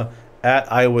 Oklahoma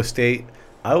at Iowa State.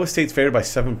 Iowa State's favored by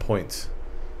 7 points.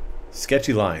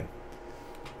 Sketchy line.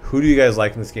 Who do you guys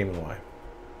like in this game and why?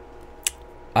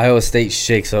 Iowa State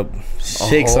shakes up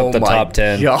Oh the my top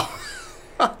 10. God.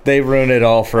 They ruin it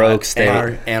all for Oak State.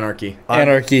 Anarchy.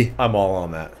 Anarchy. I'm all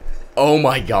on that. Oh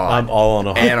my God. I'm all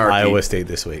on Anarchy. Iowa State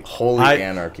this week. Holy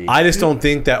anarchy. I just don't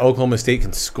think that Oklahoma State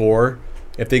can score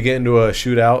if they get into a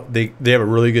shootout. They have a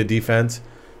really good defense.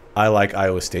 I like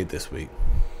Iowa State this week.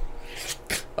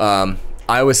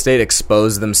 Iowa State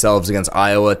exposed themselves against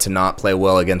Iowa to not play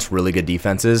well against really good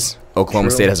defenses. Oklahoma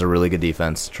True. State has a really good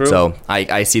defense. True. So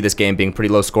I see this game being pretty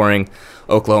low scoring.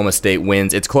 Oklahoma State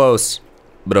wins. It's close,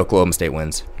 but Oklahoma State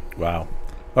wins. Wow.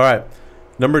 All right.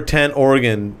 Number 10,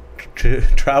 Oregon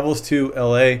travels to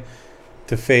L.A.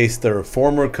 to face their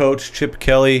former coach, Chip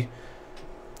Kelly.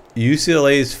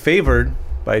 UCLA is favored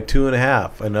by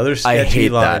 2.5. Another sketchy I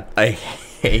hate line. that. I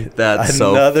hate that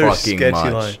so Another fucking sketchy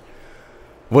much. line.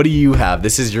 What do you have?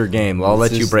 This is your game. I'll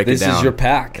let you break it down. This is your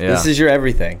pack. Yeah. This is your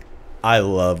everything. I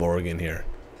love Oregon here.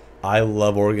 I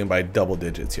love Oregon by double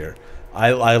digits here.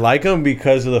 I like them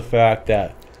because of the fact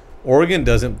that Oregon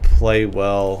doesn't play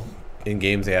well in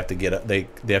games they have to get up. They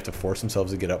have to force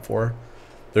themselves to get up for.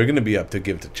 They're going to be up to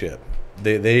give to Chip.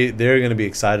 They're going to be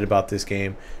excited about this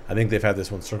game. I think they've had this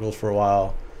one circled for a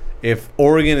while. If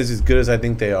Oregon is as good as I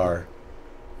think they are,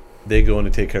 they go in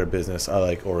to take care of business. I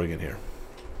like Oregon here.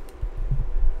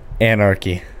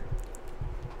 Anarchy.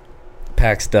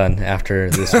 Pack's done after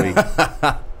this week.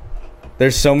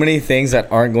 There's so many things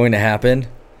that aren't going to happen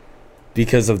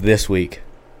because of this week.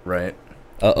 Right.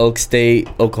 Oak State,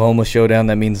 Oklahoma showdown,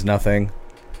 that means nothing.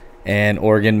 And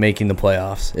Oregon making the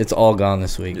playoffs. It's all gone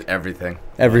this week. Everything.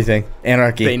 Everything.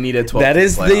 Anarchy. They need a 12. That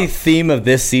is the theme of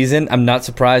this season. I'm not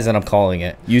surprised that I'm calling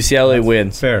it. UCLA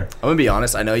wins. Fair. I'm going to be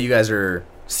honest. I know you guys are...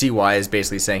 CY is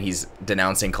basically saying he's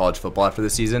denouncing college football after the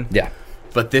season. Yeah.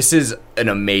 But this is an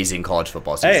amazing college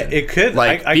football season. Hey, it could.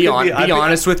 Like, I be could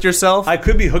honest with yourself. I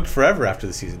could be hooked forever after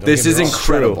the season. Don't This get me is wrong.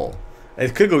 incredible.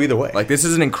 It could go either way. Like, this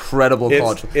is an incredible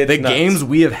college. it's The nuts. games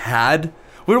we have had.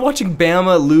 We were watching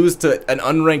Bama lose to an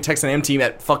unranked Texas A&M team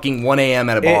at fucking 1 a.m.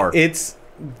 at a bar. It's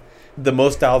the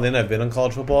most dialed in I've been on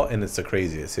college football, and it's the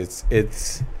craziest.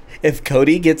 It's. If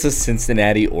Cody gets a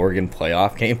Cincinnati-Oregon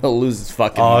playoff game, he'll lose his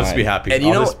fucking I'll mind. just be happy. and I'll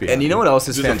you know, just be and you happy. know what else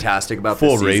is Just a fantastic about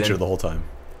full this season? rager the whole time.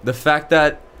 The fact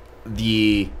that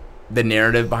the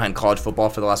narrative behind college football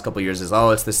for the last couple of years is, oh,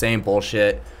 it's the same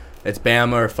bullshit. It's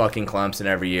Bama or fucking Clemson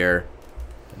every year.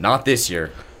 Not this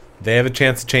year. They have a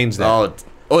chance to change that.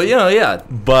 Oh, yeah.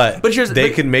 but but here's- they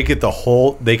but- can make it the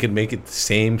whole. They can make it the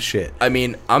same shit. I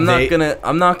mean, I'm not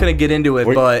gonna get into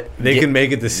it, but They can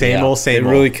make it the same Yeah, old, same they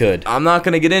old. really could. I'm not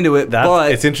gonna get into it.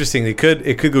 But It's interesting. It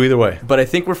could go either way. But I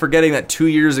think we're forgetting that 2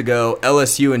 years ago,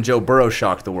 LSU and Joe Burrow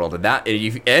shocked the world. And that,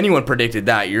 if anyone predicted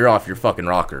that, you're off your fucking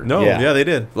rocker. No, Yeah. yeah, they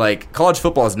did. Like, college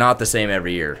football is not the same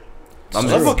every year. I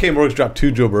love how K Morgs dropped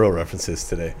 2 Joe Burrow references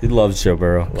today. He loves Joe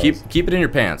Burrow. Keep it in your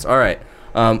pants. All right.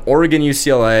 Oregon,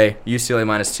 UCLA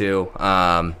 -2.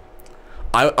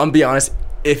 I'll be honest.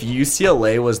 If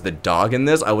UCLA was the dog in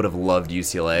this, I would have loved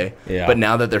UCLA. Yeah. But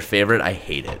now that they're favored, I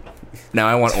hate it. Now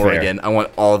I want Fair. Oregon. I want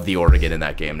all of the Oregon in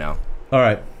that game now. All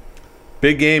right,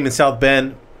 big game in South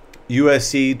Bend.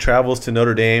 USC travels to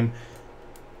Notre Dame.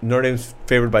 Notre Dame's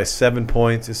favored by 7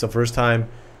 points. It's the first time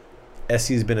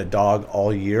SC's been a dog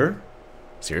all year.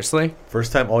 Seriously?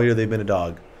 First time all year they've been a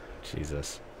dog.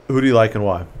 Jesus. Who do you like and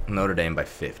why? Notre Dame by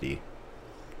 50.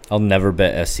 I'll never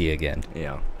bet SC again.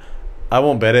 Yeah. I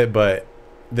won't bet it, but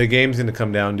the game's going to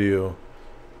come down to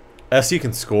SC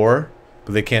can score,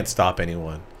 but they can't stop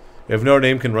anyone. If Notre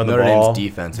Dame can run Notre the ball, Dame's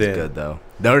defense then- is good, though.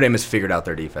 Notre Dame has figured out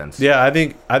their defense. Yeah, I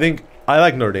think I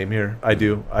like Notre Dame here. I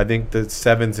do. I think the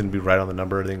 7's going to be right on the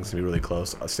number. I think it's going to be really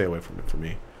close. I'll stay away from it for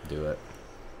me. Do it.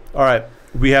 All right,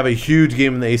 we have a huge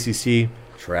game in the ACC.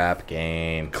 Trap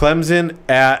game. Clemson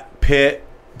at Pitt.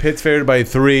 Pitt's favored by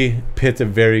 3. Pitt's a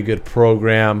very good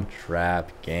program.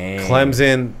 Trap game.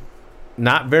 Clemson,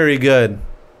 not very good.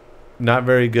 Not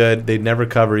very good. They never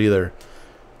cover either.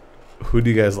 Who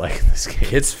do you guys like in this game?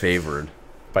 Pitt's favored.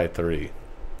 By 3.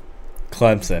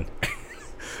 Clemson.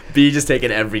 B just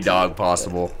taking every dog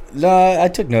possible. No, I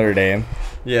took Notre Dame.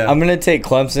 Yeah. I'm gonna take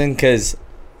Clemson because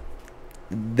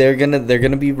they're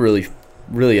gonna be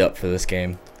really up for this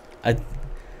game.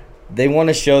 They want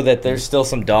to show that there's still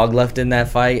some dog left in that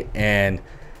fight, and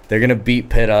they're gonna beat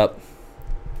Pitt up.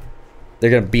 They're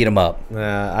gonna beat them up.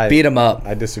 Beat them up.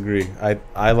 I disagree.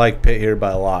 I like Pitt here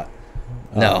by a lot.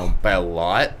 No, By a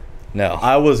lot? no.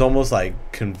 I was almost like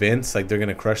convinced like they're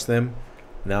gonna crush them.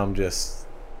 Now I'm just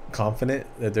confident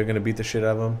that they're gonna beat the shit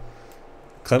out of them.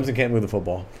 Clemson can't move the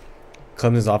football.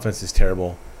 Clemson's offense is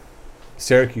terrible.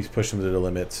 Syracuse pushed them to the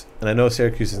limits, and I know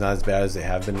Syracuse is not as bad as they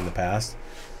have been in the past,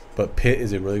 but Pitt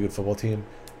is a really good football team,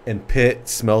 and Pitt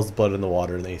smells the blood in the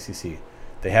water in the ACC.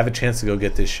 They have a chance to go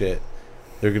get this shit.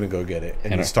 They're gonna go get it,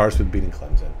 and it starts with beating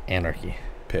Clemson. Anarchy.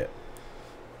 Pitt.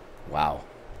 Wow.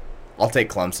 I'll take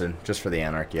Clemson just for the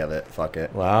anarchy of it. Fuck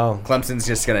it. Wow. Clemson's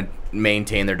just going to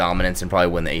maintain their dominance and probably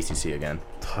win the ACC again.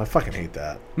 I fucking hate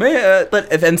that.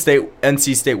 But if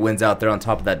NC State wins out, they're on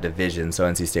top of that division, so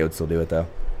NC State would still do it though.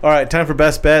 All right, time for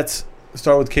best bets.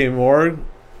 Start with K Moore. Or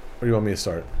do you want me to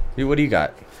start? Dude, what do you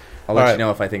got? I'll let you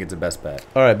know if I think it's a best bet.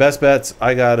 All right, best bets.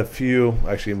 I got a few,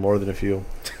 actually more than a few.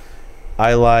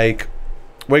 I like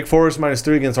Wake Forest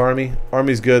 -3 against Army.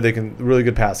 Army's good. They can really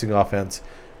good passing offense,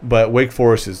 but Wake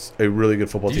Forest is a really good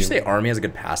football Did team. you say Army has a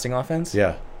good passing offense?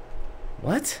 Yeah,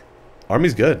 What?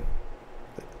 Army's good.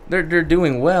 They're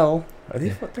doing well.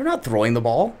 They're not throwing the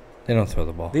ball. They don't throw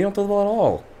the ball. They don't throw the ball at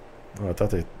all. Oh, I thought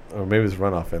they, or maybe it was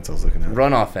run offense. I was looking at.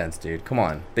 Run offense, dude. Come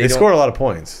on. They score a lot of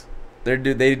points.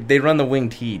 They run the wing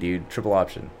T, dude. Triple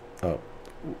option. Oh,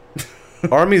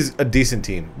 Army's a decent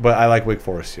team, but I like Wake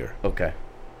Forest here. Okay.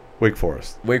 Wake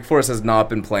Forest, Wake Forest has not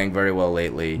been playing very well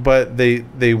lately. but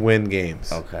they win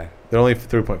games. Okay. They're only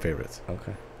 3-point favorites.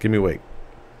 Okay. Give me Wake.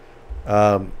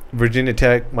 Virginia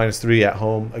Tech -3 at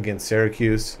home against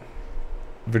Syracuse.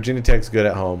 Virginia Tech's good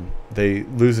at home. They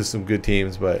lose to some good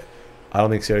teams, but I don't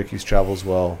think Syracuse travels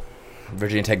well.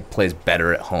 Virginia Tech plays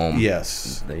better at home.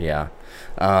 Yes. Yeah.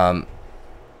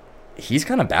 He's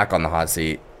kind of back on the hot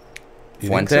seat. You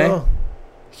think Fuente. so?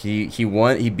 He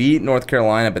won. He beat North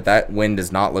Carolina, but that win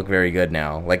does not look very good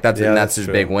now. Like that's his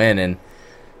true. big win, and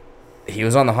he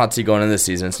was on the hot seat going into this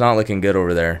season. It's not looking good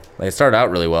over there. They started out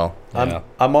really well. Yeah.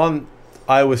 I'm on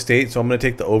Iowa State, so I'm going to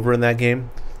take the over in that game.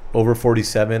 Over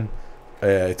 47.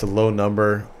 It's a low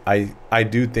number. I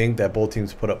do think that both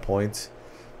teams put up points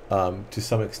to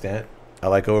some extent. I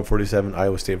like over 47,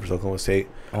 Iowa State versus Oklahoma State.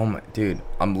 Oh my dude,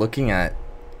 I'm looking at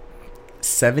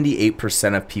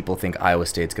 78% of people think Iowa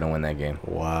State's gonna win that game.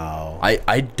 Wow.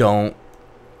 I don't.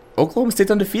 Oklahoma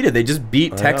State's undefeated. They just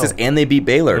beat I Texas know. and they beat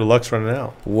Baylor. Their luck's running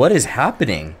out. What is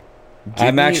happening?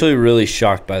 I'm actually really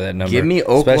shocked by that number. Give me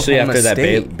especially Oklahoma after that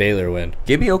State. Baylor win.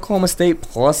 Give me Oklahoma State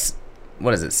plus,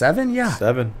 what is it, 7? Yeah.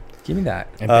 7. Give me that.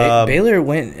 And Um, Baylor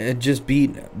went just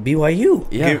beat BYU.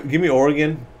 Yeah. Give me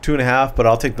Oregon 2.5, but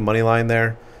I'll take the money line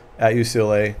there at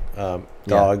UCLA.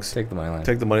 Dogs. Yeah, take the money line.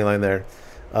 Take the money line there.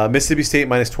 Mississippi State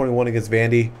 -21 against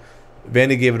Vandy.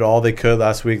 Vandy gave it all they could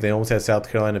last week. They almost had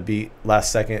South Carolina beat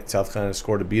last second. South Carolina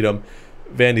scored to beat them.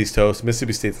 Vandy's toast.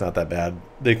 Mississippi State's not that bad.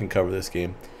 They can cover this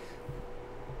game.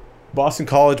 Boston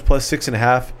College plus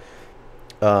 6.5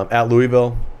 at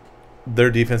Louisville.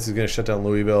 Their defense is going to shut down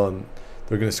Louisville, and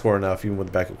they're going to score enough, even with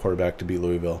the backup quarterback, to beat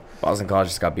Louisville. Boston College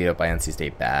just got beat up by NC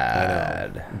State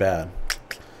bad. I know.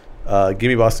 Bad. Give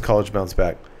me Boston College bounce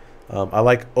back. I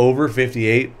like over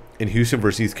 58 in Houston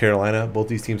versus East Carolina. Both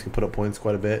these teams can put up points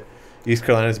quite a bit. East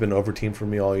Carolina's been an over team for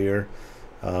me all year.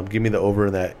 Give me the over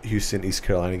in that Houston-East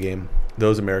Carolina game.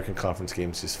 Those American Conference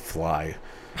games just fly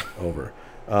over.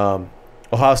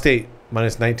 Ohio State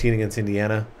 -19 against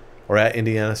Indiana, or at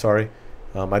Indiana, sorry.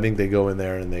 I think they go in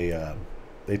there and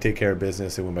they take care of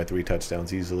business. They win by 3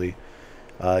 touchdowns easily.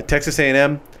 Texas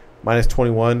A&M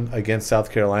 -21 against South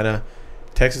Carolina.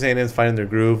 Texas A&M's finding their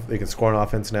groove. They can score on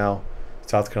offense now.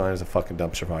 South Carolina's a fucking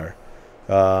dumpster fire.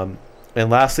 And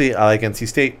lastly, I like NC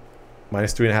State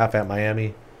 -3.5 at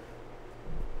Miami.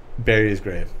 Bury his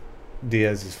grave.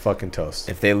 Diaz is fucking toast.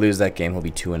 If they lose that game, he'll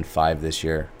be 2-5 this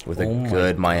year with a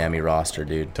good Miami roster,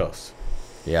 dude. Toast.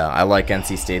 Yeah, I like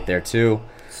NC State there too.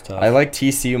 I like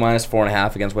TCU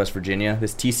 -4.5 against West Virginia.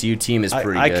 This TCU team is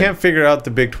pretty I good. can't figure out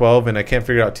the Big 12, and I can't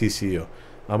figure out TCU.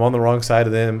 I'm on the wrong side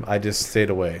of them. I just stayed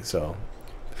away. So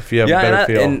if you have a better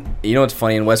feel. And you know what's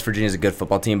funny? And West Virginia's a good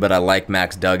football team, but I like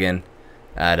Max Duggan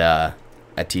at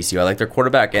TCU. I like their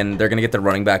quarterback, and they're going to get their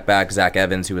running back, Zach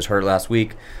Evans, who was hurt last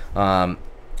week.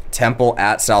 Temple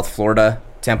at South Florida.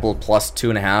 Temple plus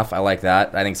 2.5. I like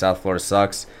that. I think South Florida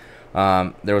sucks.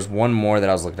 There was one more that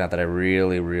I was looking at that I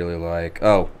really, really like.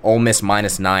 Oh, Ole Miss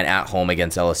 -9 at home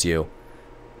against LSU.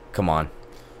 Come on.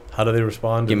 How do they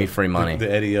respond? Give me free money. The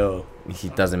Eddie O. He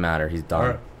doesn't matter. He's done. All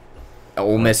right.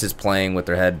 Ole Miss is playing with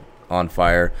their head on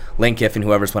fire. Lane Kiffin,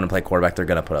 whoever's going to play quarterback, they're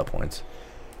going to put up points.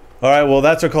 All right, well,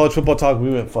 that's our college football talk.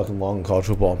 We went fucking long in college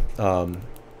football.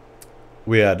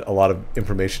 We had a lot of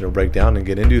information to break down and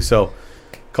get into. So,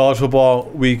 college football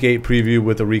Week 8 preview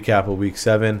with a recap of Week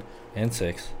 7 And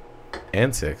 6.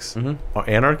 and 6. Mm-hmm.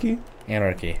 Anarchy?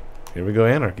 Anarchy. Here we go,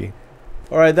 anarchy.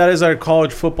 All right, that is our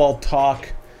college football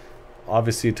talk.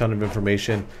 Obviously, a ton of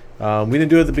information. We didn't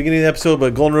do it at the beginning of the episode,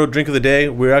 but Golden Road drink of the day.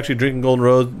 We're actually drinking Golden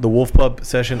Road, the Wolf Pub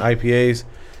Session IPAs.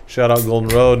 Shout out Golden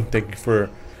Road. Thank you for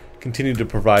continuing to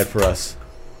provide for us.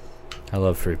 I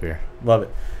love free beer. Love it.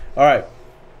 All right.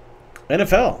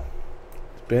 NFL.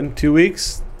 It's been 2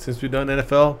 weeks since we've done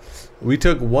NFL. We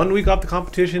took 1 week off the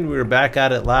competition. We were back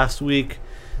at it last week,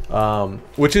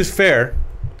 which is fair.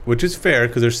 Which is fair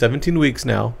because there's 17 weeks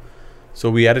now.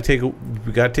 So we got to take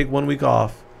 1 week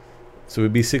off. So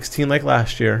we'd be 16 like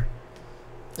last year.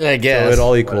 I guess. So it all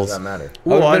What equals. does that matter?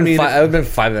 Well, I mean, I would have been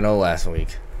 5-0 last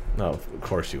week. no, of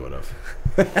course you would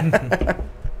have.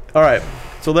 All right,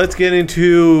 so let's get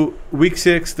into week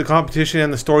 6, the competition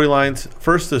and the storylines.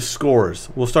 First, the scores.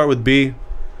 We'll start with B.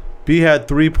 B had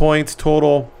 3 points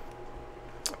total.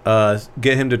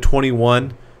 Get him to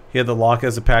 21. He had the lock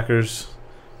as the Packers,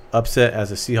 upset as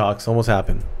the Seahawks. Almost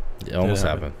happened. It almost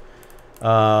happened.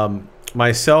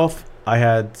 Myself, I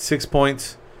had 6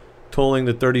 points, totaling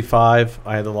to 35.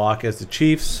 I had the lock as the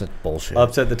Chiefs. It's bullshit.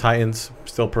 Upset the Titans.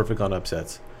 Still perfect on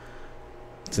upsets.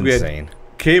 It's we had- insane.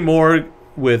 K. Moore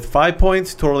with 5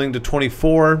 points, totaling to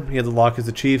 24. He had the lock as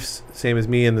the Chiefs, same as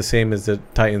me, and the same as the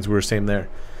Titans. We were same there.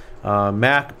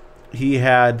 Mac, he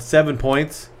had 7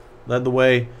 points, led the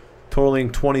way,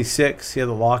 totaling 26. He had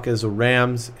the lock as the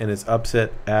Rams, and his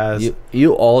upset as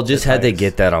You all just had to Titans.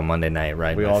 get that on Monday night,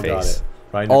 right? we in my all got face. it.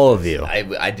 Right in your All of face.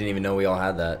 you. I didn't even know we all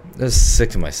had that. It was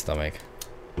sick to my stomach.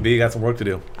 B, you got some work to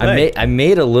do. I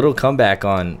made a little comeback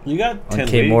on You got 10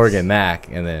 K weeks. Morgan Mac,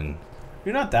 and then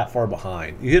You're not that far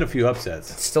behind. You hit a few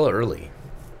upsets. It's still early.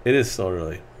 It is still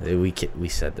early. we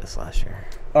said this last year.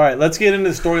 All right, let's get into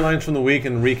the storylines from the week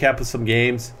and recap of some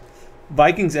games.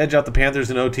 Vikings edge out the Panthers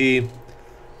in OT.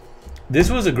 This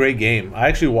was a great game. I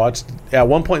actually watched. At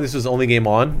one point, this was the only game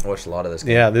on. I watched a lot of this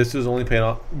game. Yeah, this was the only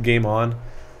game on.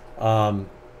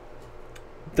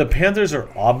 The Panthers are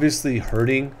obviously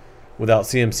hurting without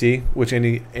CMC, which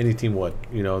any team would.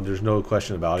 You know, there's no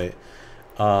question about it.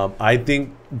 I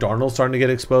think Darnold's starting to get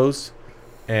exposed,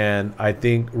 and I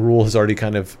think Rule has already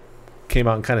kind of came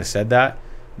out and kind of said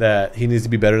that he needs to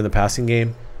be better in the passing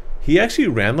game. He actually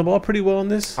ran the ball pretty well in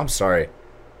this. I'm sorry.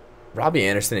 Robbie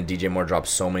Anderson and DJ Moore dropped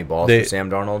so many balls They- for Sam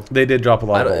Darnold. They did drop a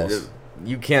lot of balls.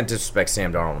 You can't disrespect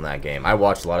Sam Darnold in that game. I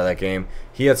watched a lot of that game.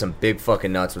 He had some big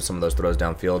fucking nuts with some of those throws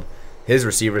downfield. His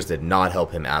receivers did not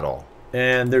help him at all.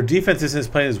 And their defense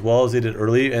isn't playing as well as they did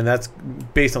early, and that's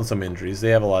based on some injuries. They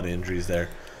have a lot of injuries there.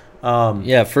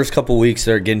 Yeah, first couple weeks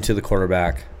they're getting to the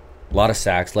quarterback. A lot of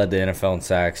sacks, led the NFL in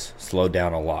sacks, slowed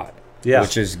down a lot. Yeah.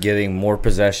 Which is getting more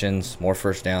possessions, more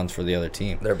first downs for the other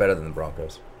team. They're better than the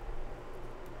Broncos.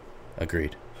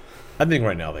 Agreed. I think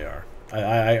right now they are.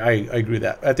 I agree with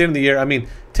that. At the end of the year, I mean,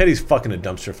 Teddy's fucking a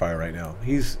dumpster fire right now.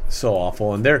 He's so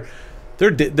awful, and they're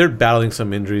battling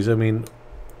some injuries. I mean,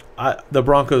 the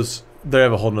Broncos, they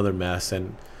have a whole nother mess,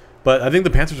 but I think the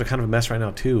Panthers are kind of a mess right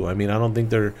now too. I mean, I don't think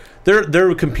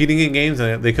they're competing in games,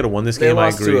 and they could have won this game. I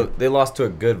agree. They lost to a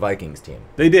good Vikings team.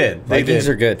 They did. Vikings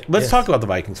are good. Let's Yes. talk about the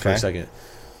Vikings for a Okay. second.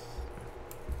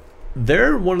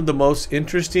 They're one of the most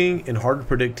interesting and hard to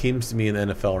predict teams to me in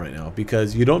the NFL right now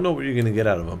because you don't know what you're going to get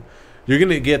out of them. You're going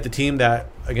to get the team that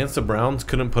against the Browns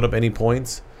couldn't put up any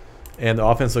points, and the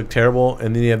offense looked terrible.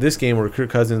 And then you have this game where Kirk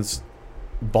Cousins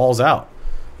balls out.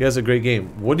 He has a great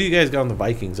game. What do you guys got on the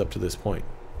Vikings up to this point?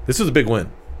 This was a big win.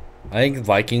 I think the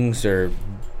Vikings are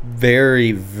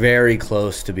very, very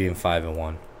close to being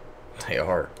 5-1. They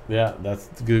are. Yeah, that's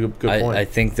a good point. I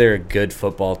think they're a good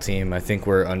football team. I think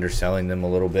we're underselling them a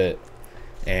little bit.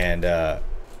 And,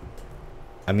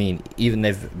 I mean, even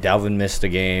if Dalvin missed a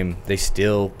game, they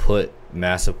still put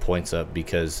massive points up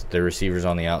because their receivers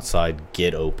on the outside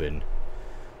get open.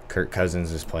 Kirk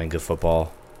Cousins is playing good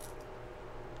football.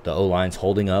 The O-line's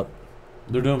holding up.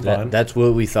 They're doing fine. That's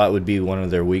what we thought would be one of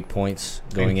their weak points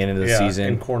going into the season.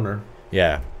 In corner.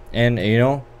 Yeah. And, you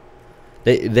know,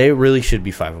 they really should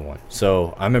be 5-1.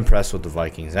 So I'm impressed with the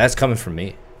Vikings. That's coming from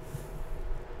me.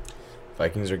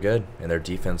 Vikings are good, and their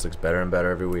defense looks better and better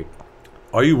every week.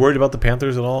 Are you worried about the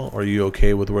Panthers at all? Or are you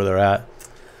okay with where they're at?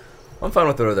 I'm fine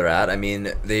with where they're at. I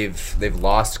mean, they've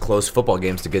lost close football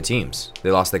games to good teams.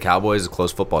 They lost the Cowboys, a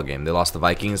close football game. They lost the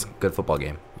Vikings, good football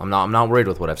game. I'm not worried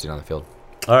with what I've seen on the field.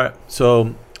 All right,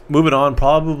 so moving on,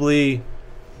 probably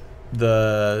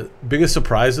the biggest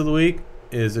surprise of the week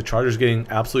is the Chargers getting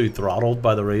absolutely throttled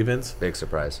by the Ravens. Big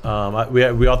surprise. We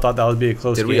all thought that would be a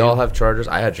close Did game. we all have Chargers?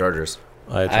 I had Chargers.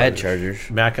 I had Chargers.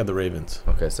 Mac had the Ravens.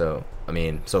 Okay, so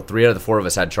 3 out of the 4 of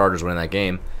us had Chargers winning that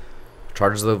game.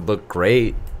 Chargers looked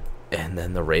great, and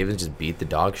then the Ravens just beat the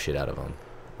dog shit out of them.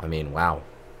 I mean, wow.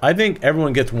 I think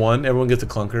everyone gets one. Everyone gets a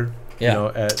clunker.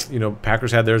 Yeah.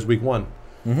 Packers had theirs week 1.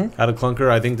 Mm-hmm. Had a clunker.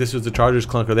 I think this was the Chargers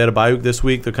clunker. They had a bye week this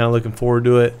week. They're kind of looking forward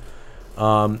to it.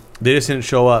 They just didn't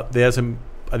show up. They had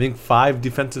 5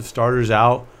 defensive starters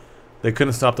out. They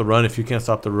couldn't stop the run. If you can't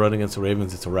stop the run against the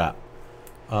Ravens, it's a wrap.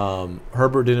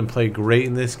 Herbert didn't play great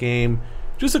in this game.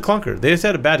 Just a clunker. They just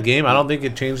had a bad game. I don't think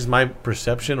it changes my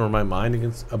perception or my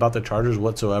mind about the Chargers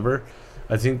whatsoever.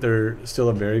 I think they're still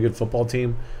a very good football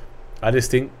team. I just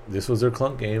think this was their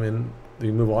clunk game, and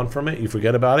you move on from it. You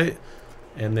forget about it,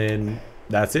 and then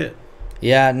that's it.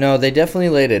 Yeah, no, they definitely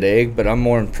laid an egg, but I'm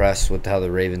more impressed with how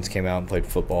the Ravens came out and played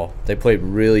football. They played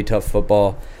really tough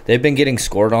football. They've been getting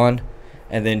scored on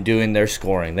and then doing their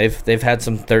scoring. They've had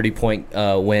some 30-point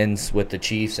wins with the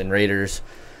Chiefs and Raiders.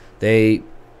 They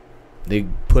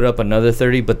put up another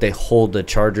 30, but they hold the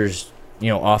Chargers,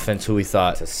 offense, who we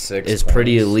thought To 6 is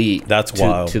pretty points. elite. That's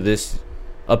wild.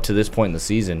 Up to this point in the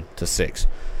season, to 6.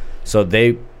 So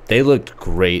they looked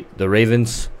great. The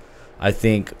Ravens, I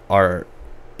think, are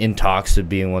in talks of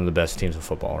being one of the best teams of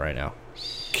football right now.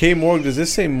 K. Morg, does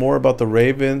this say more about the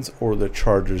Ravens or the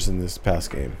Chargers in this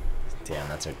past game? Damn,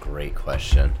 that's a great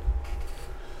question.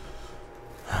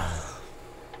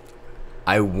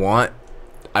 I want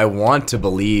to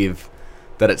believe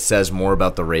that it says more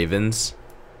about the Ravens,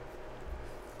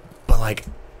 but like,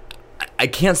 I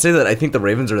can't say that I think the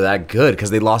Ravens are that good because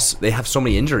they have so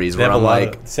many injuries. They Where have I'm a lot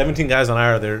like, of 17 guys on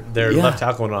IR. Their Yeah. left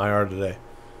tackle on IR today.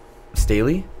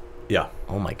 Staley? Yeah.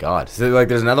 Oh my God! So like,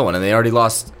 there's another one, and they already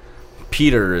lost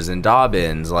Peters and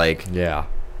Dobbins. Like, Yeah.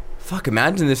 fuck!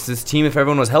 Imagine this team if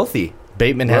everyone was healthy.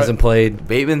 Bateman Right. hasn't played.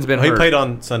 Bateman's been He hurt. played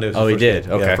on Sunday. Was his Oh, he first did?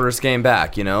 game. Okay. Yeah. First game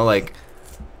back, like,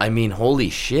 I mean, holy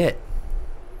shit.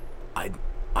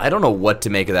 I don't know what to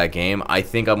make of that game. I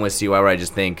think I'm with CY, where I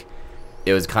just think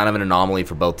it was kind of an anomaly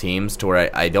for both teams, to where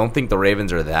I don't think the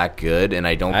Ravens are that good, and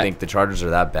I don't think the Chargers are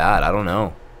that bad. I don't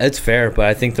know. It's fair, but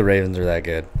I think the Ravens are that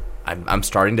good. I'm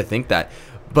starting to think that.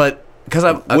 But because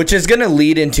I'm Which is going to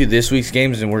lead into this week's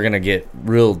games, and we're going to get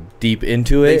real deep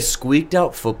into they've it. squeaked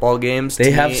out football games. They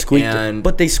to have me, squeaked, and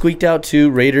but they squeaked out to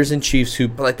Raiders and Chiefs, who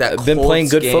like that have been playing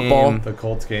Colts good football. game. The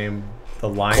Colts game. The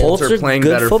Lions. Colts are are playing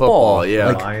good better football. Yeah.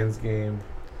 The Like, Lions game.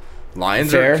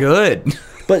 Lions Fair. are good.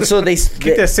 But so they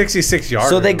Get that 66-yard.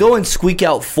 so they go and squeak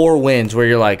out 4 wins where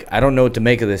you're like, I don't know what to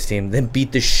make of this team. Then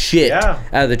beat the shit Yeah.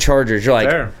 out of the Chargers. You're like,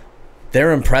 Fair.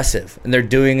 they're impressive, and they're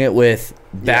doing it with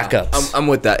backups. Yeah, I'm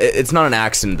with that. It's not an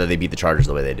accident that they beat the Chargers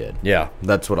the way they did. Yeah.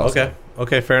 That's what I'll say. Okay.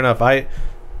 Okay, fair enough. I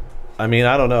mean,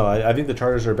 I don't know. I think the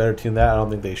Chargers are a better team than that. I don't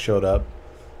think they showed up.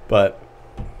 But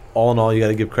all in all, you got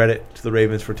to give credit to the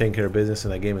Ravens for taking care of business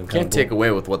in that game. And Can't take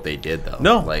away with what they did though.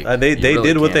 No, like they you really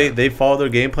did what can't. they followed their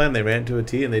game plan. They ran to a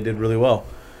T and they did really well.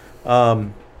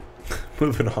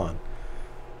 Moving on.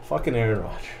 Fucking Aaron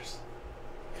Rodgers.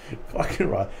 Fucking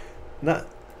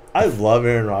I love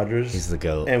Aaron Rodgers. He's the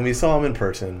GOAT. And we saw him in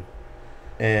person.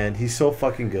 And he's so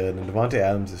fucking good. And Devontae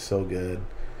Adams is so good.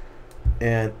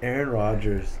 And Aaron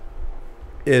Rodgers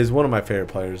is one of my favorite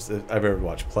players that I've ever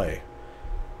watched play.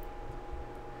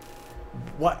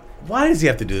 Why does he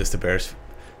have to do this to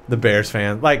the Bears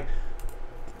fan? Like,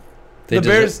 the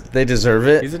Bears, they deserve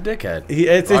it. He's a dickhead.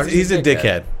 he's a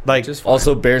dickhead. Like, Just fine.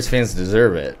 Also, Bears fans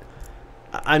deserve it.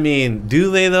 I mean, do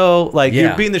they though? Like, Yeah.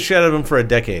 you're beating the shit out of him for a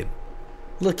decade.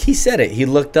 Look, he said it. He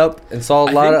looked up and saw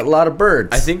I a think- lot of birds.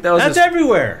 I think that was That's his,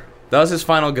 everywhere. that was his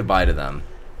final goodbye to them.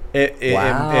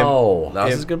 Wow. That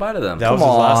was If- his goodbye to them. That was Come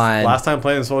his on. last time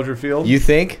playing Soldier Field. You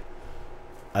think?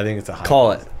 I think it's a high.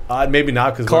 Call it. Maybe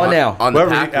not because Call it now. On the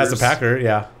Whoever Packers. as a Packer,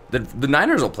 yeah. The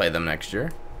Niners will play them next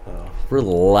year.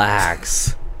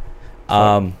 Relax.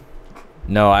 No,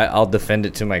 I'll defend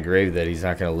it to my grave that he's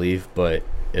not going to leave, but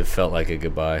it felt like a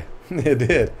goodbye. It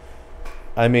did.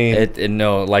 I mean,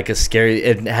 Like a scary.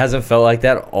 It hasn't felt like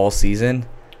that all season.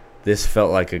 This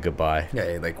felt like a goodbye.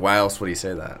 Yeah, like why else would he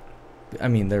say that? I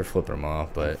mean, they're flipping him off,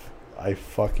 but I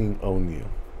fucking own you.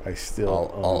 I still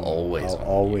I'll own you. always I'll own you.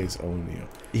 always own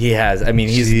you. he has. I mean,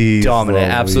 he's Jeez dominant.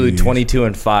 Louise. Absolute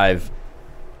 22-5.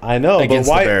 I know, Against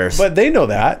but the why? Bears. But they know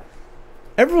that.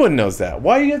 Everyone knows that.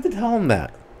 Why do you have to tell them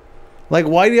that? Like,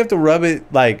 why do you have to rub it?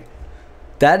 Like,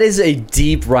 That is a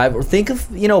deep rival. Think of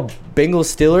Bengals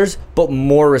Steelers, but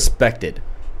more respected.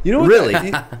 you know, what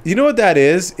Really? you know what that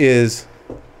is? Is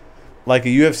like a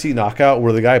UFC knockout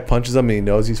where the guy punches him and he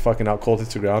knows he's fucking out cold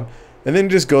hits the ground, and then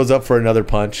just goes up for another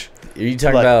punch. Are you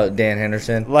talking Like- about Dan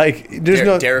Henderson? Like, there's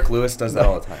no, Derek Lewis does that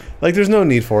all the time. like, there's no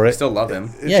need for I it. still love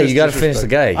him. It's Yeah, just you got to finish the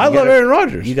guy. disrespect. I You love gotta- Aaron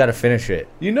Rodgers. You got to finish it.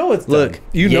 You know it's Look, done.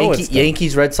 You know it's done.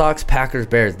 Yankees, Red Sox, Packers,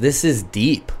 Bears. This is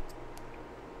deep.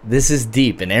 This is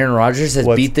deep, and Aaron Rodgers has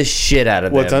What's- beat the shit out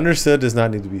of What's them. understood does not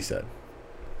need to be said.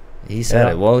 He said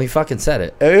Yeah. it. Well, he fucking said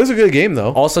it. It was a good game,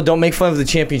 though. Also, don't make fun of the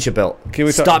championship belt. Can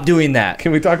we talk- Stop doing that?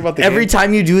 Can we talk about the Every game?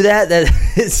 time you do that, that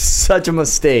is such a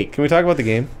mistake. Can we talk about the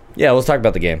game? Yeah, let's talk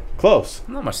about the game. Close.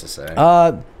 Not much to say.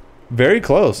 Very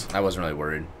close. I wasn't really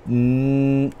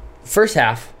worried. First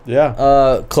half,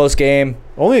 Yeah. close game.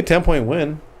 Only a 10-point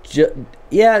win.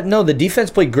 Yeah, no, the defense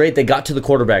played great. They got to the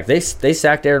quarterback. They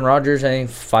sacked Aaron Rodgers, I think,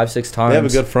 5-6 times. They have a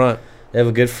good front. They have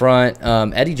a good front.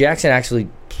 Eddie Jackson actually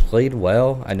played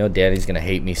well. I know Danny's going to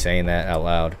hate me saying that out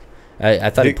loud. I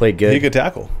thought he played good. He could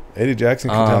tackle. Eddie Jackson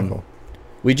could tackle.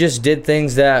 We just did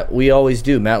things that we always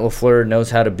do. Matt LaFleur knows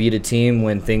how to beat a team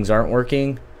when things aren't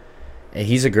working. And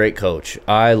he's a great coach.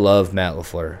 I love Matt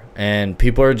LaFleur. And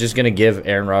people are just going to give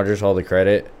Aaron Rodgers all the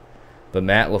credit. But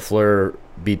Matt LaFleur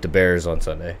beat the Bears on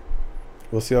Sunday.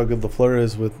 We'll see how good LaFleur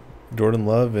is with Jordan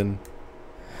Love and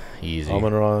Easy.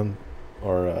 Amon-Ra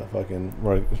or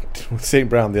St.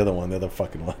 Brown, the other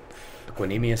fucking one.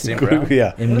 Quinemius St. Brown?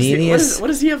 Yeah. Emenius What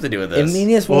does he have to do with this?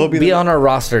 Emenius Well, won't he'll be be the- on our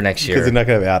roster next Because year. they're not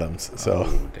going to have Adams. So,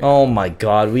 Oh my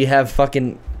God, we have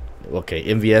fucking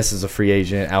MVS is a free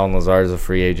agent. Alan Lazard is a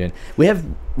free agent. We have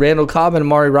Randall Cobb and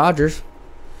Amari Rodgers.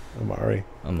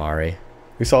 Amari.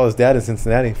 We saw his dad in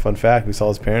Cincinnati. Fun fact. We saw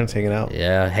his parents hanging out.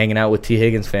 Yeah, hanging out with T.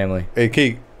 Higgins' family. Hey,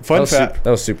 Kate, fun fact.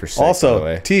 That was super sick. by the Also,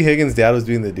 way. T. Higgins' dad was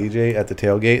doing the DJ at the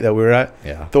tailgate that we were at.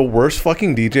 Yeah. The worst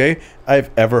fucking DJ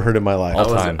I've ever heard in my life.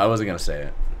 time. I wasn't going to say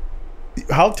it.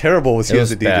 How terrible was he It as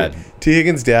was a DJ? bad. T.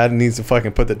 Higgins' dad needs to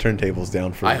fucking put the turntables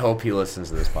down for I hope he listens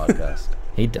to this podcast.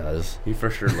 He does. He for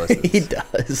sure listens. He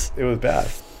does. It was bad.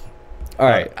 All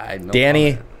right, I have no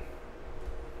Danny. comment.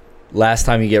 Last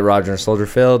time you get Roger in Soldier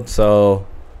Field, so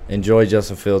enjoy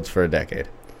Justin Fields for a decade.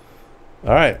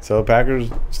 All right, so Packers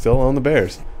still own the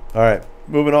Bears. All right,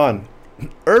 moving on.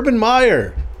 Urban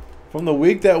Meyer, from the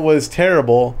week that was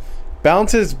terrible,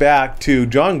 bounces back to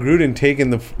John Gruden taking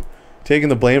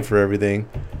the blame for everything,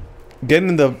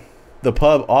 getting the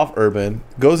pub off Urban,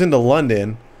 goes into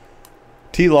London.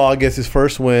 T-Law gets his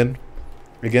first win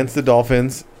against the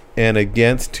Dolphins and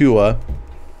against Tua.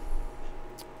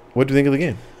 What do you think of the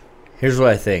game? Here's what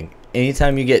I think.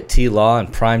 Anytime you get T-Law in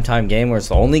primetime game where it's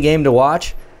the only game to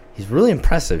watch, he's really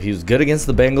impressive. He was good against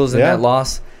the Bengals in Yeah. that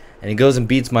loss, and he goes and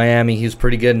beats Miami. He was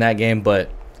pretty good in that game, but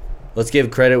let's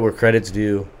give credit where credit's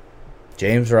due.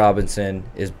 James Robinson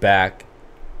is back.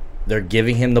 They're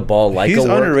giving him the ball like He's a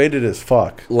underrated as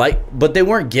fuck. but they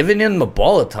weren't giving him the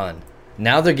ball a ton.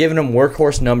 Now they're giving him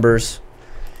workhorse numbers.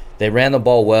 They ran the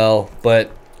ball well, but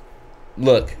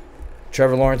look,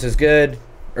 Trevor Lawrence is good.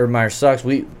 Urban Meyer sucks.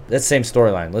 That's the same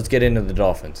storyline. Let's get into the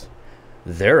Dolphins.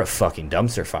 They're a fucking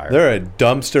dumpster fire. They're a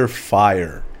dumpster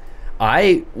fire.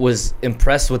 I was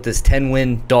impressed with this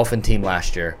 10-win Dolphin team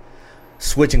last year,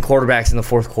 switching quarterbacks in the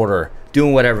fourth quarter,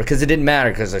 doing whatever, because it didn't matter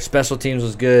because their special teams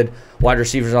was good, wide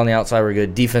receivers on the outside were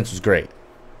good, defense was great.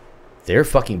 They're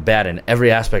fucking bad in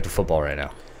every aspect of football right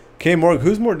now. Okay, Morgan,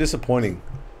 who's more disappointing,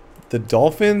 the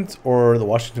Dolphins or the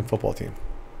Washington football team?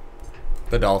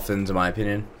 The Dolphins, in my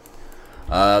opinion.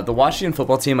 The Washington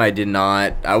football team, I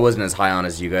wasn't as high on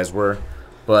as you guys were.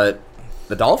 But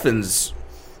the Dolphins,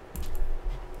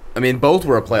 I mean, both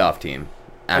were a playoff team,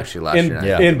 actually, last year.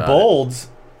 Yeah. In bolds,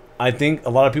 I think a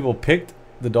lot of people picked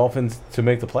the Dolphins to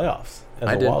make the playoffs as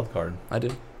I a did. wild card. I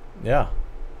did. Yeah.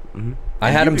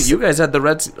 I had him. You guys had the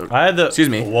Reds. I had the... Excuse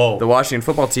me. Whoa. The Washington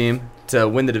football team to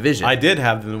win the division. I did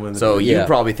have them win the So division. you Yeah.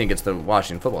 probably think it's the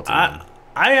Washington football team.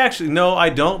 I actually... No, I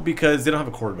don't, because they don't have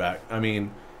a quarterback. I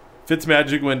mean,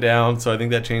 Fitzmagic went down, so I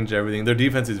think that changed everything. Their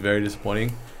defense is very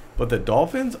disappointing. But the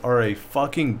Dolphins are a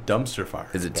fucking dumpster fire.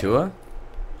 Is it Tua?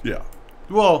 Yeah.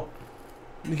 Well,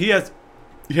 he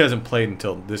hasn't played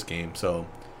until this game, so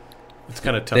it's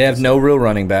kind of tough. They to have say. no real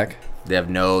running back. They have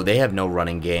no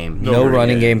running game. No No running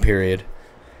running game. game, period.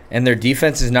 And their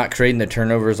defense is not creating the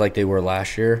turnovers like they were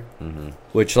last year. Mm-hmm.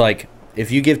 Which, like,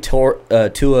 if you give Tua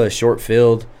a short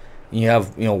field, you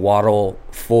have Waddle,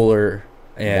 Fuller,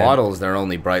 and Waddle's their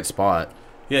only bright spot.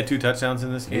 He had 2 touchdowns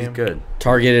in this game. He's good.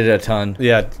 targeted a ton.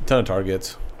 Yeah, ton of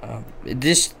targets.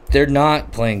 They're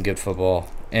not playing good football,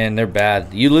 and they're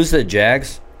bad. You lose to the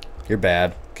Jags, you're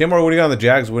bad. Kmart, what do you got on the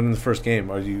Jags winning the first game?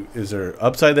 Is there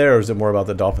upside there, or is it more about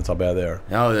the Dolphins how bad they are?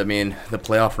 No, I mean, the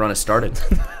playoff run has started.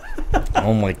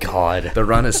 Oh my God. The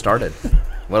run has started.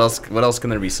 What else can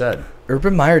there be said?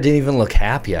 Urban Meyer didn't even look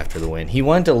happy after the win. He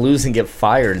wanted to lose and get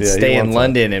fired and Yeah, he stay in wants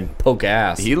London and poke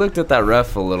ass. He looked at that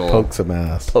ref a little. Poke some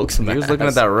ass. Poke some He was looking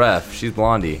at that ref. She's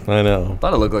blondie. I know.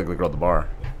 Thought it looked like the girl at the bar.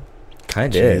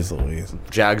 Kind of Jeez Louise.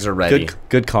 Jags are ready.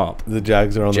 Good comp. The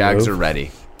Jags are on Jags the are move.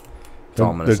 ready. That's all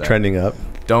I'm gonna They're say. trending up.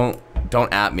 Don't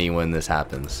at me when this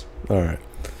happens. All right.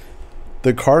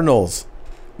 The Cardinals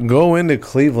go into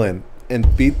Cleveland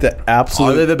and beat the Are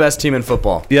absolute... they the best team in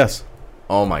football? Yes.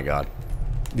 Oh my god.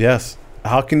 Yes.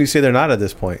 How can you say they're not at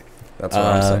this point? That's what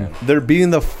I'm saying. They're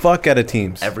beating the fuck out of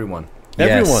teams. Everyone.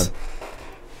 Everyone. Yes.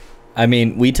 I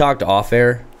mean, we talked off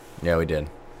air. Yeah, we did.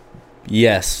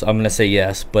 Yes, I'm going to say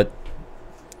yes, but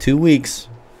 2 weeks,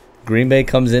 Green Bay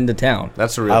comes into town.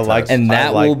 That's a real I test. like- And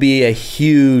that will be a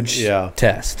huge Yeah.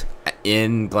 test.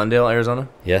 In Glendale, Arizona?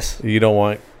 Yes. You don't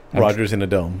want Rodgers in a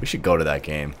dome. We should go to that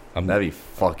game. I'm That'd be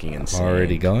fucking insane.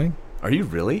 already going. Are you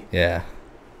really? Yeah.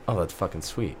 Oh, that's fucking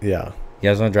sweet. Yeah. You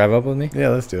guys want to drive up with me? Yeah,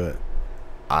 let's do it.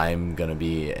 I'm gonna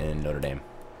be in Notre Dame.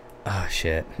 Oh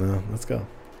shit. No, let's go.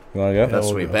 You want to go? That's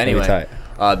we'll sweet. go. But That'd be anyway,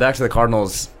 tight. back to the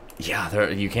Cardinals. Yeah,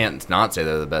 you can't not say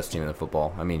they're the best team in the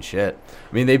football. I mean, shit.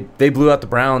 I mean, they blew out the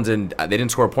Browns, and they didn't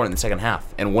score a point in the second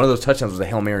half. And one of those touchdowns was a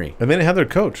Hail Mary. And they didn't have their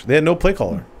coach. They had no play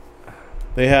caller.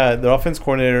 They had their offense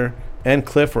coordinator and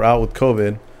Cliff were out with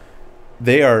COVID.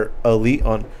 They are elite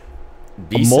on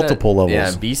multiple levels.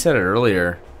 Yeah, B said it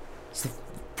earlier. It's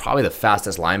probably the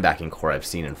fastest linebacking core I've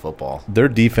seen in football. Their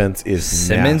defense is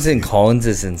Simmons nasty. and Collins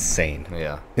is insane.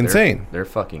 Yeah. Insane. They're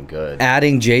fucking good.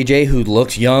 Adding JJ, who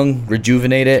looks young,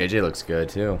 rejuvenated. JJ looks good,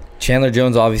 too. Chandler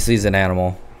Jones obviously is an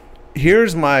animal.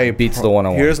 Here's my Beats the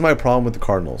one-on-one. Here's my problem with the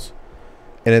Cardinals,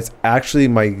 and it's actually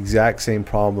my exact same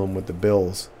problem with the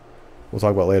Bills. We'll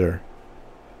talk about later.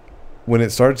 When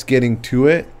it starts getting to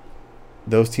it,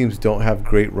 those teams don't have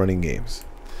great running games,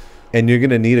 and you're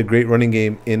gonna need a great running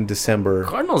game in December.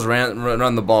 Cardinals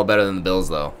run the ball better than the Bills,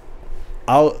 though.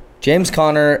 James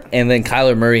Conner and then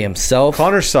Kyler Murray himself.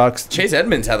 Connor sucks. Chase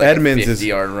Edmonds had like Edmonds a is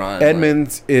 50-yard run.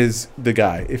 Edmonds is the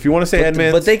guy. If you want to say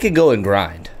Edmonds, But they could go and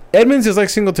grind. Edmonds is like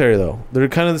Singletary though. They're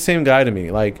kind of the same guy to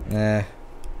me. Like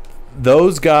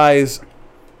those guys.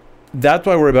 That's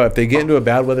why I worry about if they get into a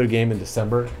bad weather game in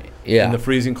December. Yeah. In the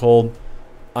freezing cold.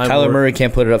 Kyler Murray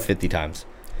can't put it up 50 times.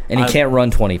 And he can't run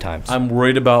 20 times. I'm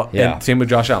worried about. Yeah. And same with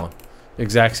Josh Allen.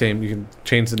 Exact same. You can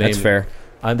change the name. That's fair.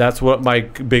 That's what my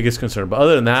biggest concern. But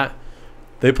other than that,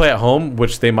 they play at home,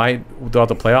 which they might throughout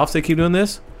the playoffs. They keep doing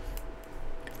this.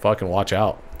 Fucking watch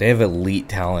out. They have elite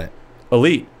talent.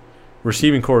 Elite.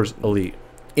 Receiving core is elite.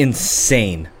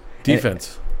 Insane.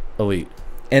 Defense, elite.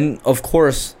 And, of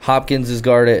course, Hopkins is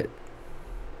guarded.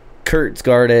 Kurt's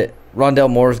guarded. Rondell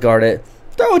Moore's guarded.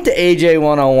 Throw it to AJ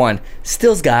one-on-one.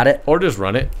 Still's got it. Or just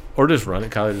run it. Kyler just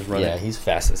run Yeah, it. he's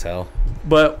fast as hell.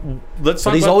 But let's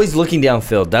talk But he's about always looking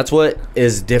downfield. That's what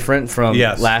is different from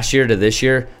last year to this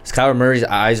year. Is Kyler Murray's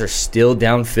eyes are still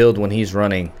downfield when he's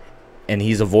running, and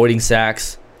he's avoiding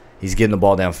sacks. He's getting the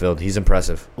ball downfield. He's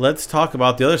impressive. Let's talk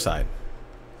about the other side.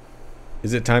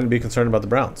 Is it time to be concerned about the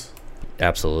Browns?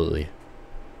 Absolutely.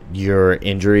 Your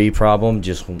injury problem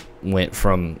just went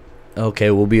from, okay,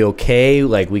 we'll be okay,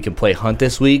 like we can play Hunt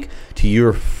this week, to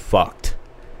you're fucked.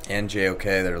 And JOK,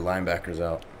 their linebackers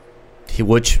out.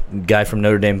 Which guy from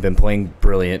Notre Dame been playing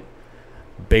brilliant.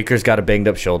 Baker's got a banged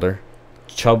up shoulder.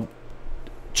 Chubb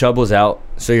was out,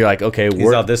 so you're like, okay,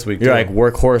 He's out this week. You're too. like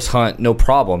workhorse Hunt, no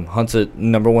problem. Hunt's a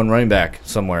number one running back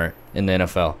somewhere in the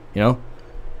NFL. You know,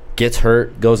 gets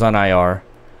hurt, goes on IR.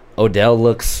 Odell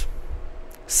looks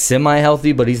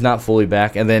semi-healthy, but he's not fully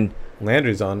back. And then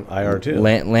Landry's on IR too.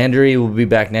 Landry will be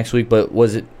back next week. But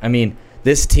was it? I mean,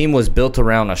 this team was built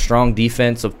around a strong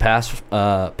defensive pass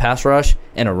rush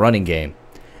and a running game,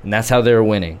 and that's how they're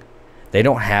winning. They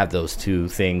don't have those two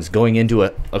things going into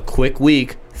a quick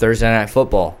week, Thursday Night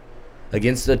Football,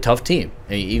 against a tough team.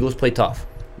 And the Eagles play tough.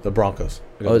 The Broncos.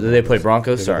 Oh, did they play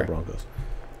Broncos? They got Sorry. the Broncos.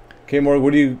 Okay, Morgan,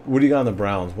 what do you got on the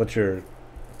Browns? What's your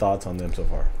thoughts on them so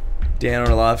far? Dan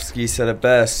Orlovsky said it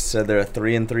best. Said they're a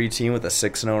 3-3 team with a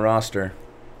 6-0 roster.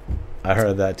 I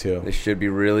heard that too. They should be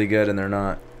really good, and they're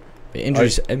not.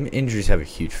 Injuries have a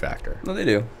huge factor. No, they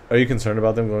do. Are you concerned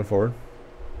about them going forward?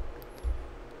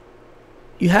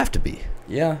 You have to be.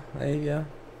 Yeah,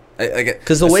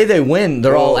 Because the way they win,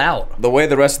 they're all out. The way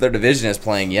the rest of their division is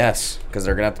playing, yes, because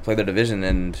they're gonna have to play their division,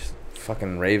 and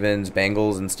fucking Ravens,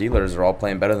 Bengals, and Steelers are all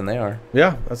playing better than they are.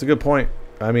 Yeah, that's a good point.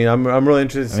 I mean, I'm really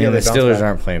interested to see how the they bounce Steelers back.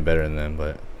 aren't playing better than them,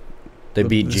 but they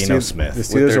beat The Geno Steelers- Smith. The With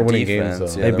Steelers their are winning defense,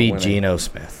 games, though. yeah. They they're beat winning. Geno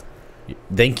Smith.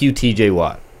 Thank you, TJ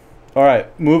Watt. All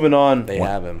right, moving on. They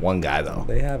have him. One guy, though.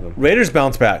 They have him. Raiders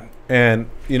bounce back. And,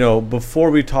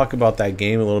 before we talk about that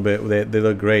game a little bit, they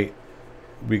look great.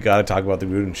 We got to talk about the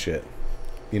Gruden shit.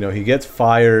 He gets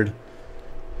fired.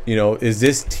 Is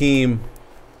this team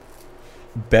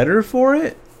better for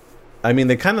it? I mean,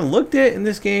 they kind of looked it in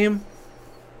this game.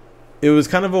 It was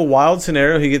kind of a wild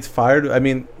scenario. He gets fired. I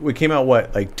mean, we came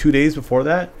out, 2 days before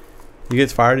that? He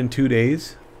gets fired in 2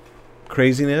 days.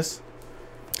 Craziness.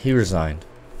 He resigned.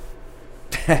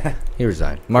 He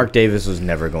resigned. Mark Davis was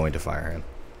never going to fire him.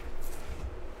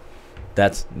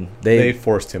 They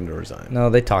forced him to resign. No,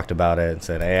 they talked about it and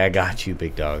said, hey, I got you,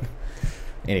 big dog.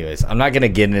 Anyways, I'm not going to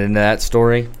get into that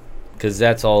story because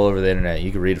that's all over the internet.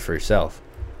 You can read it for yourself.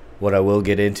 What I will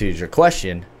get into is your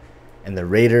question, and the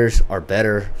Raiders are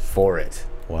better for it.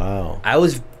 Wow. I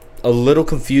was a little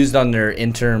confused on their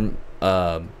interim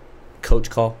coach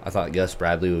call. I thought Gus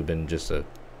Bradley would have been just a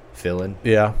fill-in.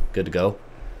 Yeah. Good to go.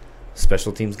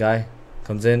 Special teams guy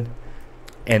comes in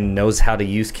and knows how to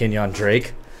use Kenyon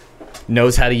Drake,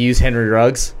 knows how to use Henry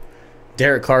Ruggs.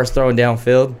 Derek Carr's throwing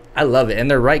downfield. I love it. And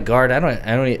their right guard,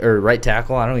 or right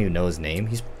tackle, I don't even know his name.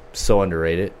 He's so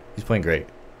underrated. He's playing great.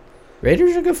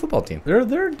 Raiders are a good football team.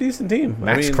 They're a decent team.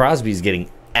 Max Crosby's getting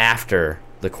after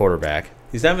the quarterback.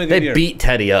 He's having a good year. They beat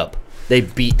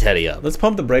Teddy up. Let's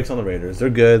pump the brakes on the Raiders. They're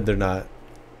good. They're not.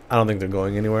 I don't think they're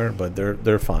going anywhere, but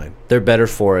they're fine. They're better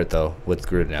for it though with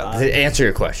Gruden out. To answer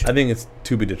your question, I think it's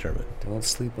to be determined. Don't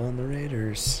sleep on the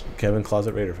Raiders. Kevin,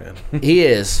 closet Raider fan. he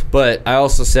is. But I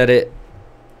also said it.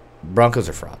 Broncos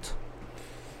are frauds.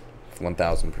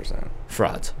 1,000%.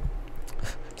 Frauds.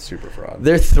 Super fraud.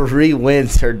 Their 3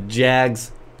 wins are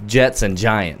Jags, Jets, and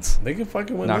Giants. They can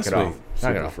fucking win Knock this it week. off.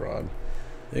 Knock it Super off. fraud.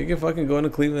 They can fucking go into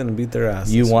Cleveland and beat their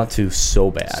asses. You want to so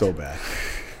bad. so bad.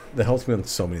 That helps me on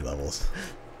so many levels.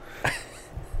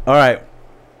 All right,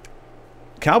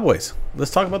 Cowboys.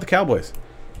 Let's talk about the Cowboys.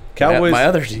 Cowboys. My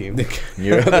other team.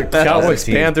 Your other Cowboys,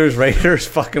 team. Panthers, Raiders.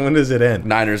 Fucking when does it end?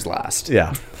 Niners last.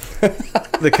 Yeah.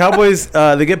 The Cowboys,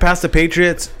 they get past the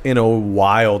Patriots in a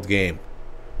wild game.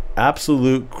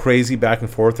 Absolute crazy back and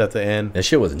forth at the end. That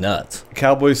shit was nuts.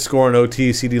 Cowboys score an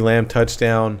OT, CeeDee Lamb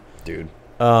touchdown. Dude.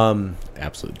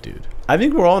 Absolute dude. I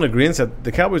think we're all in agreement that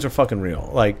the Cowboys are fucking real.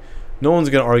 Like, no one's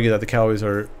going to argue that the Cowboys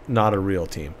are not a real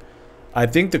team. I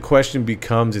think the question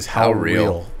becomes is how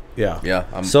real. Yeah. Yeah.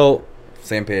 I'm So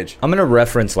same page. I'm gonna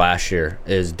reference last year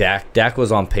is Dak. Dak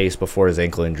was on pace before his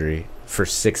ankle injury for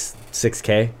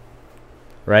 6K,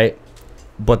 right?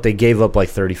 But they gave up like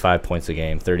 35 points a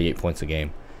game, 38 points a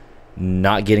game,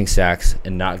 not getting sacks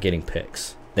and not getting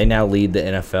picks. They now lead the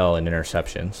NFL in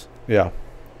interceptions, Yeah.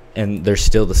 and they're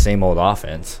still the same old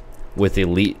offense with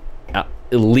elite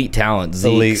talent.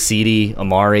 Zeke, Elite. CeeDee,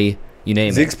 Amari, you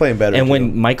name Zeke's it. playing better. And too.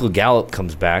 when Michael Gallup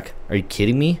comes back, are you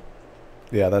kidding me?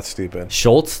 Yeah, that's stupid.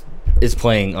 Schultz is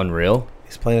playing unreal.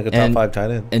 He's playing like a top And- 5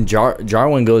 tight end. And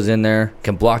Jarwin goes in there,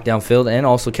 can block downfield and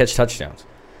also catch touchdowns.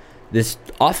 This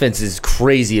offense is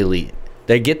crazy elite.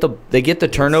 They get the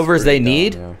turnovers they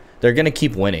need. Yeah. They're gonna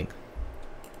keep winning.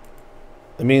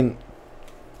 I mean,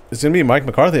 it's going to be Mike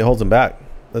McCarthy that holds him back.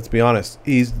 Let's be honest.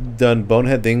 He's done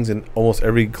bonehead things in almost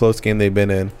every close game they've been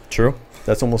in. True.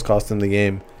 That's almost cost them the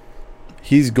game.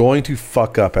 He's going to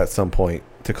fuck up at some point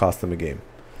to cost them a game.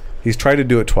 He's tried to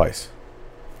do it twice.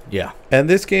 Yeah. And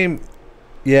this game,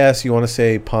 yes, you want to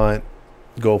say punt,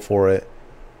 go for it.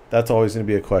 That's always going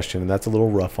to be a question, and that's a little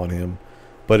rough on him.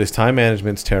 But his time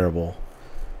management's terrible.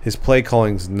 His play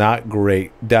calling's not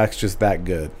great. Dak's just that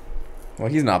good. Well,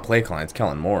 he's not play calling. It's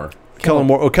Kellen Moore. Kellen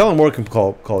Moore can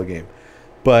call a game.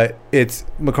 But it's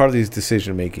McCarthy's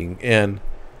decision making. And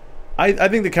I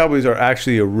think the Cowboys are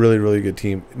actually a really, really good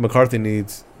team. McCarthy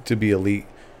needs to be elite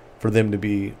for them to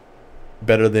be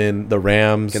better than the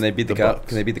Rams. Can they beat the Bucs.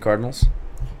 Can they beat the Cardinals?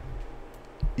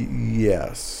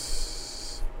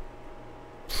 Yes.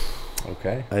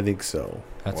 Okay. I think so.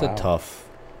 That's Wow. a tough.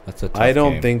 That's a tough I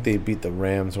don't game. think they beat the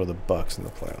Rams or the Bucks in the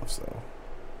playoffs, though.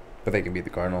 But they can beat the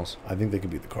Cardinals. I think they can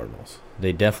beat the Cardinals.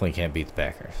 They definitely can't beat the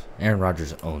Packers. Aaron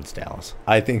Rodgers owns Dallas.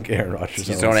 I think Aaron Rodgers He's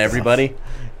owns on Dallas. everybody.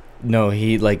 No,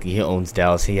 he owns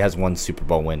Dallas. He has one Super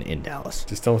Bowl win in Dallas.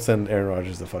 Just don't send Aaron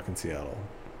Rodgers to fucking Seattle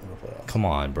in the playoffs. Come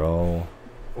on, bro.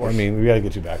 I mean, we got to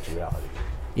get you back to reality.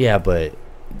 Yeah, but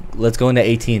let's go into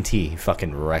AT&T. He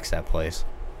fucking wrecks that place.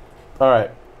 All right.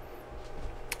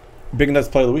 Big Nuts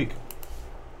Player of the Week.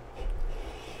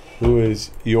 Who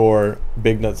is your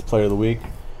Big Nuts Player of the Week?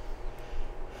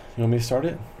 You want me to start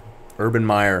it? Urban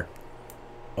Meyer.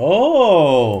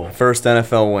 Oh, First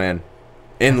NFL win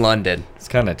in London. It's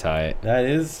kind of tight. that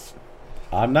is.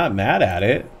 I'm not mad at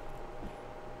it.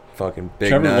 Fucking big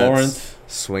Trevor nuts. Lawrence.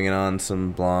 Swinging on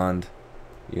some blonde.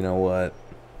 You know what?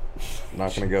 I'm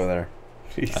not going to go there.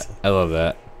 Jesus. I love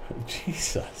that.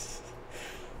 Jesus.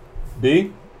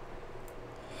 B?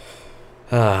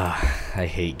 I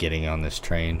hate getting on this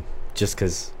train just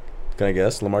because. Can I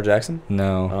guess? Lamar Jackson?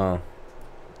 No. Oh.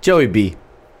 Joey B.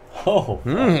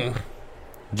 Oh.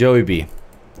 Joey B.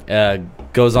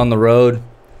 Goes on the road.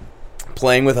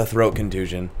 Playing with a throat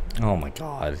contusion. Oh my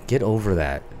God. Get over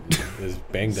that. Is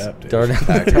banged up, dude.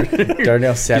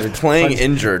 Darnell Savage. He's playing punched-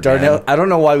 injured. Darnell, man. I don't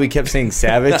know why we kept saying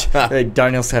Savage. Like,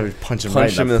 Darnell Savage punched him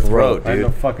Punched right him in the throat, Right in the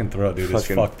dude. fucking throat, dude. It's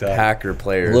Fucking fucked up. Packer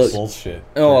players. Look- Bullshit.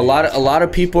 Oh, a lot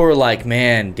of people are like,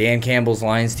 man, Dan Campbell's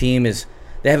Lions team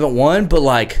they haven't won, but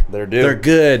like They're due. They're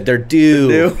good. They're due.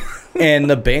 They're due. And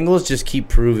the Bengals just keep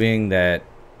proving that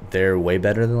they're way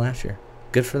better than last year.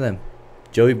 Good for them.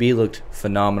 Joey B looked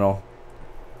phenomenal,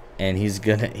 and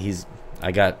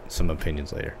I got some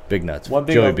opinions later. Big nuts.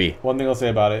 Joey B. One thing I'll say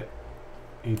about it,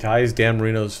 he ties Dan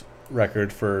Marino's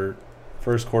record for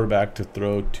first quarterback to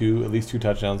throw at least two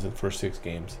touchdowns in the first 6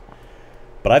 games.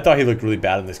 But I thought he looked really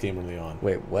bad in this game early on.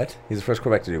 Wait, what? He's the first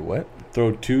quarterback to do what?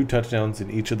 Throw 2 touchdowns in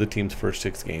each of the team's first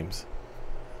 6 games.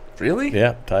 Really?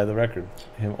 Yeah, tie the record.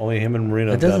 Only him and Marino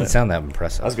It have done doesn't it. sound that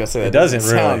impressive. I was gonna say It that doesn't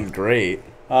sound great.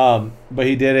 But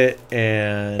he did it,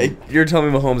 and Hey, you're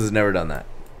telling me Mahomes has never done that?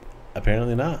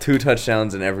 apparently not. 2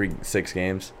 touchdowns in every 6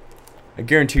 games. I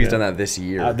guarantee he's Yeah. done that this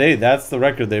year. That's the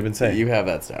record they've been saying. You have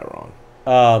that stat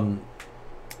wrong.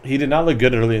 He did not look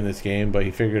good early in this game, but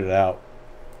he figured it out.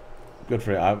 Good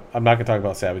for him. I'm not gonna talk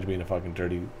about Savage being a fucking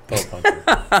dirty throat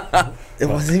puncher. It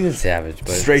wasn't even Savage, but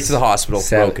Straight to the hospital,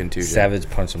 broken too. Savage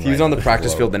punched him. He was right on the in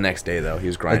practice throat. field the next day though. He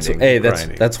was grinding.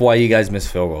 grinding. That's why you guys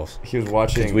miss field goals. He was Because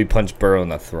watching. we punched Burrow in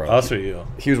the throat. Us or you?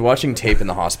 He was watching tape in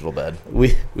the hospital bed.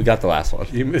 We got the last one.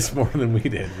 You missed more than we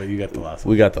did, but you got the last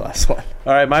one. We got the last one.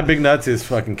 All right, my big nuts is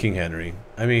fucking King Henry.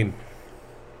 I mean,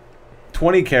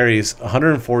 20 carries,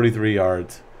 143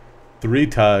 yards, 3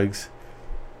 tugs.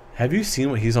 Have you seen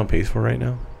what he's on pace for right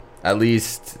now? At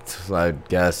least, I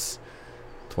guess,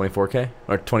 24K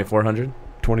or 2,400.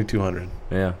 2,200.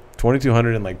 Yeah.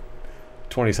 2,200 and like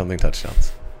 20-something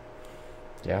touchdowns.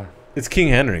 Yeah. It's King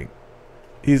Henry.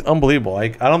 He's unbelievable.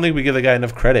 Like, I don't think we give the guy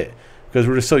enough credit because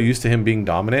we're just so used to him being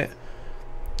dominant.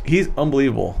 He's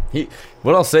unbelievable.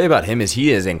 What I'll say about him is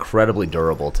he is incredibly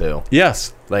durable too.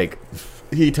 Yes. Like,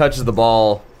 he touches the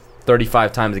ball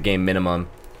 35 times a game minimum,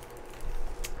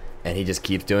 and he just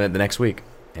keeps doing it the next week,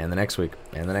 and the next week,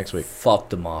 and the next week. Fuck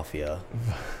the Mafia.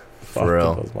 Fuck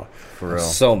real. those balls. For real.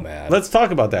 So mad. Let's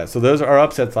talk about that. So those are our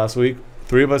upsets last week.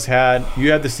 3 of us had.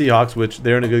 You had the Seahawks, which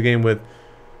they're in a good game with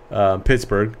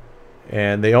Pittsburgh,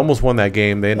 and they almost won that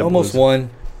game. They ended up almost losing. won.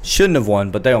 Shouldn't have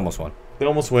won, but they almost won. They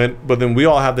almost went, but then we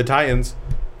all have the Titans.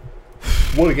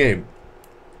 What a game!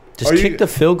 Just Are you- kick the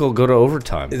field goal, go to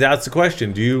overtime. That's the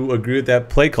question. Do you agree with that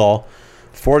play call?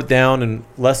 4th down and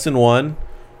less than 1.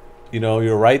 You know,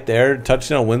 you're right there.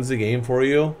 Touchdown wins the game for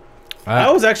you.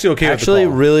 I was actually okay with the actually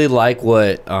call. really like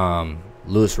what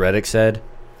Lewis Reddick said,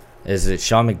 is that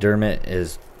Sean McDermott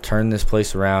is turning this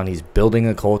place around. He's building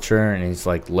a culture, and he's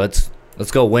like, let's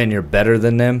go win. You're better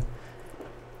than them.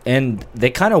 And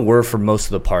they kind of were for most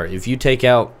of the part. If you take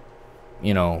out,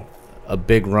 you know, a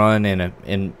big run and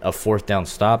a 4th down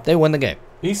stop, they win the game.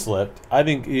 He slipped. I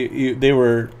think they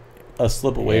were a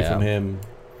slip away Yeah. from him.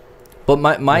 But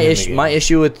my Win the issue game. my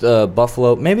issue with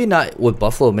Buffalo, maybe not with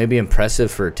Buffalo, maybe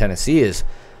impressive for Tennessee, is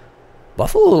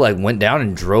Buffalo like went down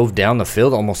and drove down the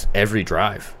field almost every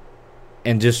drive,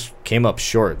 and just came up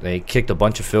short. They kicked a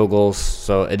bunch of field goals,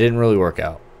 so it didn't really work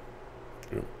out.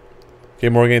 Okay,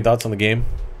 Morgan, any thoughts on the game?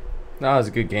 No, it was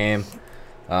a good game.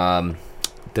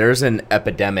 There's an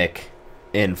epidemic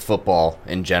in football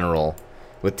in general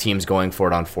with teams going for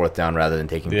it on 4th down rather than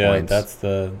taking Yeah, points. that's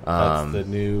the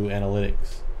new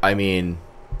analytics. I mean,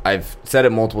 I've said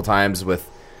it multiple times with,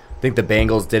 I think the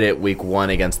Bengals did it week 1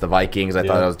 against the Vikings. I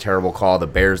thought that was a terrible call. The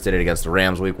Bears did it against the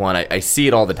Rams week 1. I see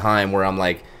it all the time where I'm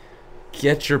like,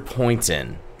 get your points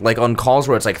in. Like on calls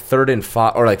where it's like 3rd and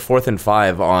 5 or like 4th and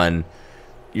 5 on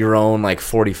your own like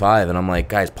 45, and I'm like,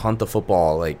 guys, punt the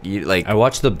football. Like you like. I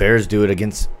watched the Bears do it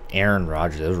against Aaron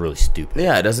Rodgers. That was really stupid.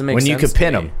 Yeah, it doesn't make when sense. you could to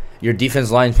pin me. them, your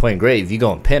defense line's playing great. If you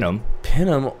go and pin them,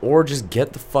 Or just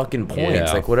get the fucking points,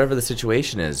 Yeah. like whatever the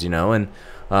situation is, you know. And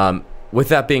with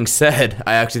that being said,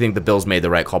 I actually think the Bills made the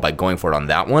right call by going for it on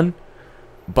that one.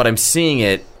 But I'm seeing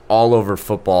it all over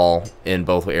football in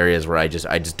both areas where I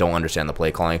just don't understand the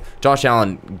play calling. Josh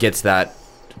Allen gets that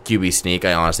QB sneak.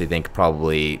 I honestly think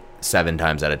probably 7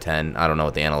 times out of 10. I don't know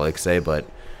what the analytics say, but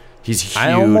he's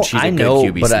huge. He's a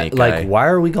good QB sneak guy. why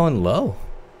are we going low?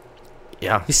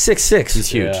 Yeah, He's 6'6". he's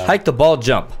huge. Yeah. Hike the ball,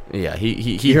 jump. Yeah,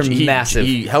 You're massive.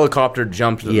 He helicopter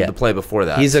jumped Yeah. the play before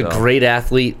that. He's a so. great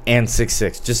athlete and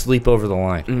 6'6". Just leap over the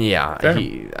line. Yeah, Fair.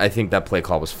 I think that play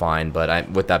call was fine, but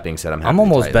with that being said, I'm happy I'm the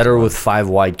almost Titans better won. with 5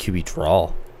 wide QB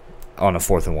draw on a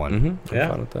 4th and 1. Mm-hmm. Yeah. I'm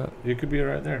fine with that. You could be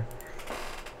right there.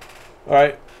 All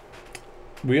right.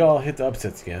 We all hit the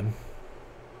upsets again.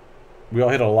 We all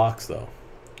hit our locks, though.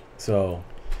 So,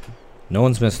 No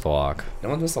one's missed the lock. No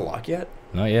one's missed a lock yet?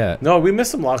 Not yet. no, we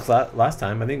missed some locks last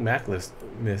time. I think Mac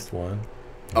missed one.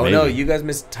 Oh Maybe. no, you guys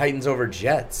missed Titans over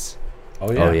Jets.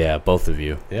 Oh, yeah. Oh, yeah, both of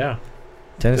you. Yeah.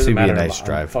 Tennessee Doesn't would be a matter. nice I'm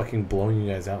drive. fucking blowing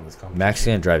you guys out in this competition. Max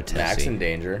going to drive Max Tennessee. in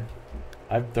danger.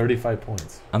 I have 35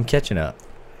 points. I'm catching up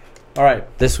All right.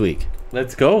 this week.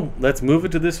 Let's go. Let's move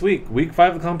it to this week. Week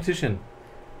 5 of competition.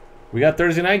 We got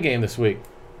Thursday night game this week.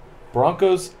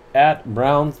 Broncos at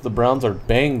Browns. The Browns are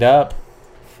banged up.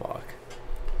 Fuck.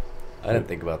 I didn't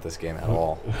think about this game at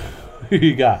all. Who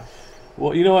you got?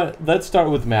 Well, you know what? Let's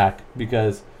start with Mac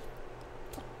because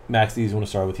Mac's the easy one to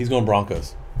start with. He's going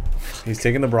Broncos. He's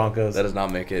taking the Broncos. That does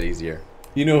not make it easier.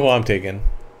 You know who I'm taking.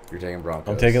 You're taking Broncos.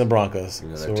 I'm taking the Broncos. You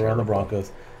know, So they're we're on the terrible.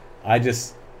 Broncos.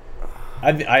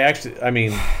 I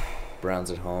mean, Browns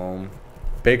at home.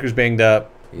 Baker's banged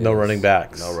up. No Yes. running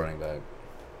backs. No running back.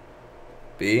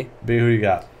 B. B, who you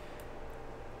got?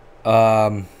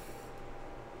 I'm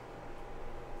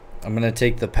gonna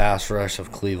take the pass rush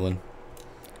of Cleveland.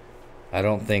 I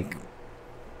don't think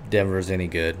Denver's any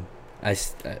good.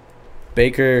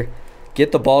 Baker,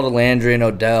 get the ball to Landry and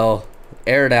Odell,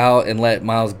 air it out, and let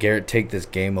Myles Garrett take this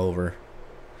game over.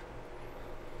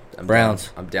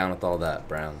 Browns. I'm down with all that.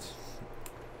 Browns.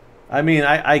 I mean,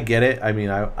 I get it. I mean,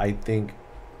 I think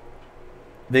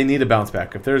they need to bounce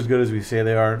back. If they're as good as we say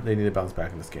they are, they need to bounce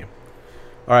back in this game.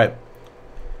 All right.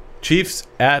 Chiefs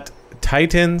at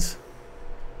Titans.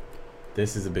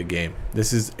 This is a big game.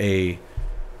 I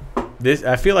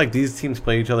feel like these teams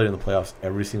play each other in the playoffs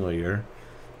every single year.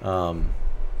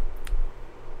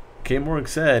 K. Morgan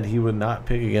said he would not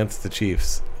pick against the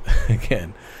Chiefs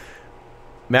again.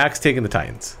 Max taking the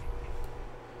Titans.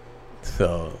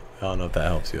 So, I don't know if that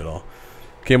helps you at all.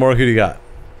 K. Morgan, who do you got?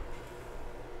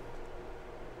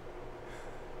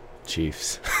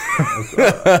 Chiefs.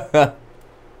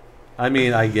 I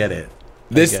mean, I get it.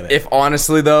 This, get it. if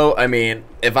honestly though, I mean,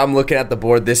 if I'm looking at the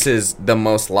board, this is the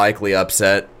most likely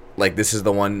upset. Like, this is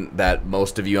the one that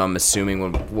most of you, I'm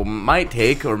assuming, might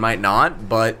take or might not.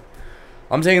 But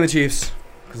I'm taking the Chiefs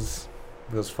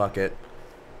because fuck it.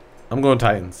 I'm going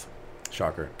Titans.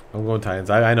 Shocker. I'm going Titans.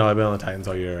 I know I've been on the Titans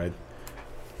all year.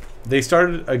 They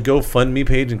started a GoFundMe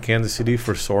page in Kansas City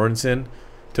for Sorensen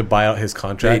to buy out his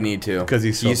contract. They need to because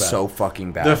he's bad. so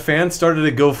fucking bad. The fans started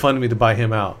a GoFundMe to buy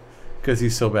him out because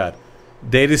he's so bad.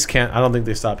 They just can't. I don't think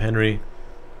they stop Henry.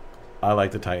 I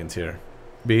like the Titans here.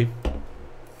 B.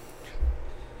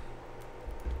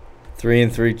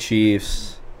 3-3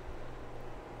 Chiefs.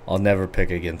 I'll never pick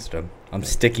against them. I'm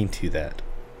sticking to that.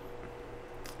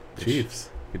 Chiefs.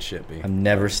 Good shit, B. I'm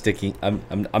never sticking.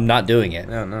 I'm not doing it.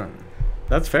 No.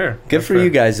 That's fair. Good That's for fair. you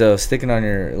guys though, sticking on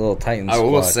your little Titans. I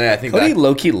will squad. say, I think Cody that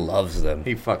Loki loves them.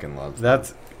 he fucking loves them.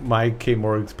 That's my Kate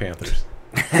Morgan's Panthers.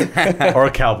 Or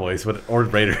Cowboys, or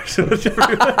Raiders.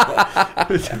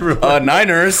 Whichever one.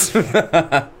 Niners. All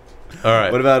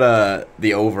right. What about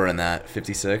the over in that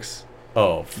 56?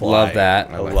 Oh, fly. Love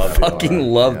that. I like love that. it. Fucking Yeah.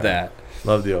 love that.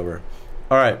 Love the over.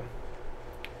 All right.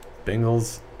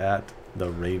 Bengals at the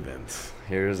Ravens.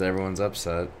 Here's everyone's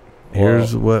upset.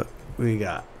 Here's what we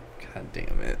got. God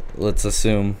damn it. Let's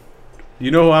assume.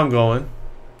 You know who I'm going.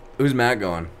 Who's Matt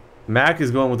going? Mac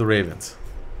is going with the Ravens.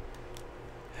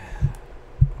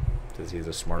 Because he's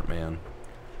a smart man.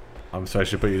 I'm sorry, I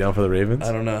should put you down for the Ravens.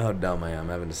 I don't know how dumb I am.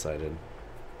 I haven't decided.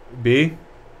 B?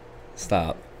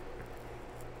 Stop.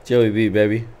 Joey B,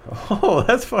 baby. Oh,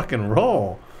 that's fucking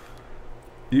roll.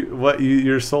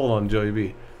 You're sold on Joey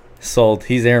B. Sold.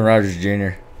 He's Aaron Rodgers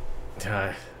Jr.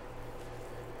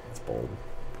 It's bold.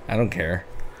 I don't care.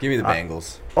 Give me the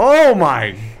Bengals. Oh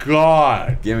my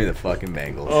god. Give me the fucking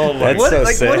Bengals. Oh my That's what, so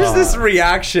like, sick. what is this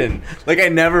reaction? Like, I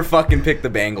never fucking picked the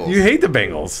Bengals. You hate the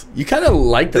Bengals. You kind of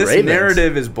like the this Ravens.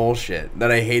 narrative is bullshit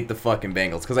that I hate the fucking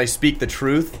Bengals. Because I speak the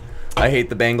truth. I hate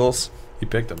the Bengals. You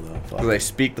picked them though. Fuck. Because I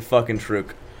speak the fucking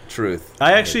truth.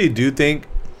 I actually do think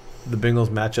the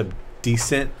Bengals match up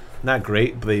decent. Not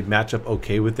great, but they match up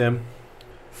okay with them.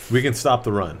 We can stop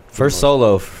the run. First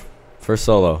solo.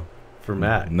 For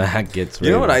Matt. Matt gets You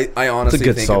know what Ravens. I It's a honestly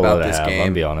good think solo about to this have, game?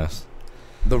 I'll be honest.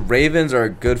 The Ravens are a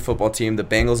good football team. The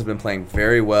Bengals have been playing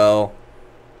very well.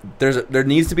 There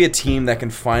needs to be a team that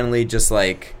can finally just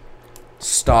like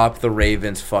stop the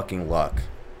Ravens' fucking luck.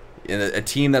 And a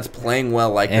team that's playing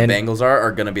well like And the Bengals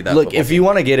are going to be that. Look, football if team. you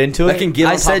want to get into that it, can get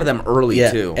I on top said, of them early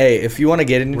yeah, too. Hey, if you want to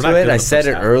get We're into not it, good I in the said first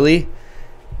it half. early.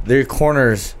 Their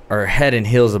corners are head and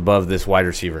heels above this wide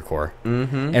receiver core.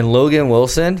 Mm-hmm. And Logan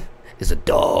Wilson is a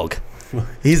dog.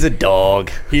 He's a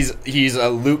dog. He's a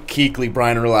Luke Kuechly,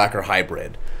 Brian Urlacher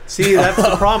hybrid. See, that's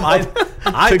the problem.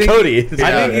 I think Cody. I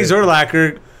think he's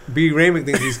Urlacher. B. Raymond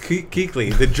thinks he's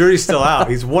Kuechly. The jury's still out.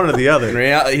 He's one or the In other.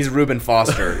 reality, he's Reuben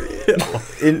Foster.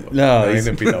 No, He's he's,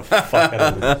 gonna beat the fuck out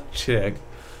of this chick.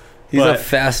 he's a but-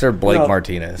 faster Blake No,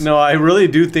 Martinez. No, I really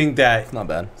do think that It's not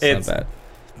bad. It's not bad.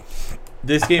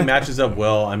 this game matches up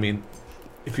well. I mean,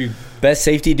 if you Best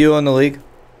safety duo in the league?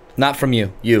 Not from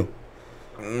you. You.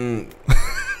 Mm,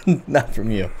 Not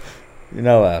from you. You're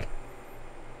not allowed.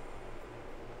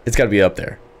 It's got to be up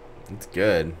there. it's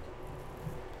good.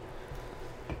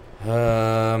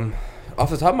 Off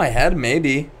the top of my head,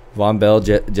 maybe. Von Bell,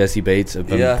 Jesse Bates have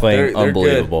been Yeah, playing they're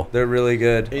unbelievable. Good. They're really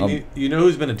good. and you know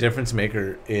who's been a difference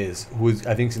maker is who's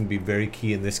I think is going to be very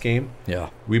key in this game. Yeah.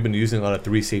 We've been using a lot of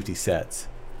 3 safety sets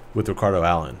with Ricardo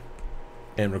Allen,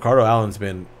 and Ricardo Allen's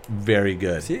been very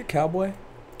good. Is he a cowboy?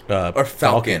 Or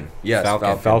Falcon. Yes,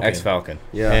 Falcon. Ex-Falcon.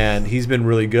 Yeah. And he's been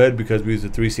really good because we use a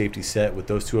 3 safety set with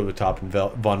those two over the top and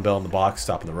Von Bell in the box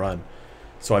stopping the run.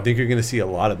 So I think you're going to see a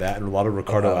lot of that and a lot of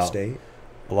Ricardo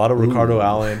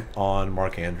Allen on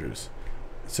Mark Andrews.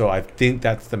 So I think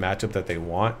that's the matchup that they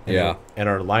want. Yeah. And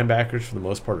our linebackers, for the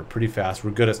most part, are pretty fast.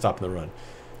 We're good at stopping the run.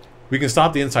 We can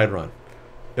stop the inside run.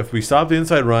 If we stop the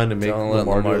inside run and make Don't let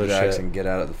Lamar do Lamar the Jackson shit, get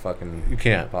out of the fucking you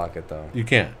can't. pocket, though. You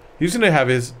can't. He's going to have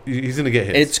his. He's going to get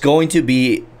his. It's going to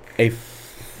be a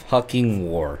fucking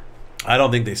war. I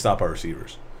don't think they stop our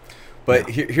receivers. But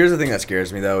here's the thing that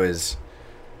scares me, though, is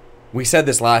we said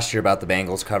this last year about the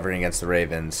Bengals covering against the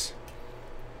Ravens.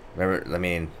 Remember, I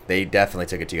mean, they definitely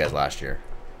took it to you guys last year.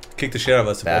 Kick the shit out of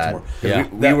us in Bad. Baltimore. Yeah.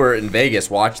 We were in Vegas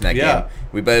watching that Yeah.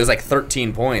 game. But it was like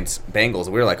 13 points, Bengals.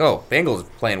 We were like, oh, Bengals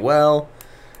playing well.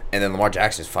 And then Lamar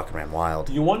Jackson just fucking ran wild.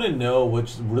 You want to know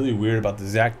what's really weird about the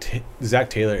Zach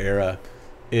Taylor era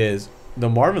is the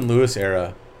Marvin Lewis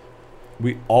era.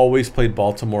 We always played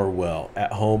Baltimore well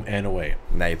at home and away.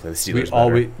 Now you play the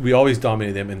Steelers We always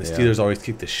dominated them, and the Yeah. Steelers always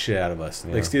kicked the shit out of us.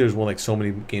 Yeah. Like Steelers won like so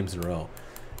many games in a row,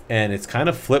 and it's kind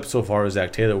of flipped so far with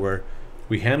Zach Taylor, where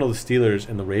we handle the Steelers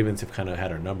and the Ravens have kind of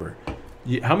had our number.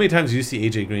 How many times do you see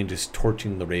AJ Green just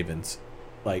torching the Ravens?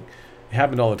 Like it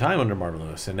happened all the time under Marvin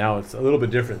Lewis, and now it's a little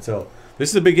bit different. So this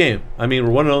is a big game. I mean,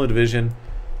 we're 1-0 in the division.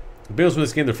 The Bills win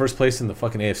this game, they're first place in the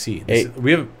fucking AFC.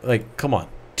 We have like, come on.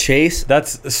 Chase.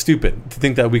 That's stupid to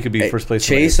think that we could be first place.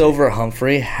 Chase over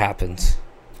Humphrey happens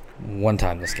one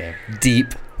time this game.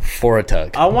 Deep for a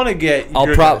tug. I want to get.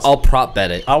 I'll prop bet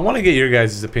it. I want to get your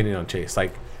guys' opinion on Chase.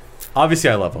 Like,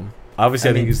 obviously, I love him. Obviously,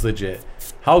 I think he's legit.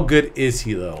 How good is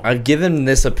he though? I've given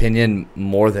this opinion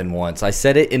more than once. I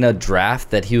said it in a draft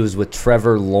that he was with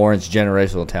Trevor Lawrence,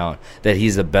 generational talent. That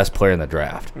he's the best player in the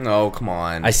draft. No, come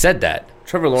on. I said that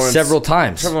Trevor Lawrence several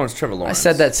times. Trevor Lawrence. I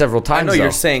said that several times. I know though.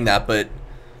 you're saying that,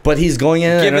 but he's going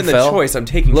in given the the NFL. choice, I'm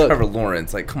taking Look, Trevor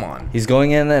Lawrence. Like, come on. He's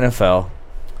going in the NFL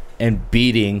and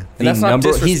beating And the that's not number.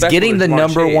 He's disrespectful getting to the Jamar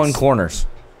number Chase. one corners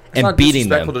It's and not beating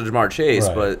them. disrespectful to Jamar Chase,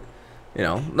 Right. but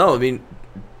no. I mean,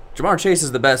 Jamar Chase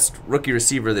is the best rookie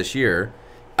receiver this year.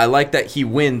 I like that he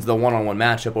wins the one-on-one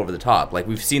matchup over the top. Like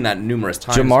we've seen that numerous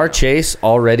times. Jamar now. Chase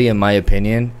already, in my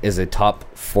opinion, is a top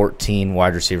 14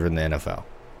 wide receiver in the NFL.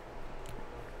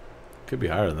 Could be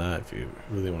higher than that if you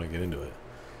really want to get into it.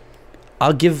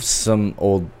 I'll give some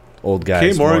old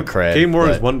guys more credit. K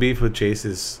Moore's but- one beef with Chase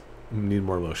is need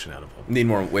more emotion out of him. Need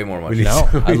way more much. We need- No,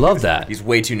 I love that. He's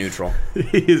way too neutral.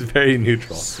 He is very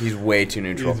neutral. He's way too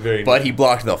neutral. He's very But he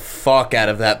blocked the fuck out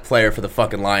of that player for the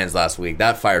fucking Lions last week.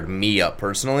 That fired me up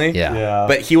personally. Yeah.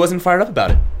 But he wasn't fired up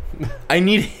about it. I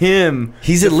need him.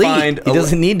 He's to elite. find He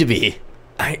doesn't need to be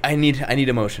I need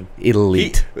emotion.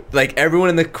 elite. Like everyone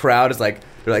in the crowd is like,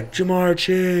 they're like Jamar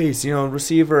Chase,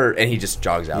 receiver, and he just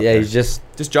jogs out. Yeah, there. he's just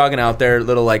jogging out there,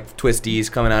 little like twisties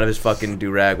coming out of his fucking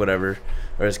do-rag, whatever,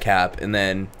 or his cap, and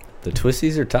then the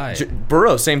twisties are tight.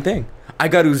 Burrow, same thing. I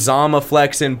got Uzama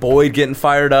flexing, Boyd getting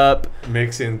fired up,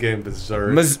 Mixon getting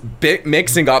berserk.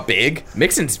 Mixon got big.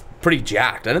 Mixon's pretty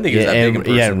jacked. I don't think he was that big in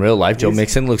person. in real life, Joe He's-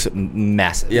 Mixon looks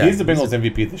massive. Yeah. He's the Bengals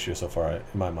MVP this year so far, in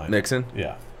my mind. Mixon,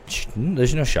 Yeah.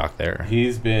 There's no shock there.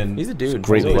 He's been he's a dude.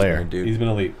 great He's always player. been a dude. he's been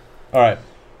elite. All right,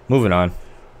 Moving on.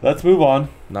 let's move on.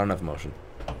 Not enough emotion.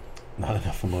 Not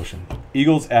enough emotion.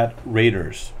 Eagles at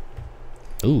Raiders.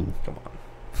 Ooh, Come on,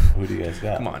 Who do you guys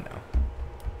got? come on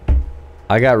now.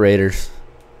 I got Raiders.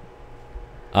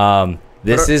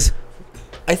 This is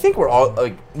I think we're all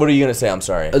like. What are you gonna say? I'm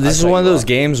sorry. this is one of those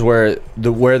games where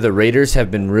the Raiders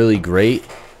have been really great.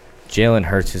 Jalen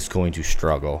Hurts is going to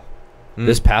struggle.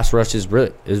 This pass rush is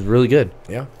really good.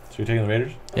 Yeah. So you're taking the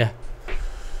Raiders? Yeah.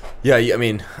 Yeah, I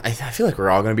mean, I feel like we're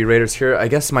all going to be Raiders here. I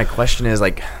guess my question is,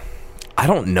 like, I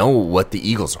don't know what the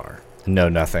Eagles are. No,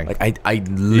 nothing. Like, I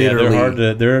literally... they're hard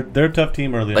to. They're a tough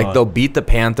team early on. like, they'll beat the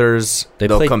Panthers.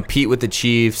 They'll play- compete with the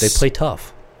Chiefs. They play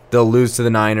tough. They'll lose to the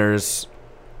Niners.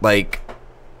 Like,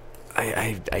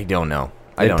 I don't know.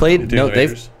 I They don't played. You're taking No, the they've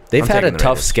Raiders? they've I'm had a taking the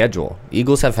tough Raiders. schedule.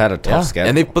 Eagles have had a tough know. schedule.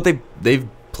 And they've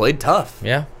played tough.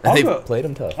 yeah. And I'll they've go- played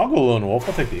them tough. I'll go lone wolf.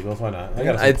 I'll take the Eagles. Why not? I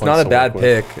got some It's points not a to bad work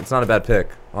with. pick. It's not a bad pick,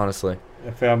 honestly.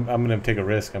 If I'm going to take a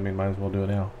risk, I mean, might as well do it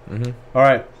now. Mm-hmm. All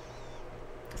right.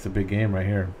 It's a big game right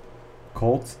here.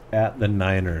 Colts at the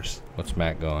Niners. What's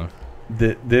Matt going?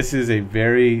 This is a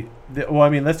very... Well, I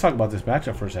mean, let's talk about this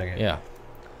matchup for a second. Yeah.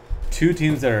 Two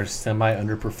teams that are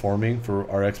semi-underperforming for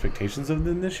our expectations of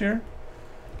them this year.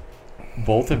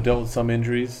 Both have dealt with some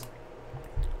injuries.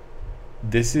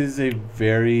 This is a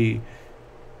very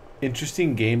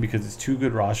interesting game because it's two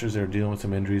good rosters that are dealing with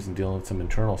some injuries and dealing with some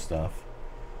internal stuff.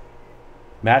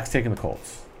 Max taking the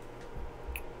Colts.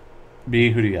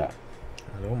 B, who do you got?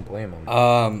 I don't blame him.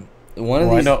 One of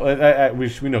Well, these. I know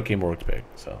we know Game Works big,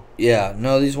 so Yeah,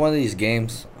 no, one of these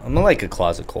games. I'm like a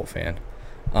closet Colt fan.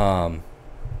 But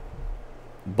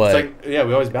it's like we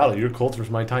always battle. Your Colts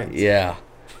versus my Titans. yeah,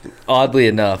 oddly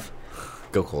enough,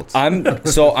 Go Colts. I'm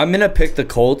gonna pick the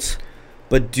Colts,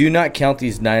 but do not count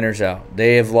these Niners out.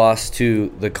 They have lost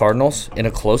to the Cardinals in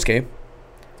a close game,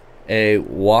 a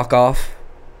walk-off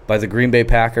by the Green Bay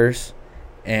Packers,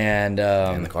 and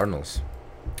and the Cardinals.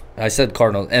 I said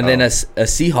Cardinals, and then a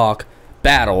Seahawk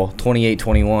battle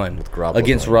 28-21 With Garoppolo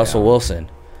against going Russell down. Wilson.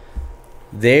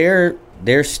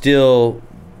 They're still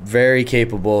very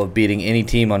capable of beating any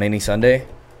team on any Sunday,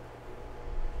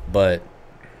 but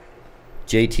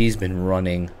JT's been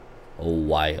running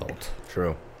wild.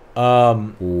 True.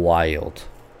 Wild.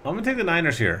 I'm gonna take the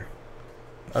Niners here.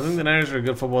 I think the Niners are a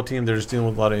good football team. They're just dealing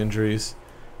with a lot of injuries.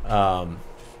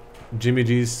 Jimmy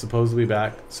G's supposedly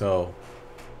back, so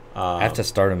I have to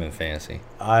start him in fantasy,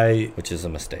 I'm which is a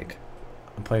mistake.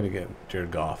 playing against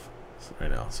Jared Goff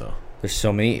right now. So There's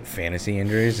so many fantasy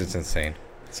injuries, it's insane.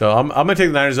 I'm gonna take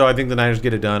the Niners though. I think the Niners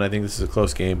get it done. I think this is a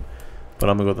close game, but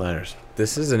I'm gonna go with the Niners.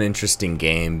 This is an interesting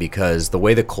game because the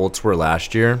way the Colts were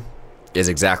last year is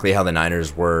exactly how the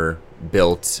Niners were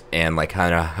built and like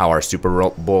kind of how our Super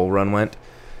Bowl run went.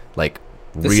 Like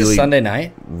This is Sunday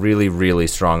night? really, really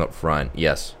strong up front.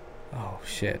 Yes. Oh,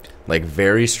 shit. Like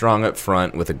very strong up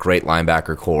front with a great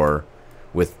linebacker core,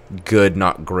 with good,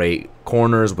 not great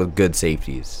corners, with good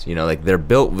safeties. You know, like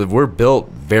we're built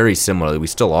very similarly. We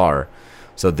still are.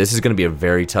 So this is going to be a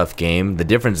very tough game. The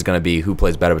difference is going to be who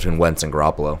plays better between Wentz and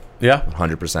Garoppolo. Yeah,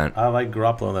 100%. I like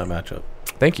Garoppolo in that matchup.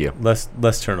 Thank you. Less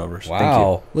turnovers.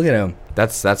 Wow. Look at him.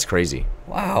 That's crazy.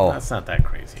 Wow. That's not that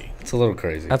crazy. It's a little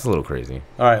crazy. That's a little crazy.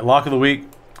 All right, lock of the week.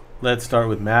 Let's start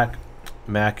with Mac.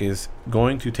 Mac is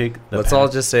going to take the Let's all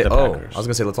just say, the I was Packers. going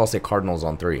to say, let's all say Cardinals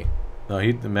on 3. No,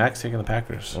 Mac's taking the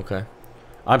Packers. Okay.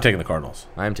 I'm taking the Cardinals.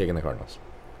 I am taking the Cardinals.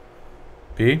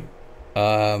 P?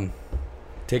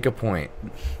 Take a point.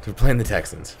 We're playing the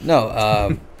Texans.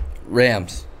 No,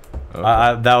 Rams. Okay.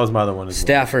 That was my other one. As well.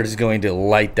 Stafford is going to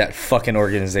light that fucking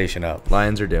organization up.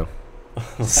 Lions are due.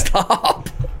 Stop.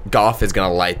 Goff is going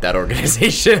to light that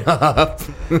organization up.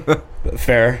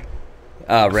 Fair.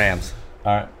 Rams.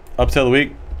 All right, upset of the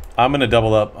week. I'm gonna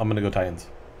double up. I'm gonna go Titans.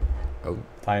 Oh.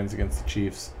 Titans against the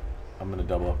Chiefs. I'm gonna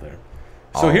double up there.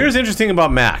 So Oh. here's interesting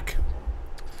about Mac.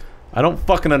 I don't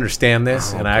fucking understand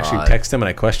this, Oh, and I actually God. texted him and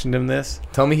I questioned him this.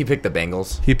 Tell me he picked the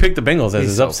Bengals. He picked the Bengals as He's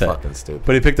his so upset, fucking stupid.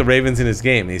 but he picked the Ravens in his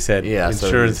game. He said Yeah, so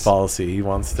insurance he's- policy. He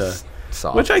wants to,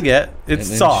 Soft. which I get. It's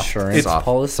An soft. insurance It's soft.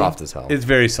 policy? Soft as hell. it's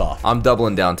very soft. I'm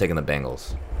doubling down, taking the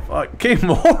Bengals. Fuck, Kate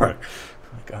Moore.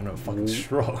 I got no fucking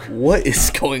stroke. What is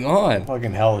going on?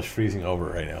 Fucking hell is freezing over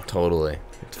right now. Totally.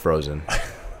 It's frozen.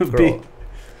 B.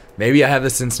 Maybe I have the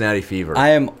Cincinnati fever. I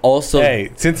am also.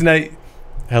 Hey, Cincinnati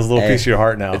has a little Hey. piece of your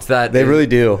heart now. it's that. They really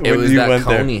do. It When was you that went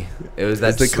there. Coney. It was that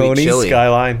It's the sweet Coney chili.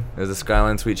 Skyline. It was the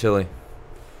Skyline sweet chili.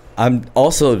 I'm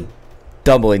also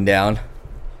doubling down.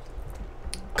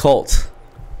 Colts.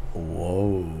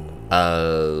 Whoa.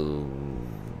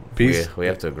 We, Peace. we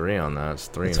have to agree on that. It's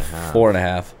 3.5.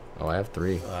 4.5. Oh, I have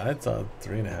 3. That's a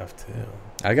 3.5 too.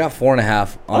 I got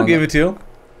 4.5. I'll give it to you.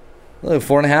 Look,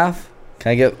 4.5.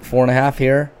 Can I get 4.5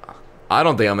 here? I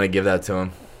don't think I'm going to give that to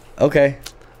him. Okay.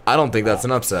 I don't think that's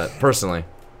an upset, personally.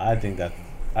 I think that.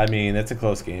 I mean, it's a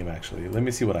close game actually. Let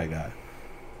me see what I got.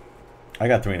 I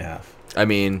got 3.5. I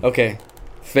mean, Okay.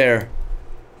 Fair.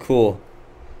 Cool.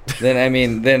 then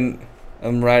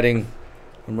I'm riding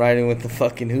with the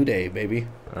fucking Houday, baby.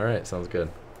 all right, sounds good.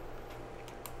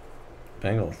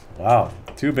 Bengals. Wow,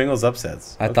 2 Bengals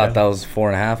upsets. I Okay. thought that was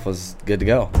 4.5 was good to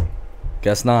go.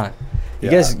 Guess not.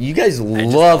 Yeah. You guys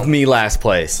loved me last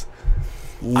place.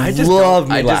 I just Loved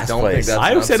don't- me I just last don't think place. that's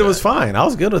I an said it was upset. fine. I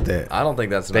was good with it. I don't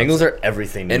think that's an Bengals upset. are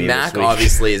everything to And me Mac this week.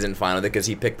 obviously isn't fine with it because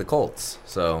he picked the Colts.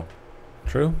 So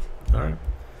True. All right.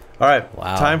 All right.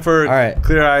 Wow. Time for All right.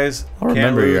 Clear Eyes. I'll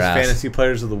remember Cam your Lewis, ass. Fantasy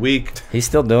Players of the Week. He's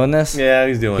still doing this? Yeah,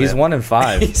 he's doing He's it.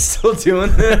 1-5. he's still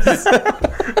doing this.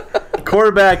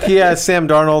 Quarterback, he has Sam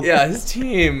Darnold. Yeah, his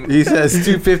team. He says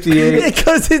 258,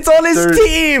 Because it's on his Third-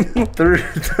 team.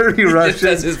 30 Just rushes,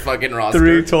 says his fucking roster.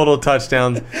 3 total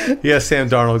touchdowns. He has Sam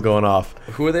Darnold going off.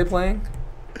 Who are they playing?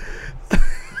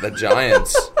 The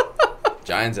Giants.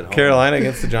 Giants at home. Carolina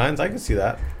against the Giants. I can see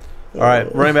that. All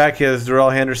right. Running back, he has Darrell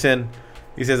Henderson.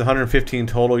 He says 115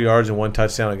 total yards and 1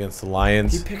 touchdown against the He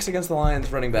Lions. picks against the Lions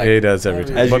running back. Yeah, he does every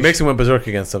time. As But you makes him went berserk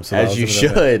against them. So that As was you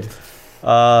a bit of should.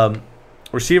 a-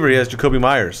 Receiver, he has Jacoby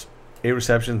Myers. 8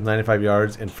 receptions, 95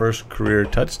 yards, and first career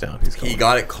touchdown. He's He going.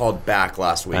 got it called back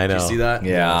last week. I Did know. you see that?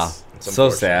 Yeah. Yes. It's So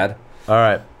unfortunate. sad. All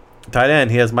right. Tight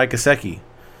end, he has Mike Gesicki.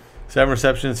 7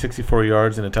 receptions, 64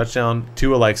 yards, and a touchdown.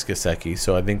 Tua likes Gesicki,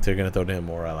 so I think they're going to throw to him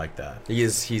more. I like that.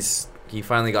 He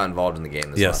finally got involved in the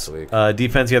game this last week.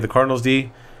 Defense, you have the Cardinals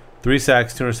D. 3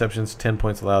 sacks, 2 receptions, 10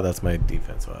 points allowed. That's my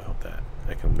defense, so I hope that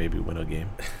I can maybe win a game.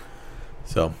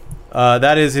 So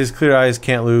that is his Clear Eyes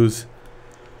Can't Lose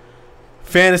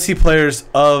Fantasy Players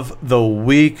of the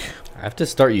Week. I have to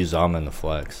start Uzama in the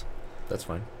flex. That's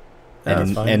fine.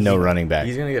 And no running back.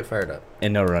 He's gonna get fired up.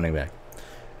 And no running back.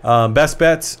 Best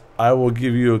bets. I will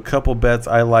give you a couple bets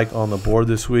I like on the board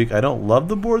this week. I don't love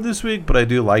the board this week, but I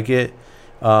do like it.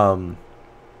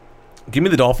 Give me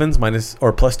the Dolphins plus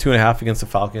 2.5 against the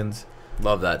Falcons.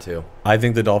 Love that too. I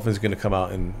think the Dolphins are going to come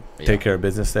out and take care of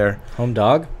business there. Home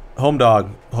dog. Home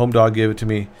dog gave it to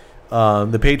me.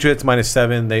 The Patriots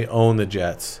 -7. They own the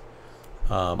Jets.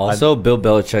 Also, Bill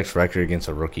Belichick's record against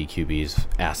a rookie QB is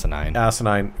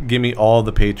asinine. Give me all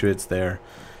the Patriots there.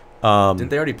 Didn't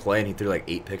they already play and he threw like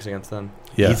 8 picks against them?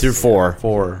 Yes. He threw 4.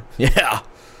 4. Yeah.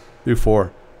 Threw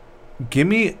 4. Give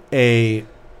me a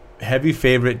heavy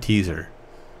favorite teaser.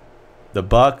 The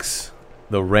Bucks,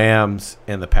 the Rams,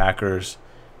 and the Packers.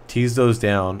 Tease those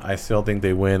down. I still think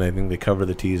they win. I think they cover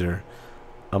the teaser.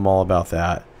 I'm all about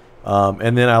that.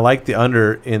 And then I like the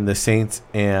under in the Saints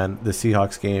and the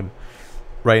Seahawks game.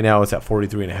 Right now it's at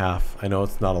 43.5. I know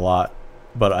it's not a lot,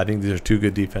 but I think these are two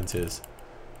good defenses.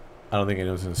 I don't think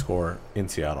anyone's going to score in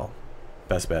Seattle.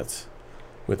 Best bets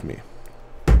with me.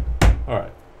 All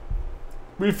right.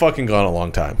 We've fucking gone a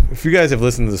long time. If you guys have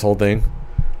listened to this whole thing,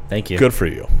 thank you. Good for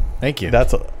you. Thank you.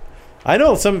 I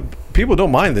know some people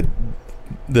don't mind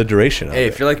the duration of it. Hey,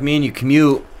 if you're like me and you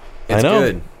commute, it's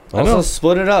good. Also,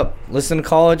 split it up. Listen to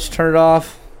college, turn it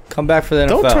off, come back for the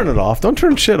NFL. Don't turn it off. Don't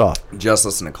turn shit off. Just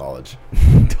listen to college.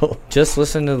 Just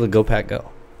listen to the Go Pack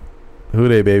Go. Who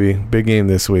Dey, baby. Big game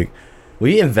this week.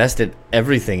 We invested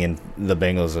everything in the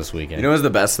Bengals this weekend. You know what's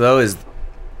the best, though, is,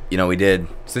 we did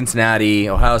Cincinnati,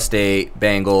 Ohio State,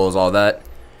 Bengals, all that.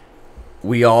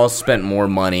 We all spent more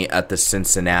money at the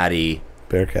Cincinnati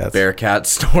Bearcats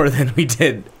store than we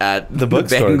did at the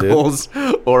Bengals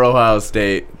or Ohio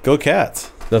State. Go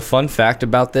Cats. The fun fact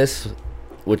about this,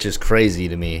 which is crazy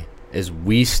to me, is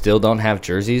we still don't have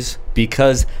jerseys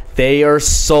because they are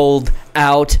sold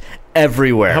out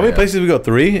everywhere. How many places did we go?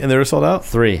 3 and they were sold out?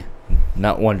 3.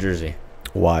 Not 1 jersey.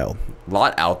 Wild. A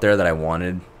lot out there that I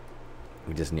wanted.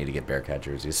 We just need to get Bearcat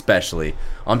jerseys, especially.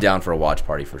 I'm down for a watch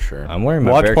party for sure. I'm wearing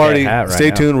my watch Bearcat party. hat right Stay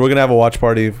now. tuned. We're going to have a watch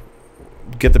party.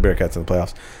 Get the Bearcats in the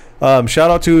playoffs.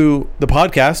 Shout out to the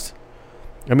podcast.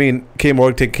 I mean,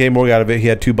 take K. Morg out of it. He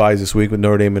had 2 buys this week with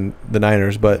Notre Dame and the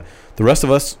Niners, but the rest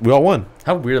of us, we all won.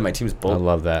 How weird that my team's both. I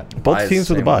love that. Both teams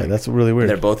with a bye. That's really weird. And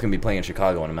they're both going to be playing in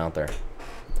Chicago when I'm out there.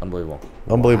 Unbelievable.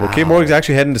 Wow. K. Morg's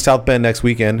actually heading to South Bend next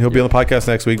weekend. He'll be on the podcast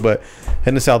next week, but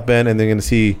heading to South Bend, and they're going to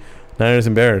see Niners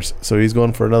and Bears. So he's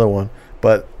going for another one.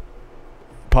 But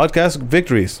podcast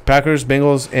victories, Packers,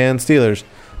 Bengals, and Steelers.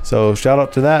 So shout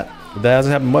out to that. That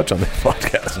hasn't happened much on this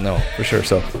podcast. No. For sure.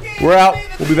 So we're out.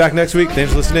 We'll be back next week.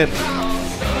 Thanks for listening in.